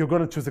 you're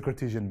going to choose a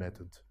Cartesian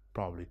method,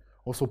 probably.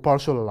 Also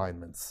partial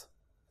alignments.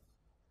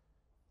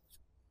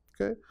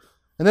 Okay?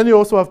 And then you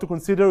also have to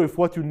consider if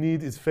what you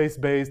need is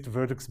face-based,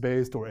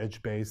 vertex-based, or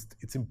edge-based.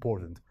 It's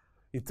important.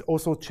 It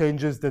also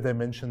changes the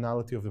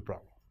dimensionality of the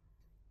problem.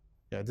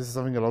 Yeah, this is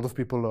something a lot of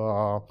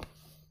people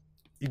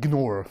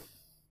ignore.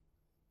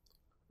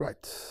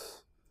 Right.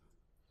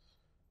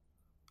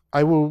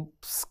 I will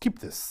skip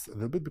this a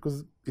little bit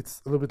because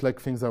it's a little bit like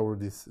things I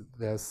already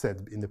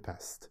said in the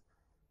past.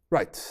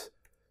 Right.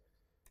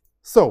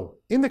 So,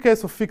 in the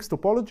case of fixed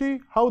topology,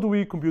 how do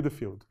we compute the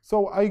field?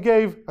 So I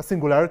gave a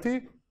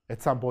singularity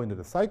at some point in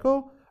the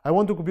cycle. I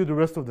want to compute the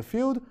rest of the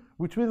field,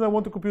 which means I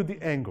want to compute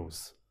the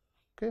angles.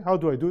 Okay, how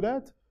do I do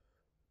that?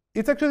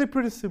 It's actually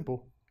pretty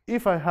simple.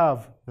 If I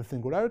have the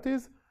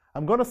singularities,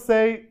 I'm going to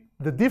say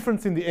the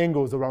difference in the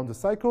angles around the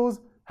cycles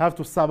have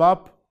to sum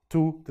up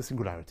to the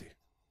singularity.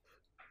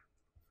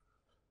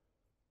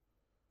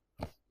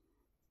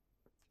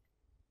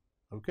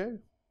 Okay,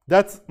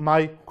 that's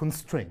my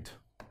constraint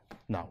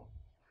now.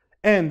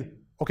 And,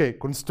 okay,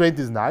 constraint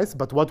is nice,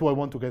 but what do I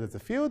want to get as a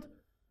field?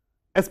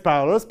 As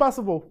parallel as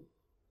possible.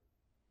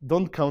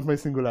 Don't count my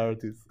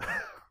singularities.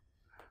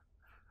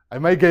 I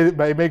may get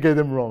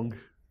them wrong.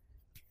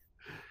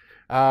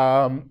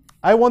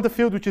 I want a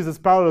field which is as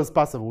parallel as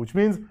possible, which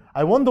means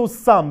I want those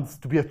sums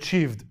to be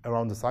achieved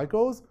around the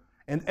cycles,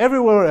 and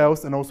everywhere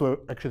else, and also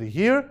actually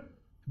here,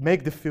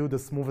 make the field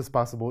as smooth as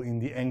possible in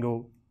the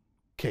angle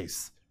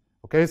case.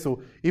 Okay,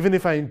 so even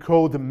if I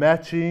encode the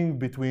matching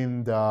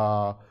between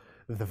the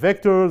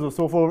vectors or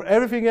so forth,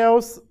 everything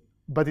else,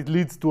 but it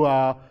leads to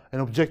an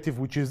objective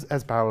which is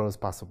as parallel as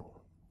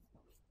possible.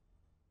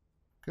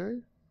 Okay,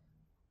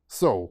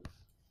 so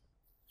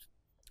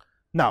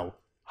now,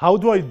 how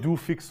do I do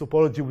fixed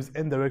topology with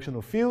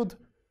n-directional field?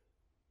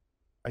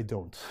 I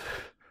don't.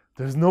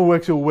 There's no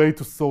actual way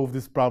to solve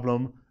this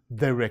problem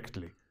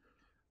directly,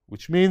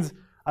 which means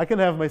I can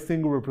have my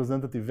single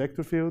representative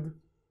vector field.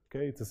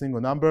 Okay, it's a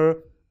single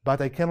number, but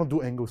I cannot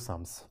do angle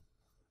sums.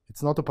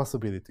 It's not a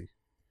possibility.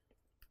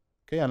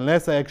 Okay,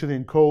 unless I actually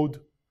encode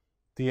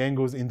the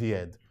angles in the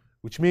end,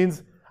 which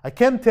means I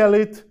can tell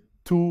it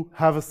to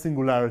have a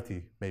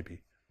singularity,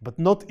 maybe, but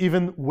not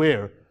even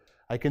where.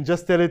 I can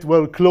just tell it,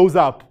 well, close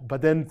up,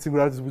 but then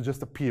singularities will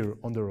just appear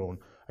on their own.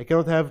 I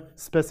cannot have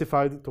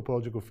specified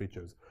topological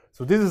features.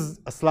 So this is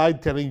a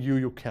slide telling you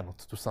you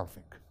cannot do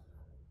something.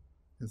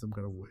 in some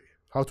kind of way.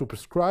 How to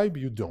prescribe?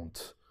 You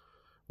don't.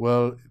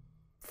 Well,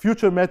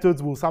 future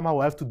methods will somehow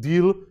have to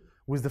deal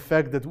with the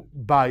fact that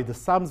by the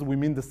sums, we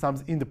mean the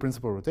sums in the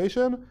principal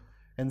rotation,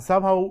 and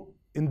somehow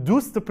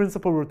induce the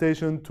principal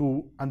rotation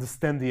to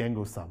understand the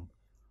angle sum,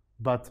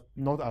 but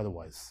not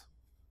otherwise.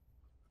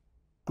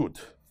 Good.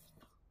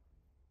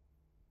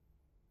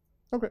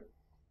 Okay.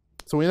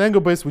 So in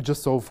angle base, we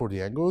just solve for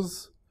the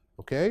angles.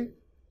 Okay.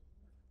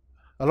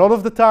 A lot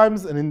of the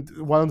times, and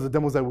in one of the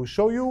demos I will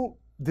show you,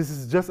 this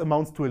is just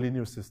amounts to a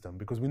linear system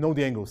because we know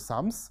the angle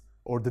sums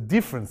or the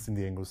difference in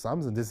the angle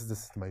sums, and this is the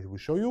system I will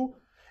show you.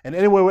 And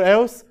anywhere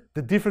else,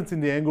 the difference in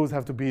the angles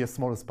have to be as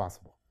small as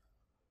possible.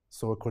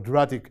 So a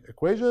quadratic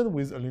equation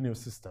with a linear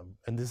system.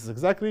 And this is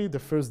exactly the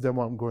first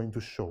demo I'm going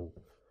to show.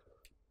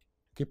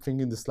 Keep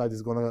thinking the slide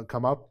is going to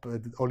come up,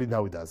 but only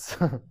now it does.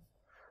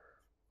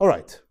 All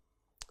right.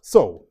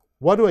 So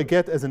what do I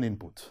get as an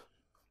input?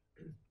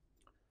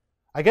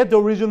 I get the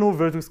original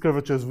vertex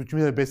curvatures, which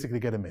means I basically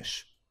get a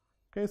mesh.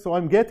 Okay, so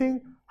I'm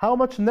getting how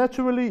much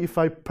naturally, if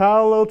I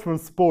parallel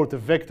transport a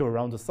vector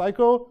around the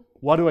cycle,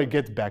 what do I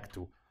get back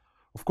to?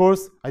 Of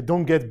course, I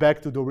don't get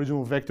back to the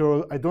original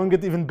vector. I don't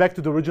get even back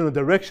to the original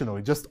directional.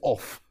 It's just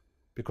off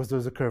because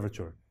there's a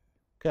curvature.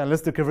 Okay,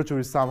 unless the curvature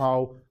is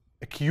somehow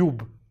a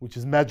cube, which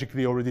is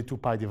magically already 2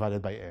 pi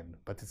divided by n,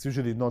 but it's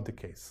usually not the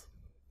case.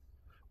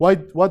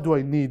 What do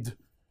I need?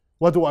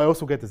 What do I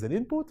also get as an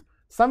input?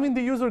 Something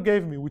the user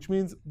gave me, which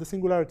means the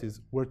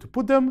singularities, where to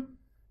put them,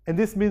 and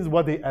this means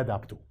what they add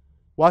up to.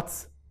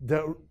 What's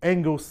the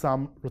angle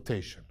sum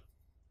rotation?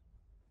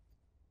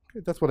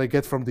 Okay, that's what I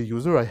get from the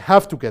user. I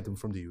have to get them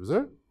from the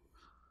user.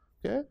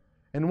 Okay?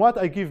 And what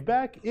I give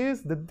back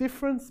is the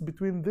difference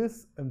between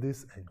this and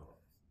this angle.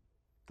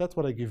 That's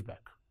what I give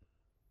back.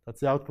 That's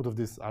the output of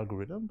this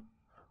algorithm,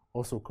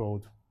 also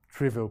called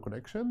trivial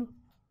connection.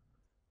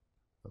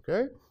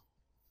 Okay?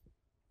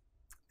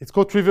 It's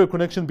called trivial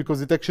connection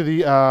because it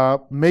actually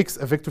makes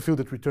a vector field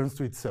that returns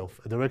to itself,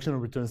 a directional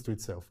returns to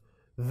itself.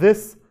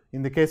 This,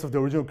 in the case of the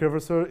original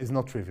curvature, is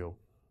not trivial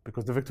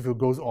because the vector field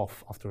goes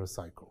off after a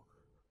cycle.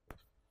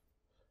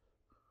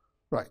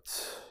 Right.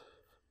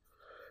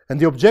 And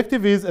the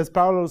objective is as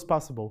parallel as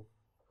possible,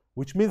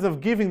 which means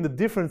of giving the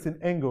difference in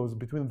angles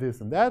between this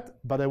and that,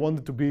 but I want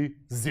it to be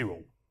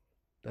 0.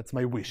 That's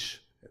my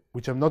wish,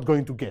 which I'm not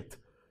going to get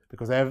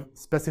because I have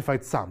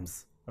specified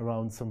sums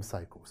around some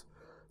cycles.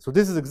 So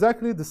this is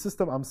exactly the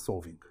system I'm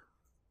solving.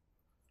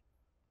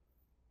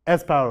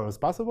 As parallel as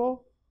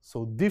possible,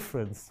 so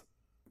difference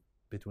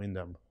between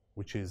them,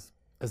 which is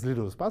as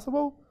little as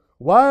possible,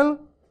 while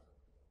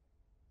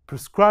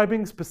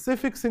prescribing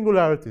specific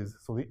singularities.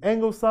 So the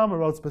angle sum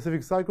around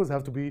specific cycles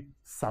have to be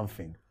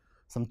something.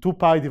 Some 2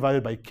 pi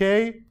divided by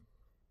k,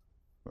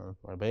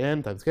 or by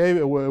n times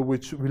k,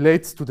 which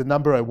relates to the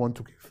number I want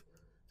to give.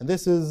 And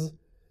this is,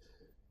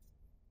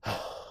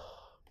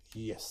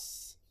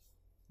 yes,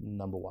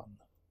 number 1.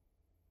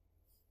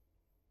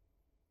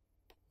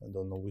 I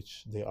don't know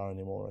which they are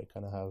anymore. I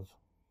kind of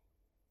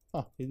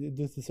have,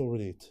 this is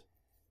already it.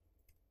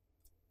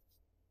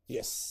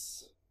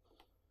 Yes,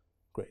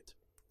 great.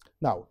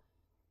 Now,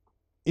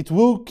 it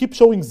will keep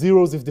showing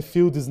zeros if the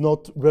field is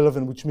not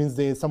relevant, which means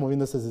the sum of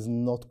indices is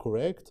not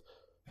correct.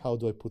 How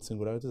do I put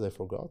singularities? I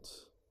forgot.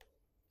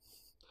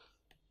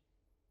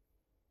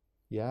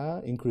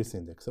 Yeah, increase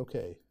index,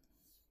 okay.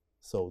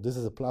 So this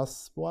is a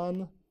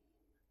 +1,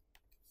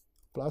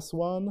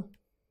 +1.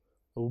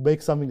 We'll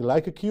make something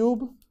like a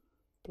cube.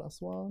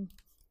 +1,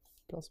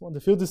 +1. The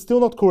field is still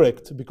not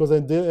correct because I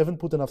haven't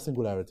put enough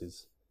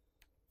singularities.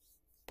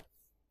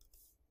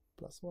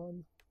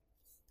 +1,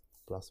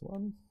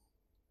 +1,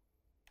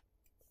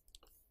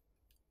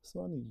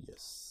 +1,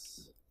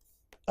 yes.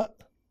 +1.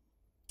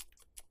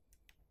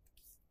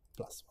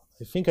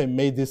 I think I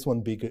made this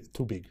one bigger,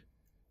 too big.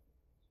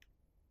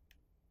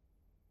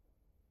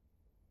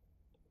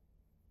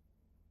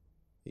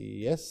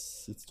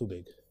 Yes, it's too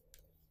big.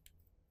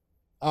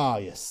 Ah,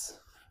 yes.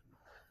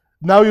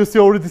 Now you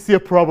already see a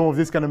problem of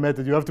this kind of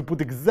method. You have to put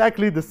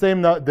exactly the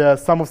same the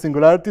sum of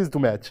singularities to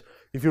match.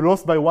 If you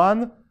lost by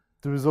 1,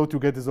 the result you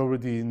get is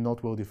already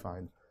not well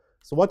defined.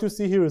 So what you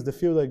see here is the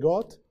field I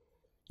got.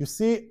 You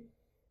see,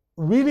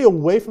 really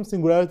away from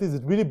singularities,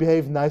 it really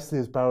behaves nicely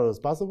as parallel as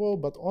possible.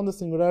 But on the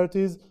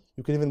singularities,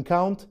 you can even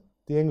count.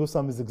 The angle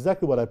sum is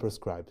exactly what I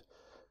prescribed.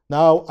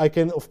 Now I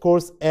can, of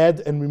course,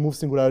 add and remove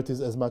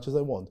singularities as much as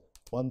I want.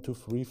 1, 2,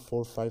 3,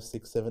 4, 5,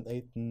 6, 7,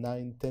 8,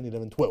 9, 10,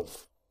 11,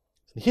 12.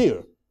 And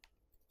here,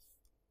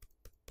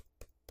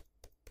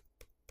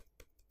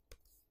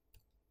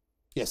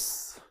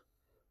 yes.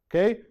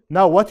 Okay.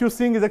 Now what you're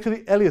seeing is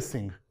actually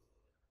aliasing.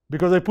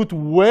 Because I put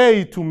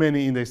way too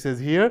many indexes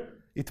here,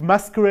 it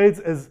masquerades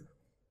as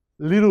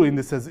little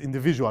indices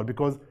individual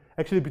because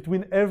actually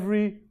between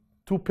every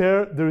 2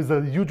 pair there is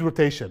a huge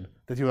rotation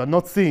that you are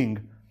not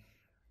seeing.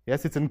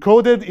 Yes, it's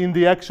encoded in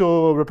the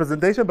actual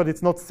representation, but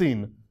it's not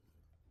seen.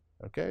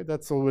 Okay,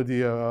 that's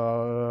already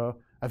a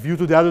view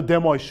to the other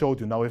demo I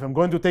showed you. Now, if I'm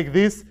going to take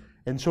this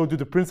and show you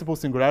the principal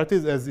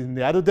singularities as in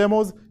the other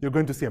demos, you're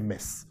going to see a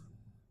mess.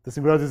 The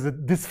singularities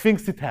that this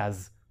thinks it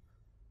has.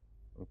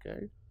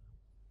 Okay.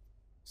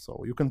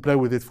 So you can play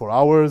with it for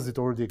hours. It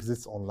already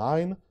exists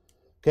online.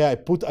 Okay,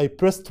 I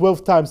pressed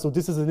 12 times, so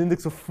this is an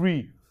index of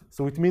 3.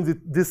 So it means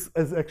this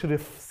is actually a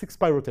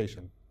 6-pi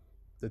rotation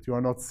that you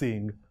are not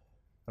seeing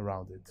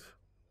around it.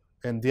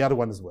 And the other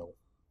one as well.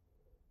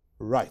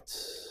 Right.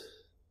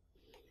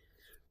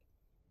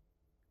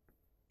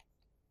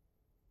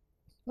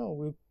 Oh,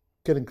 we're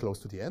getting close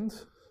to the end.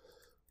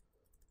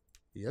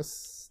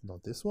 Yes,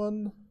 not this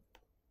one.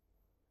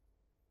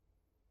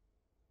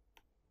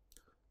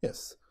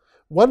 Yes.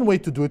 One way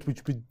to do it,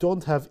 which we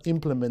don't have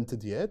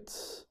implemented yet,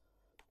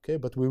 okay,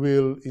 but we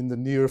will in the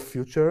near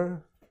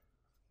future,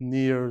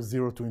 near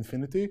 0 to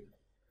infinity,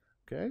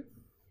 okay,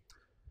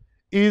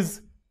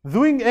 is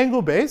doing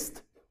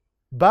angle-based,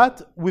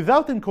 but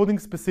without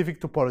encoding specific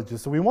topologies.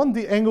 So we want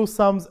the angle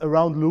sums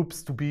around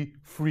loops to be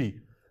free.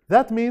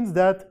 That means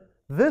that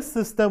this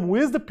system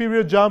with the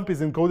period jump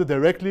is encoded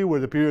directly where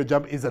the period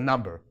jump is a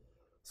number.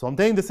 So I'm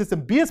telling the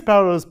system be as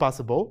parallel as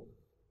possible,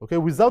 okay,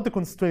 without the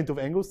constraint of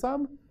angle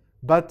sum,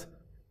 but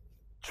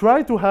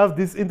try to have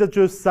these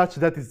integers such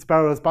that it's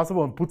parallel as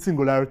possible and put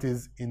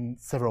singularities in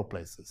several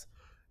places.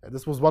 And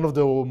this was one of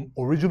the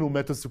original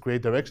methods to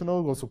create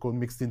directional, also called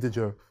mixed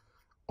integer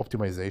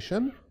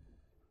optimization.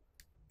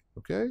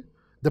 Okay.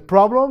 The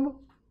problem,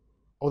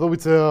 although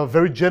it's a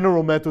very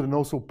general method and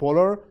also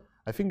polar,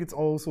 I think it's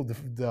also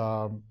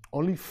the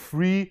only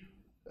free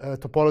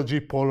topology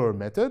polar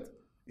method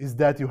is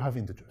that you have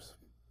integers.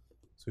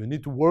 So you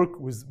need to work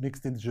with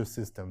mixed integer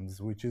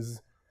systems, which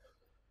is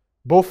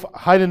both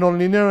highly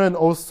nonlinear and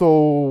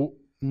also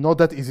not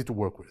that easy to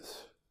work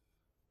with.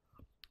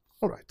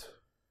 All right.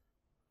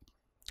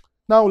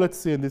 Now let's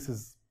see, and this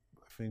is,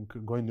 I think,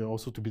 going to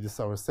also to be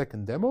our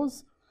second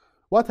demos.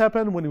 What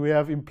happened when we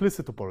have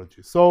implicit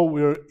topology? So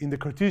we're in the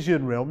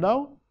Cartesian realm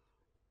now.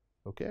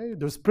 Okay,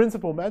 there's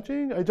principal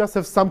matching. I just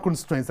have some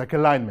constraints like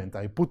alignment.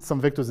 I put some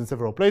vectors in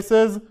several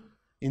places,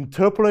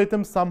 interpolate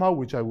them somehow,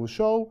 which I will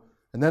show,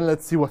 and then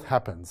let's see what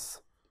happens.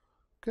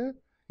 Okay,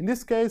 in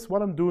this case,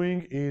 what I'm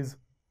doing is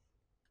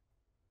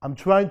I'm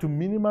trying to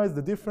minimize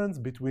the difference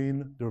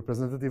between the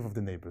representative of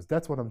the neighbors.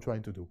 That's what I'm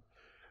trying to do.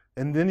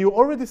 And then you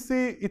already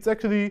see it's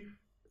actually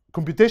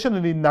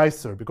computationally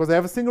nicer because I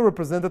have a single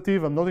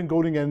representative. I'm not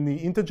encoding any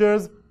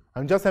integers.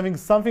 I'm just having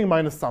something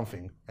minus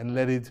something and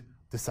let it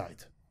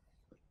decide.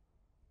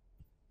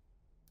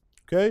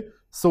 Okay,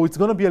 so it's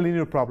going to be a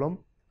linear problem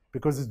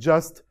because it's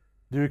just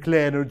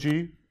Dirichlet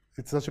energy.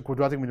 It's such a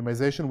quadratic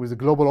minimization with a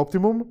global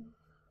optimum.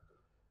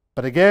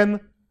 But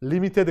again,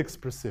 limited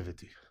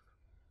expressivity.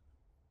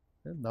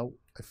 And now,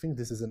 I think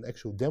this is an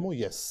actual demo.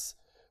 Yes.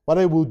 What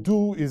I will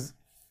do is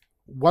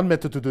one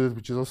method to do it,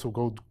 which is also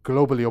called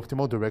globally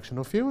optimal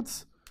directional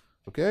fields.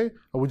 Okay.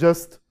 I will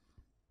just,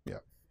 yeah,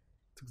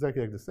 it's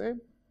exactly like the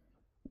same.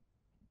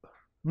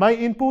 My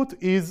input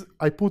is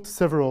I put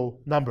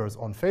several numbers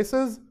on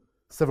faces,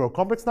 several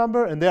complex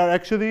number, and they are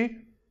actually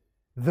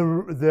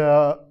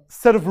the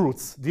set of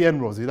roots, the n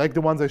rows, like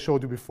the ones I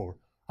showed you before,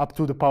 up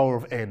to the power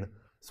of n.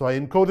 So I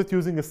encode it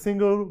using a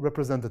single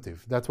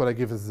representative. That's what I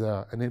give as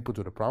an input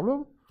to the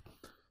problem.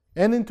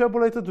 And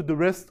interpolate it to the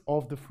rest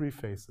of the free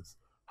faces.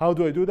 How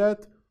do I do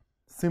that?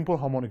 Simple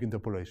harmonic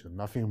interpolation,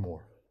 nothing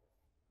more.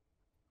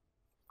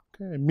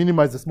 Okay,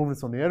 minimize the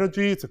smoothness on the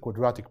energy. It's a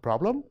quadratic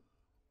problem.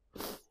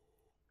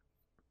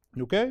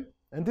 Okay,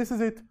 and this is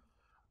it.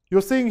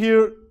 You're seeing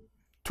here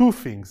two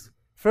things.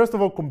 First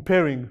of all,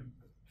 comparing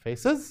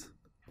faces.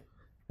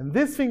 And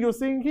this thing you're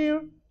seeing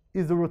here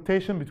is the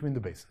rotation between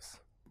the bases.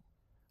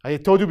 I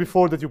told you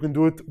before that you can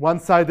do it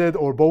one-sided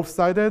or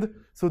both-sided.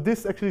 So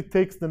this actually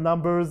takes the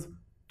numbers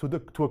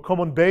to a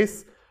common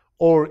base,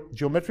 or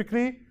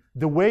geometrically,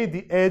 the way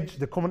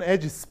the common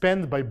edge is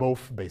spanned by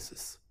both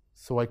bases.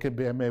 So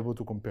I'm able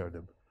to compare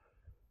them.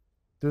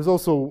 There's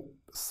also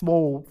a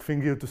small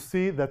thing here to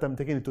see that I'm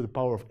taking it to the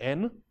power of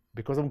n,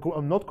 because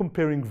I'm not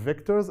comparing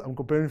vectors, I'm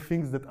comparing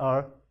things that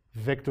are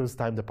vectors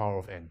times the power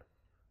of n.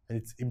 And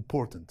it's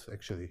important,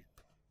 actually.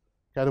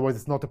 Otherwise,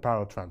 it's not a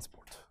parallel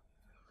transport.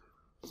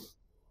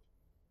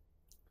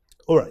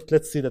 All right,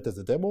 let's see that as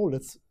a demo.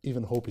 Let's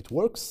even hope it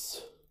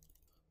works.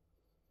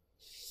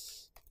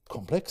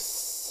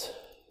 Complex.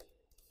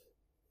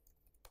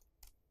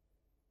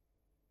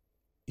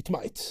 It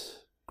might.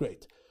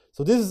 Great.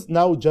 So this is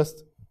now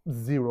just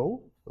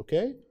 0,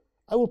 okay?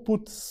 I will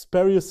put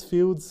spurious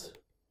fields.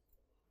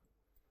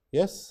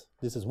 Yes,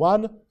 this is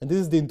 1, and this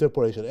is the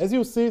interpolation. As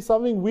you see,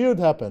 something weird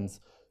happens.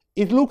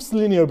 It looks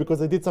linear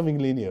because I did something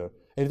linear,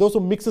 and it also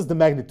mixes the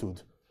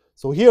magnitude.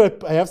 So here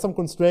I have some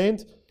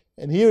constraint,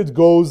 and here it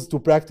goes to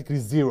practically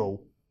 0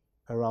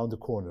 around the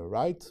corner,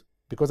 right?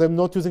 Because I'm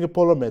not using a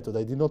polar method.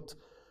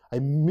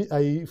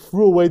 I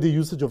threw away the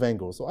usage of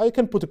angle. So I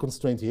can put a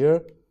constraint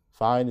here.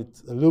 Fine,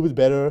 it's a little bit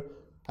better.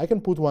 I can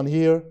put one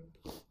here.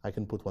 I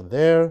can put one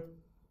there.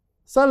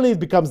 Suddenly it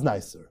becomes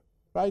nicer,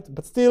 right?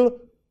 But still,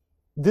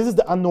 this is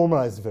the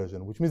unnormalized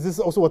version, which means this is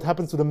also what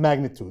happens to the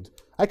magnitude.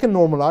 I can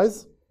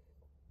normalize.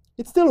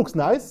 It still looks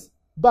nice,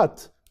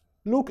 but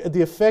look at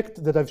the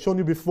effect that I've shown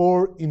you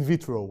before in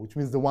vitro, which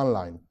means the one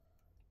line.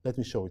 Let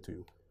me show it to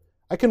you.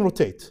 I can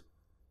rotate.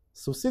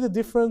 So see the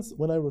difference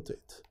when I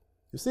rotate.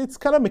 You see, it's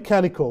kind of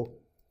mechanical.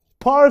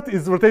 Part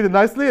is rotated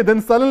nicely, and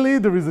then suddenly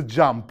there is a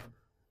jump.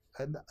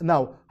 And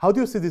now, how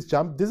do you see this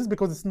jump? This is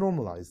because it's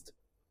normalized.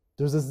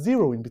 There's a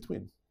 0 in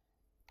between.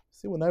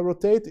 See, when I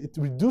rotate, it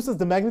reduces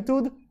the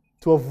magnitude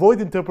to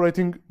avoid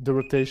interpolating the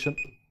rotation.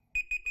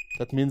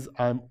 That means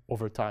I'm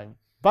over time.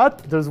 But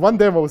there's one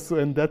demo,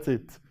 and that's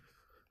it.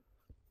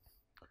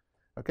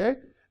 Okay?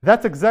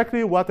 That's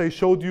exactly what I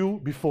showed you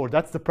before.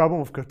 That's the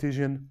problem of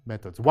Cartesian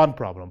methods. One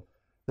problem.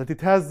 That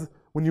it has,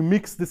 when you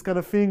mix this kind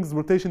of things,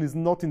 rotation is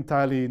not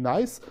entirely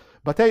nice.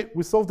 But hey,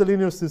 we solved the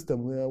linear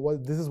system.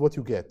 This is what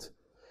you get.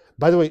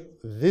 By the way,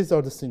 these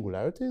are the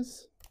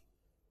singularities.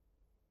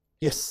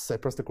 Yes, I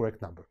pressed the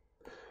correct number.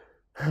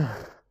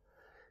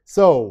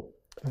 So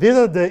these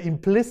are the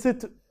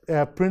implicit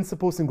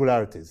principal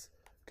singularities.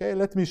 Okay,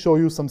 let me show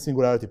you some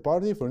singularity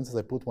party. For instance,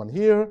 I put one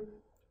here,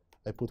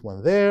 I put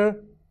one there,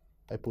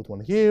 I put one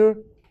here,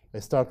 I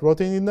start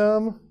rotating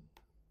them.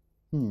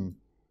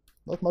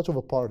 Not much of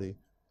a party.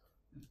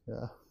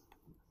 Yeah.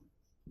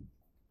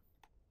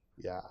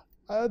 Yeah.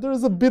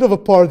 There's a bit of a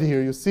party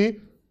here, you see?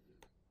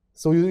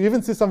 So you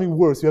even see something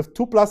worse. You have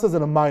two pluses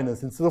and a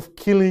minus instead of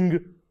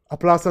killing a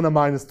plus and a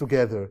minus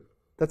together.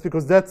 That's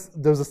because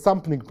there's a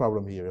sampling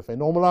problem here. If I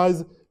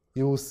normalize,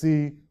 you will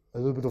see a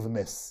little bit of a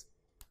mess.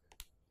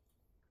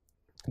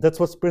 That's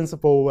what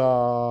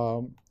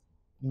principal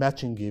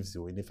matching gives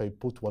you. And if I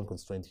put one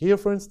constraint here,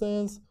 for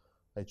instance,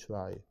 I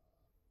try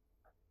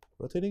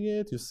rotating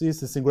it, you see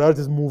the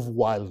singularities move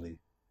wildly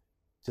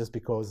just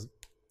because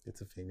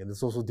it's a thing. And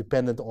it's also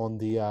dependent on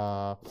the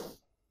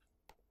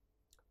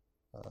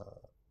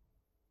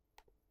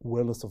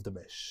wellness of the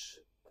mesh.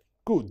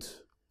 Good.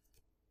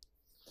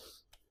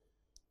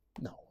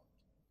 Now,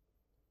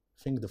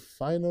 I think the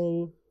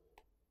final,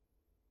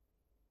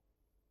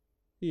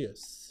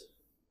 yes.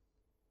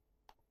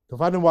 The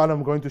final one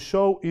I'm going to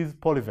show is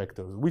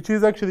polyvectors, which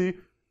is actually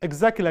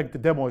exactly like the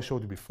demo I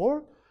showed you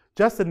before,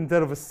 just that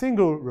instead of a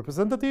single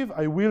representative,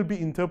 I will be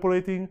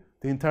interpolating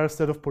the entire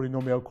set of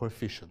polynomial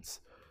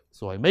coefficients.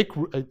 So I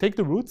take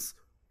the roots,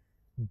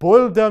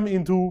 boil them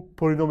into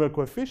polynomial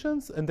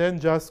coefficients, and then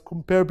just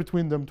compare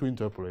between them to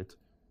interpolate.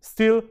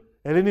 Still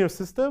a linear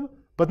system,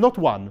 but not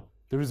one.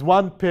 There is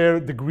one per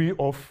degree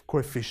of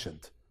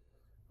coefficient.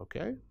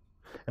 Okay?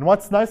 And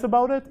what's nice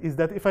about it is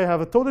that if I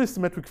have a totally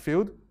symmetric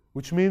field,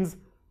 which means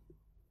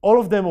all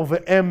of them over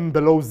m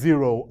below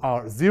 0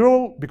 are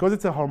 0, because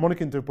it's a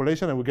harmonic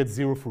interpolation, I will get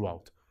 0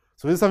 throughout.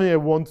 So this is something I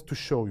want to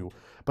show you.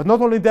 But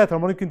not only that,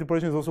 harmonic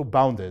interpolation is also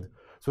bounded.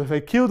 So if I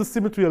kill the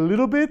symmetry a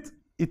little bit,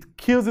 it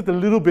kills it a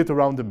little bit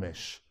around the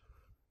mesh.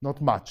 Not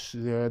much.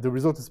 The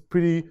result is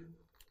pretty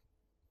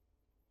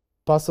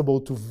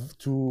possible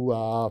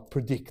to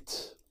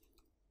predict.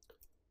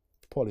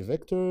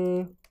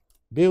 Polyvector,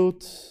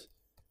 build,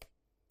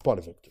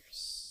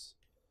 polyvectors.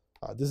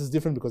 This is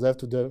different because I have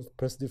to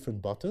press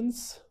different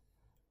buttons.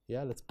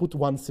 Yeah, let's put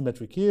one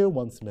symmetric here,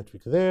 one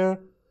symmetric there,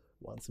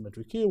 one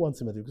symmetric here, one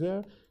symmetric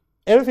there.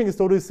 Everything is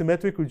totally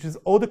symmetric, which is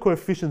all the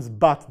coefficients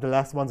but the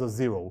last ones are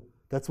 0.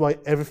 That's why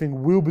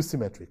everything will be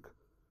symmetric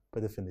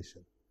by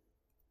definition.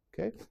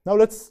 Okay, now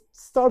let's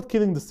start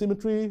killing the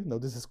symmetry. Now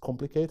this is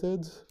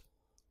complicated.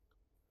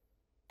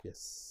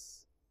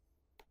 Yes.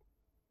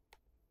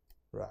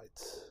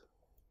 Right.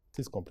 It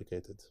is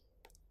complicated,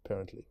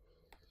 apparently.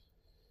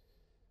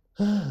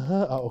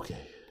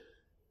 Okay.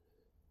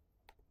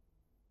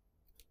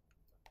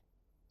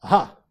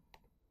 Aha!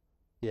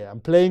 Yeah, I'm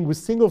playing with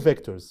single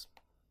vectors.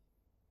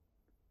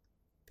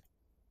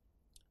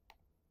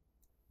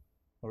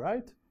 All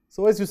right?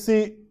 So as you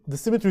see, the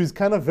symmetry is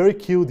kind of very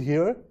cute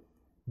here,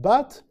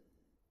 but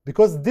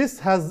because this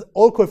has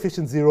all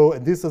coefficients 0,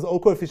 and this has all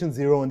coefficients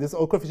 0, and this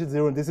all coefficients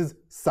 0, and this is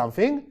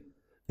something,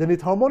 then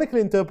it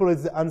harmonically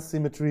interpolates the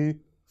unsymmetry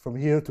from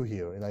here to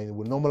here, and I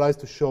will normalize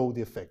to show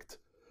the effect.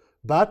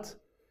 But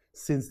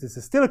since this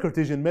is still a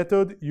Cartesian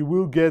method, you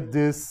will get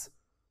this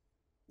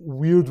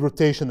weird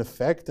rotation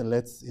effect, and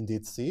let's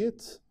indeed see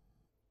it.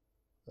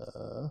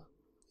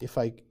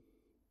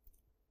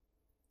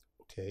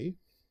 Okay.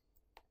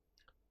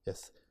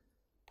 Yes.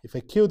 If I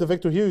kill the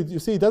vector here, you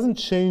see it doesn't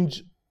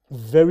change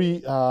very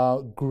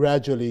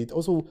gradually. It's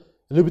also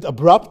a little bit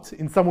abrupt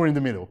in somewhere in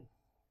the middle.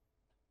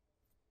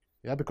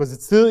 Yeah, because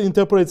it still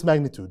interpolates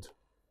magnitude.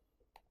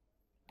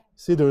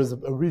 See, there is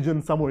a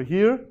region somewhere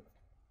here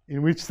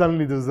in which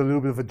suddenly there's a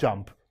little bit of a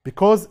jump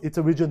because it's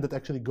a region that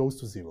actually goes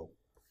to 0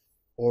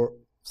 or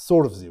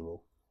sort of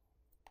 0.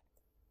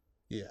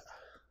 Yeah.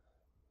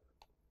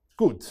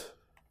 Good.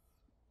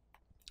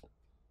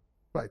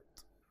 Right.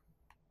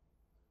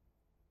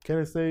 Can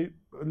I say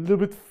a little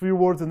bit few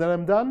words and then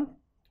I'm done?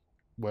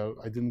 Well,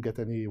 I didn't get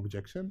any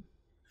objection.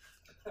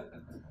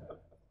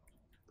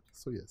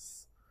 So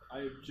yes.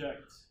 I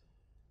object.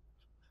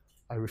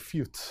 I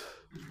refute.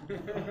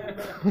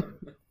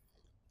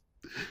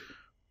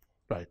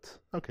 Right.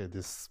 Okay,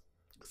 this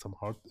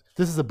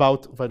is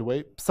about, by the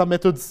way, some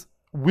methods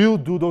will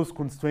do those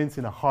constraints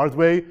in a hard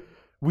way,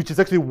 which is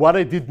actually what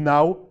I did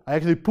now. I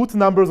actually put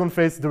numbers on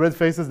the red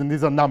faces, and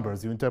these are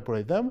numbers. You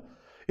interpolate them.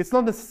 It's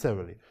not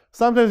necessarily.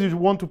 Sometimes you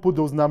want to put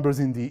those numbers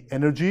in the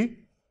energy.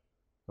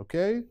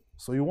 Okay,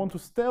 so you want to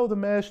tell the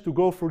mesh to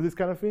go through this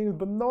kind of things,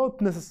 but not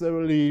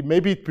necessarily.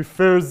 Maybe it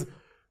prefers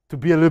to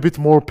be a little bit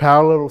more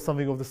parallel or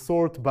something of the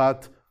sort,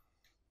 but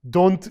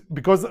don't,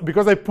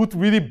 because I put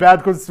really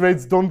bad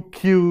constraints, don't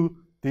kill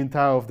the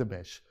entire of the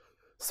mesh.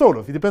 Sort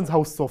of, it depends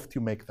how soft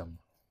you make them.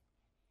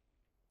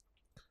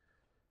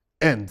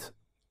 And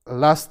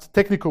last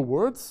technical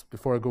words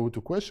before I go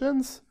to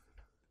questions.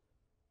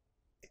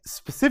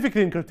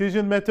 Specifically in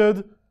Cartesian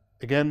method,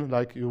 again,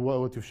 like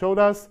what you showed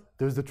us,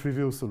 there's the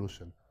trivial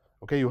solution.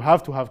 Okay, you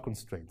have to have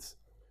constraints.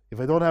 If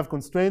I don't have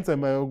constraints, I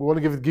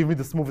want to give me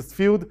the smoothest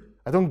field.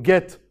 I don't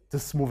get the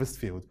smoothest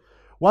field.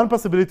 One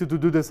possibility to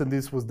do this, and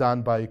this was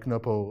done by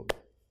Knoppel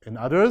and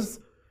others,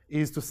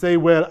 is to say,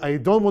 well, I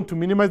don't want to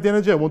minimize the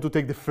energy. I want to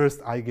take the first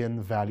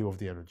eigenvalue of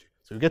the energy.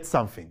 So you get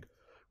something,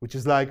 which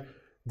is like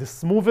the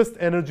smoothest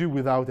energy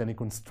without any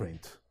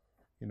constraint,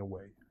 in a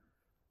way.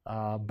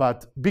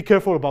 But be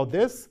careful about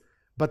this.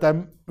 But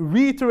I'm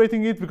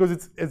reiterating it because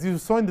it's, as you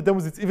saw in the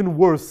demos, it's even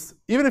worse.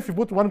 Even if you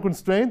put one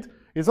constraint,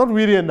 it's not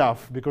really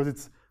enough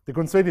because the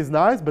constraint is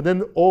nice, but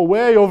then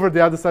way over the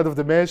other side of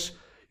the mesh,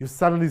 you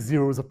suddenly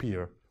zeros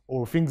appear,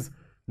 or things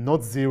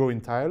not zero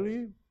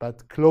entirely,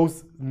 but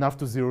close enough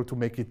to zero to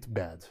make it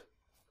bad.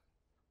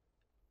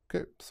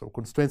 Okay, so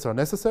constraints are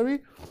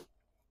necessary,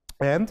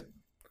 and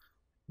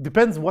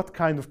depends what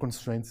kind of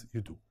constraints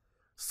you do.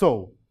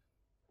 So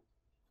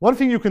one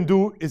thing you can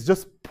do is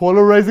just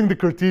polarizing the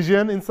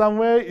Cartesian in some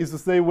way, is to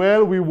say,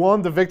 well, we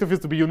want the vector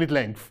fields to be unit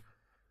length.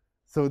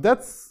 So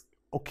that's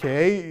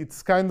okay.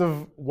 It's kind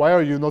of, why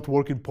are you not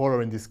working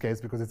polar in this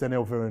case? Because it's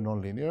anyhow very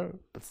nonlinear,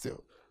 but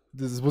still.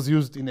 This was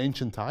used in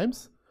ancient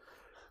times.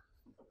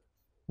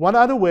 One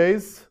other way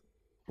is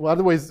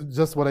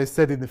just what I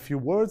said in a few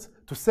words,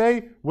 to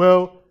say,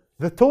 well,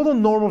 the total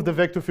norm of the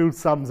vector field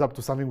sums up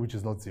to something which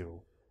is not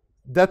zero.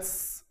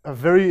 That's a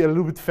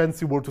little bit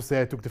fancy word to say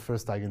I took the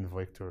first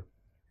eigenvector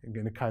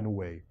in a kind of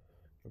way,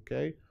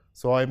 okay?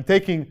 So I'm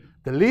taking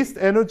the least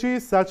energy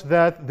such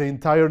that the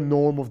entire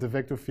norm of the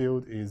vector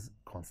field is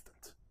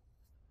constant.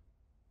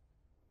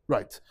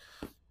 Right.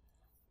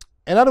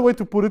 Another way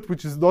to put it,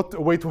 which is not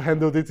a way to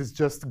handle it, is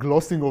just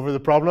glossing over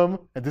the problem.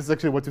 And this is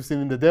actually what you've seen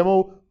in the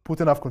demo,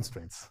 put enough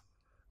constraints,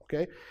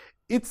 okay?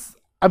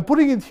 I'm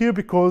putting it here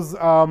because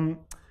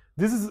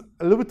this is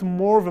a little bit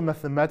more of a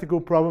mathematical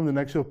problem than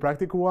actually a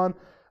practical one.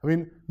 I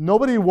mean,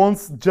 nobody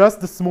wants just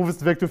the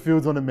smoothest vector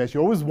fields on a mesh.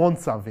 You always want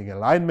something,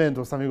 alignment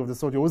or something of the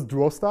sort. You always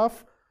draw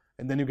stuff,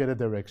 and then you get a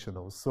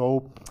directional.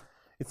 So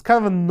it's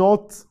kind of a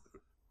not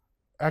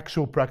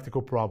actual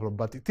practical problem,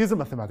 but it is a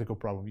mathematical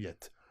problem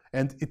yet.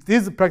 And it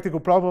is a practical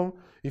problem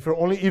if you're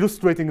only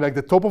illustrating like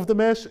the top of the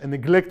mesh and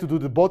neglect to do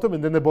the bottom,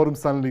 and then the bottom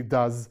suddenly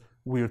does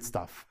weird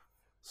stuff.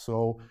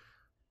 So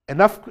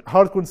enough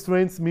hard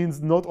constraints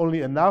means not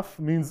only enough,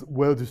 means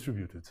well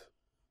distributed.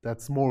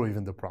 That's more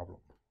even the problem,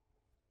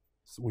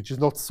 which is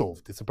not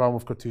solved. It's a problem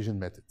of Cartesian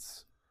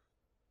methods.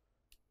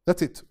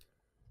 That's it.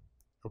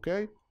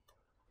 Okay?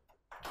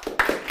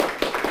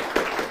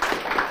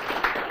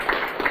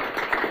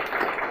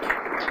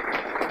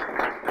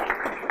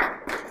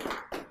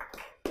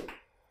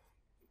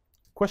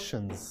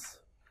 Questions?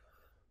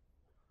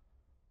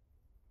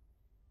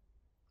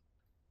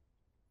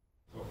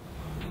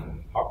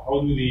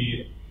 How do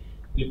the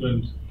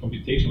different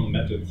computational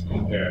methods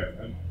compare?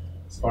 And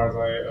as far as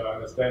I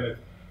understand it,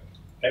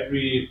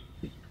 every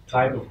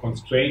type of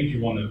constraint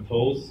you want to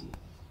impose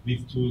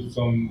leads to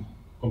some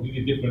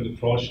completely different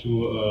approach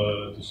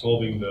to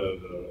solving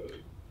the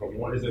problem.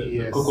 What is it?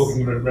 Yes. The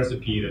cooking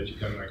recipe that you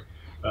can like.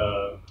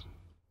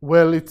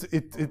 Well,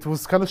 it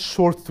was kind of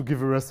short to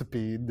give a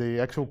recipe. In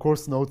the actual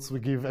course notes, we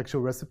give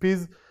actual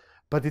recipes,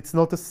 but it's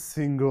not a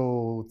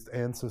single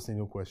answer,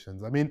 single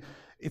questions. I mean,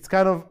 it's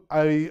kind of,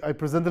 I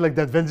presented like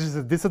the advantages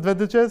and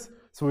disadvantages.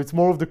 So it's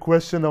more of the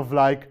question of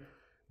like,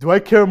 do I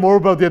care more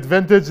about the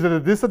advantage than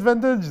the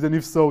disadvantage? Then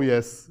if so,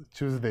 yes,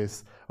 choose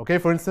this. Okay,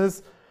 for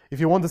instance,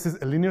 if you want this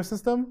is a linear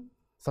system,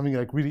 something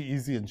like really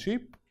easy and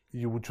cheap,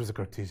 you would choose a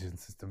Cartesian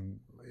system.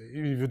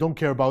 If you don't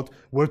care about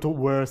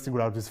where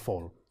singularities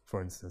fall,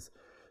 for instance.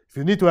 If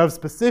you need to have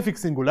specific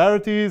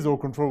singularities or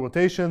control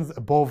rotations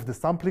above the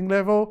sampling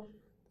level,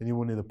 then you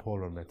will need a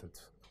polar method.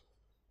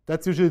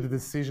 That's usually the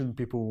decision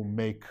people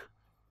make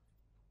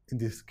in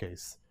this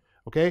case,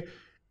 okay?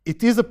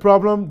 It is a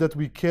problem that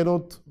we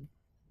cannot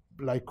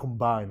like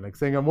combine, like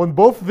saying I want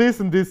both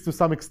this and this to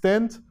some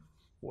extent.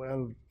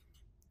 Well,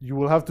 you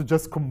will have to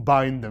just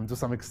combine them to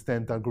some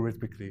extent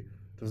algorithmically.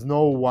 There's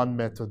no one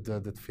method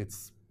that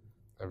fits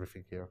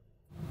everything here.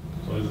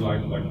 So it's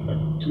like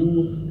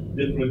two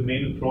different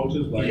main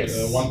approaches, like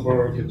yes. One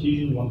for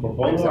Cartesian, one for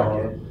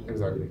polar. Exactly.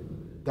 Exactly.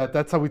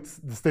 That's how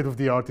the state of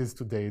the art is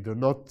today.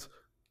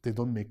 They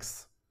don't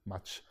mix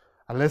much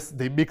unless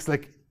they mix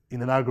like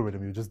in an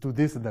algorithm. You just do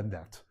this and then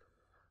that.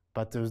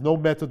 But there's no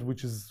method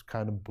which is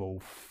kind of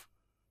both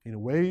in a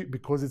way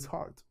because it's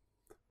hard.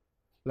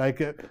 Like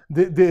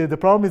the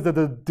problem is that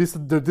the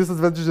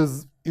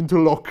disadvantages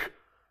interlock.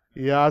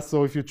 Yeah.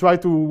 So if you try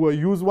to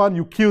use one,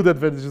 you kill the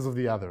advantages of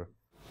the other.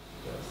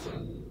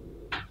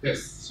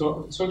 Yes,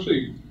 so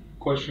actually,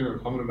 question or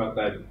comment about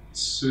that.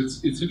 So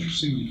it's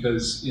interesting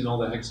because in all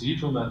the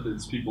hexahedral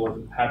methods, people are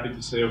happy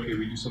to say, okay,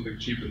 we do something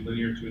cheap and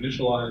linear to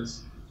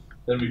initialize,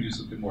 then we do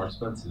something more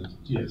expensive.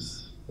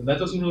 Yes. And that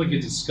doesn't really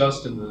get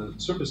discussed in the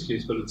surface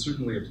case, but it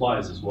certainly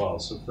applies as well.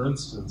 So for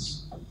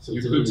instance,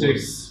 you could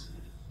take,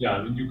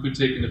 you could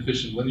take an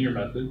efficient linear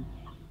method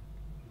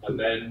and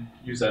then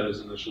use that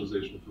as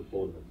initialization for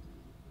polar method.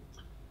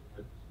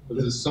 But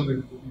this is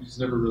something that's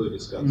never really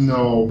discussed.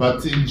 No,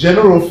 but in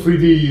general,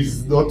 3D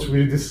is not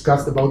really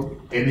discussed about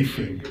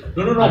anything.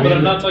 No, but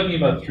I'm not talking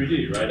about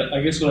 3D, right?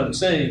 I guess what I'm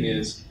saying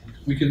is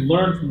we can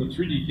learn from the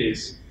 3D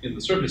case in the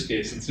surface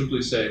case and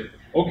simply say,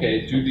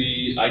 okay, do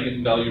the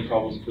eigenvalue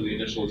problem for the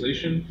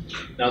initialization.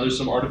 Now there's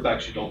some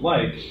artifacts you don't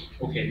like.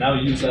 Okay, now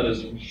use that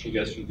as an initial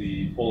guess for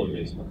the polar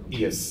base method.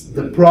 Yes,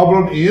 the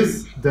problem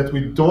is that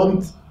we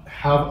don't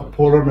have a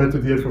polar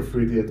method yet for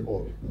 3D at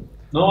all.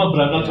 No, but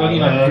I'm not talking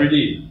about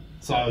 3D.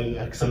 So,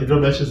 hexahedral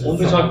meshes is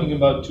only talking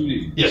about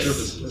 2D yes.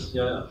 surfaces.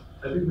 Yeah.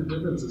 I think the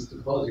difference is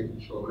topology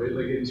control, right?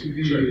 Like in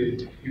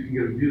 2D, you can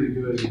get a really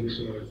good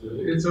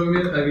initializer. And so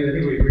I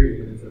think we agree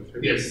in a sense,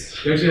 right?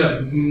 Yes. You actually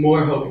have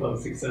more hope of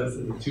success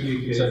in the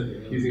 2D case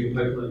using a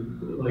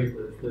pipeline like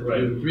this than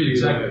in the 3D.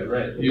 Exactly,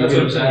 right. That's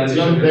what I'm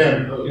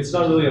saying. It's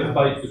not really a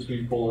fight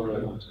between polar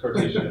and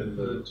Cartesian in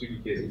the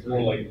 2D case. It's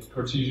more like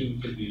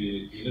Cartesian can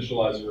be the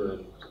initializer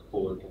and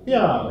polar can be.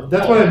 Yeah,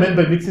 that's what I meant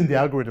by mixing the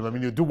algorithm. I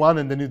mean, you do one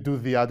and then you do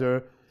the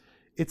other.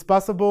 It's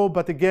possible,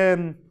 but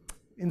again,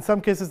 in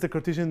some cases, the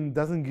Cartesian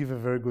doesn't give a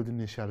very good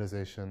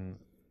initialization.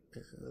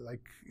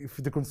 Like if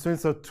the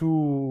constraints are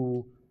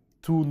too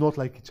not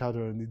like each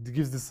other, and it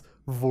gives this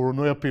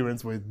Voronoi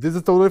appearance where this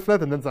is totally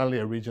flat, and then suddenly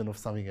a region of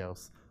something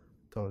else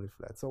totally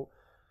flat. So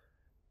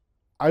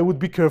I would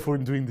be careful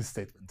in doing this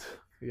statement.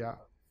 Yeah.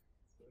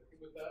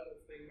 With that,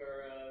 let's thank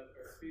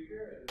our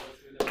speaker and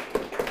let's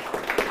do that.